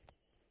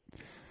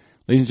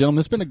 Ladies and gentlemen,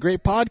 it's been a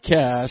great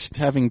podcast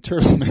having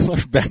Turtle Miller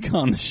back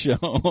on the show.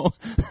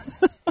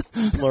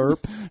 Slurp.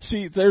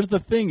 See, there's the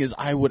thing is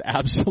I would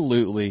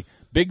absolutely,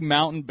 Big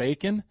Mountain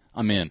Bacon,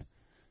 I'm in.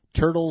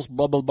 Turtles,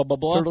 blah, blah, blah, blah,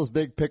 blah. Turtles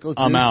Big Pickle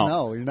Juice? I'm out.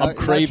 No, you're not. I'm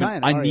craving. You're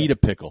not trying, I need a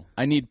pickle.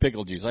 I need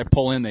pickle juice. I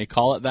pull in, they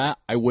call it that.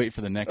 I wait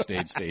for the next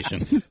aid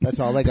station. That's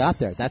all they got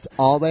there. That's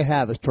all they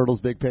have is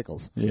Turtles Big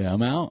Pickles. Yeah,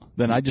 I'm out.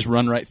 Then I just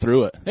run right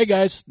through it. Hey,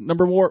 guys,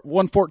 number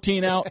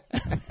 114 out.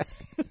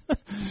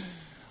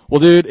 Well,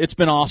 dude, it's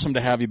been awesome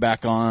to have you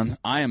back on.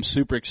 I am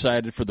super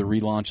excited for the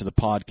relaunch of the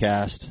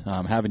podcast.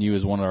 Having you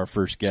as one of our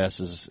first guests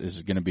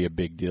is going to be a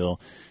big deal.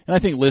 And I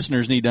think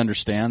listeners need to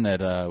understand that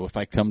if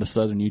I come to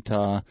southern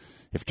Utah,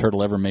 if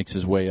Turtle ever makes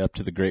his way up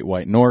to the Great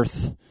White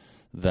North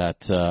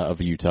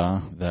of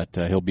Utah, that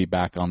he'll be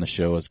back on the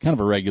show as kind of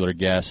a regular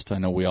guest. I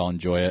know we all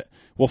enjoy it.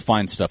 We'll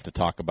find stuff to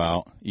talk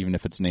about, even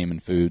if it's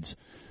naming foods.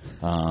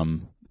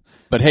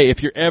 But, hey,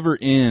 if you're ever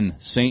in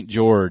St.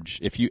 George,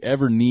 if you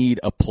ever need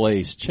a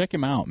place, check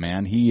him out,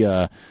 man.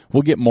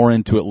 We'll get more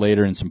into it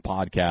later in some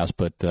podcasts,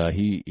 but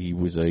he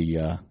was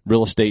a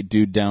real estate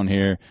dude down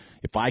here.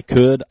 If I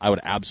could, I would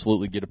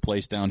absolutely get a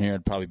place down here.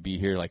 I'd probably be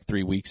here like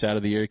 3 weeks out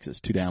of the year because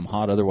it's too damn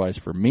hot otherwise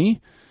for me.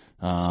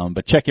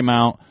 But check him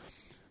out.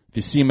 If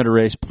you see him at a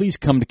race, please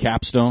come to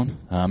Capstone.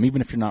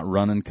 Even if you're not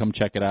running, come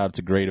check it out. It's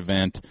a great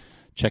event.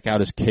 Check out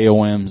his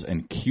KOMs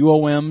and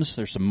QOMs.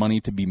 There's some money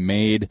to be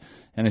made,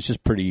 and it's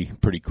just pretty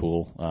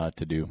cool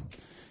to do.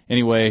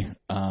 Anyway,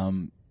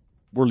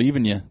 we're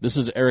leaving you. This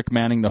is Eric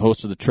Manning, the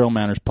host of the Trail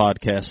Manners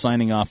podcast,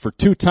 signing off for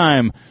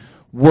two-time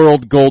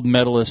world gold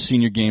medalist,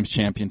 senior games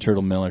champion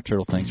Turtle Miller.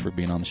 Turtle, thanks for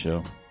being on the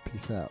show.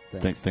 Peace out.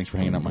 Thanks for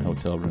hanging out in my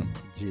hotel room.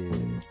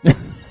 Yeah.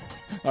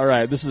 All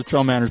right, this is the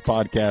Trail Manners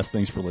podcast.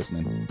 Thanks for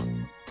listening.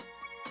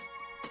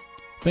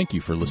 Thank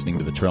you for listening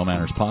to the Trail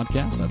Manners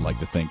podcast. I'd like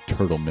to thank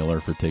Turtle Miller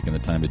for taking the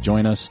time to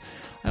join us.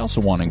 I also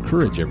want to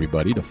encourage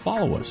everybody to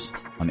follow us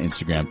on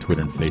Instagram,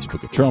 Twitter, and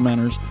Facebook at Trail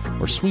Manners,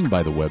 or swing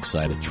by the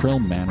website at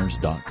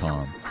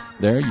trailmanners.com.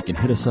 There you can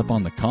hit us up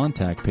on the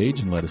contact page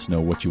and let us know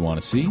what you want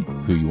to see,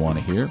 who you want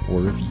to hear,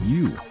 or if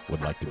you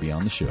would like to be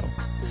on the show.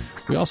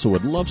 We also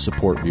would love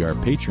support via our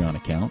Patreon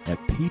account at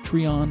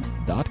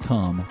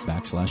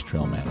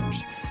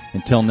patreon.com/trailmanners.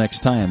 Until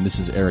next time, this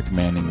is Eric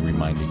Manning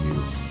reminding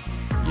you,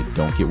 you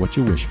don't get what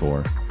you wish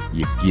for,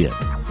 you get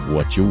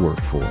what you work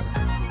for.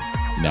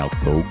 Now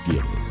go get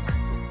it.